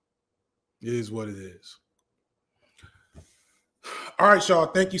 It is what it is. All right, y'all.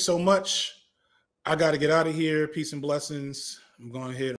 Thank you so much. I got to get out of here. Peace and blessings. I'm going ahead.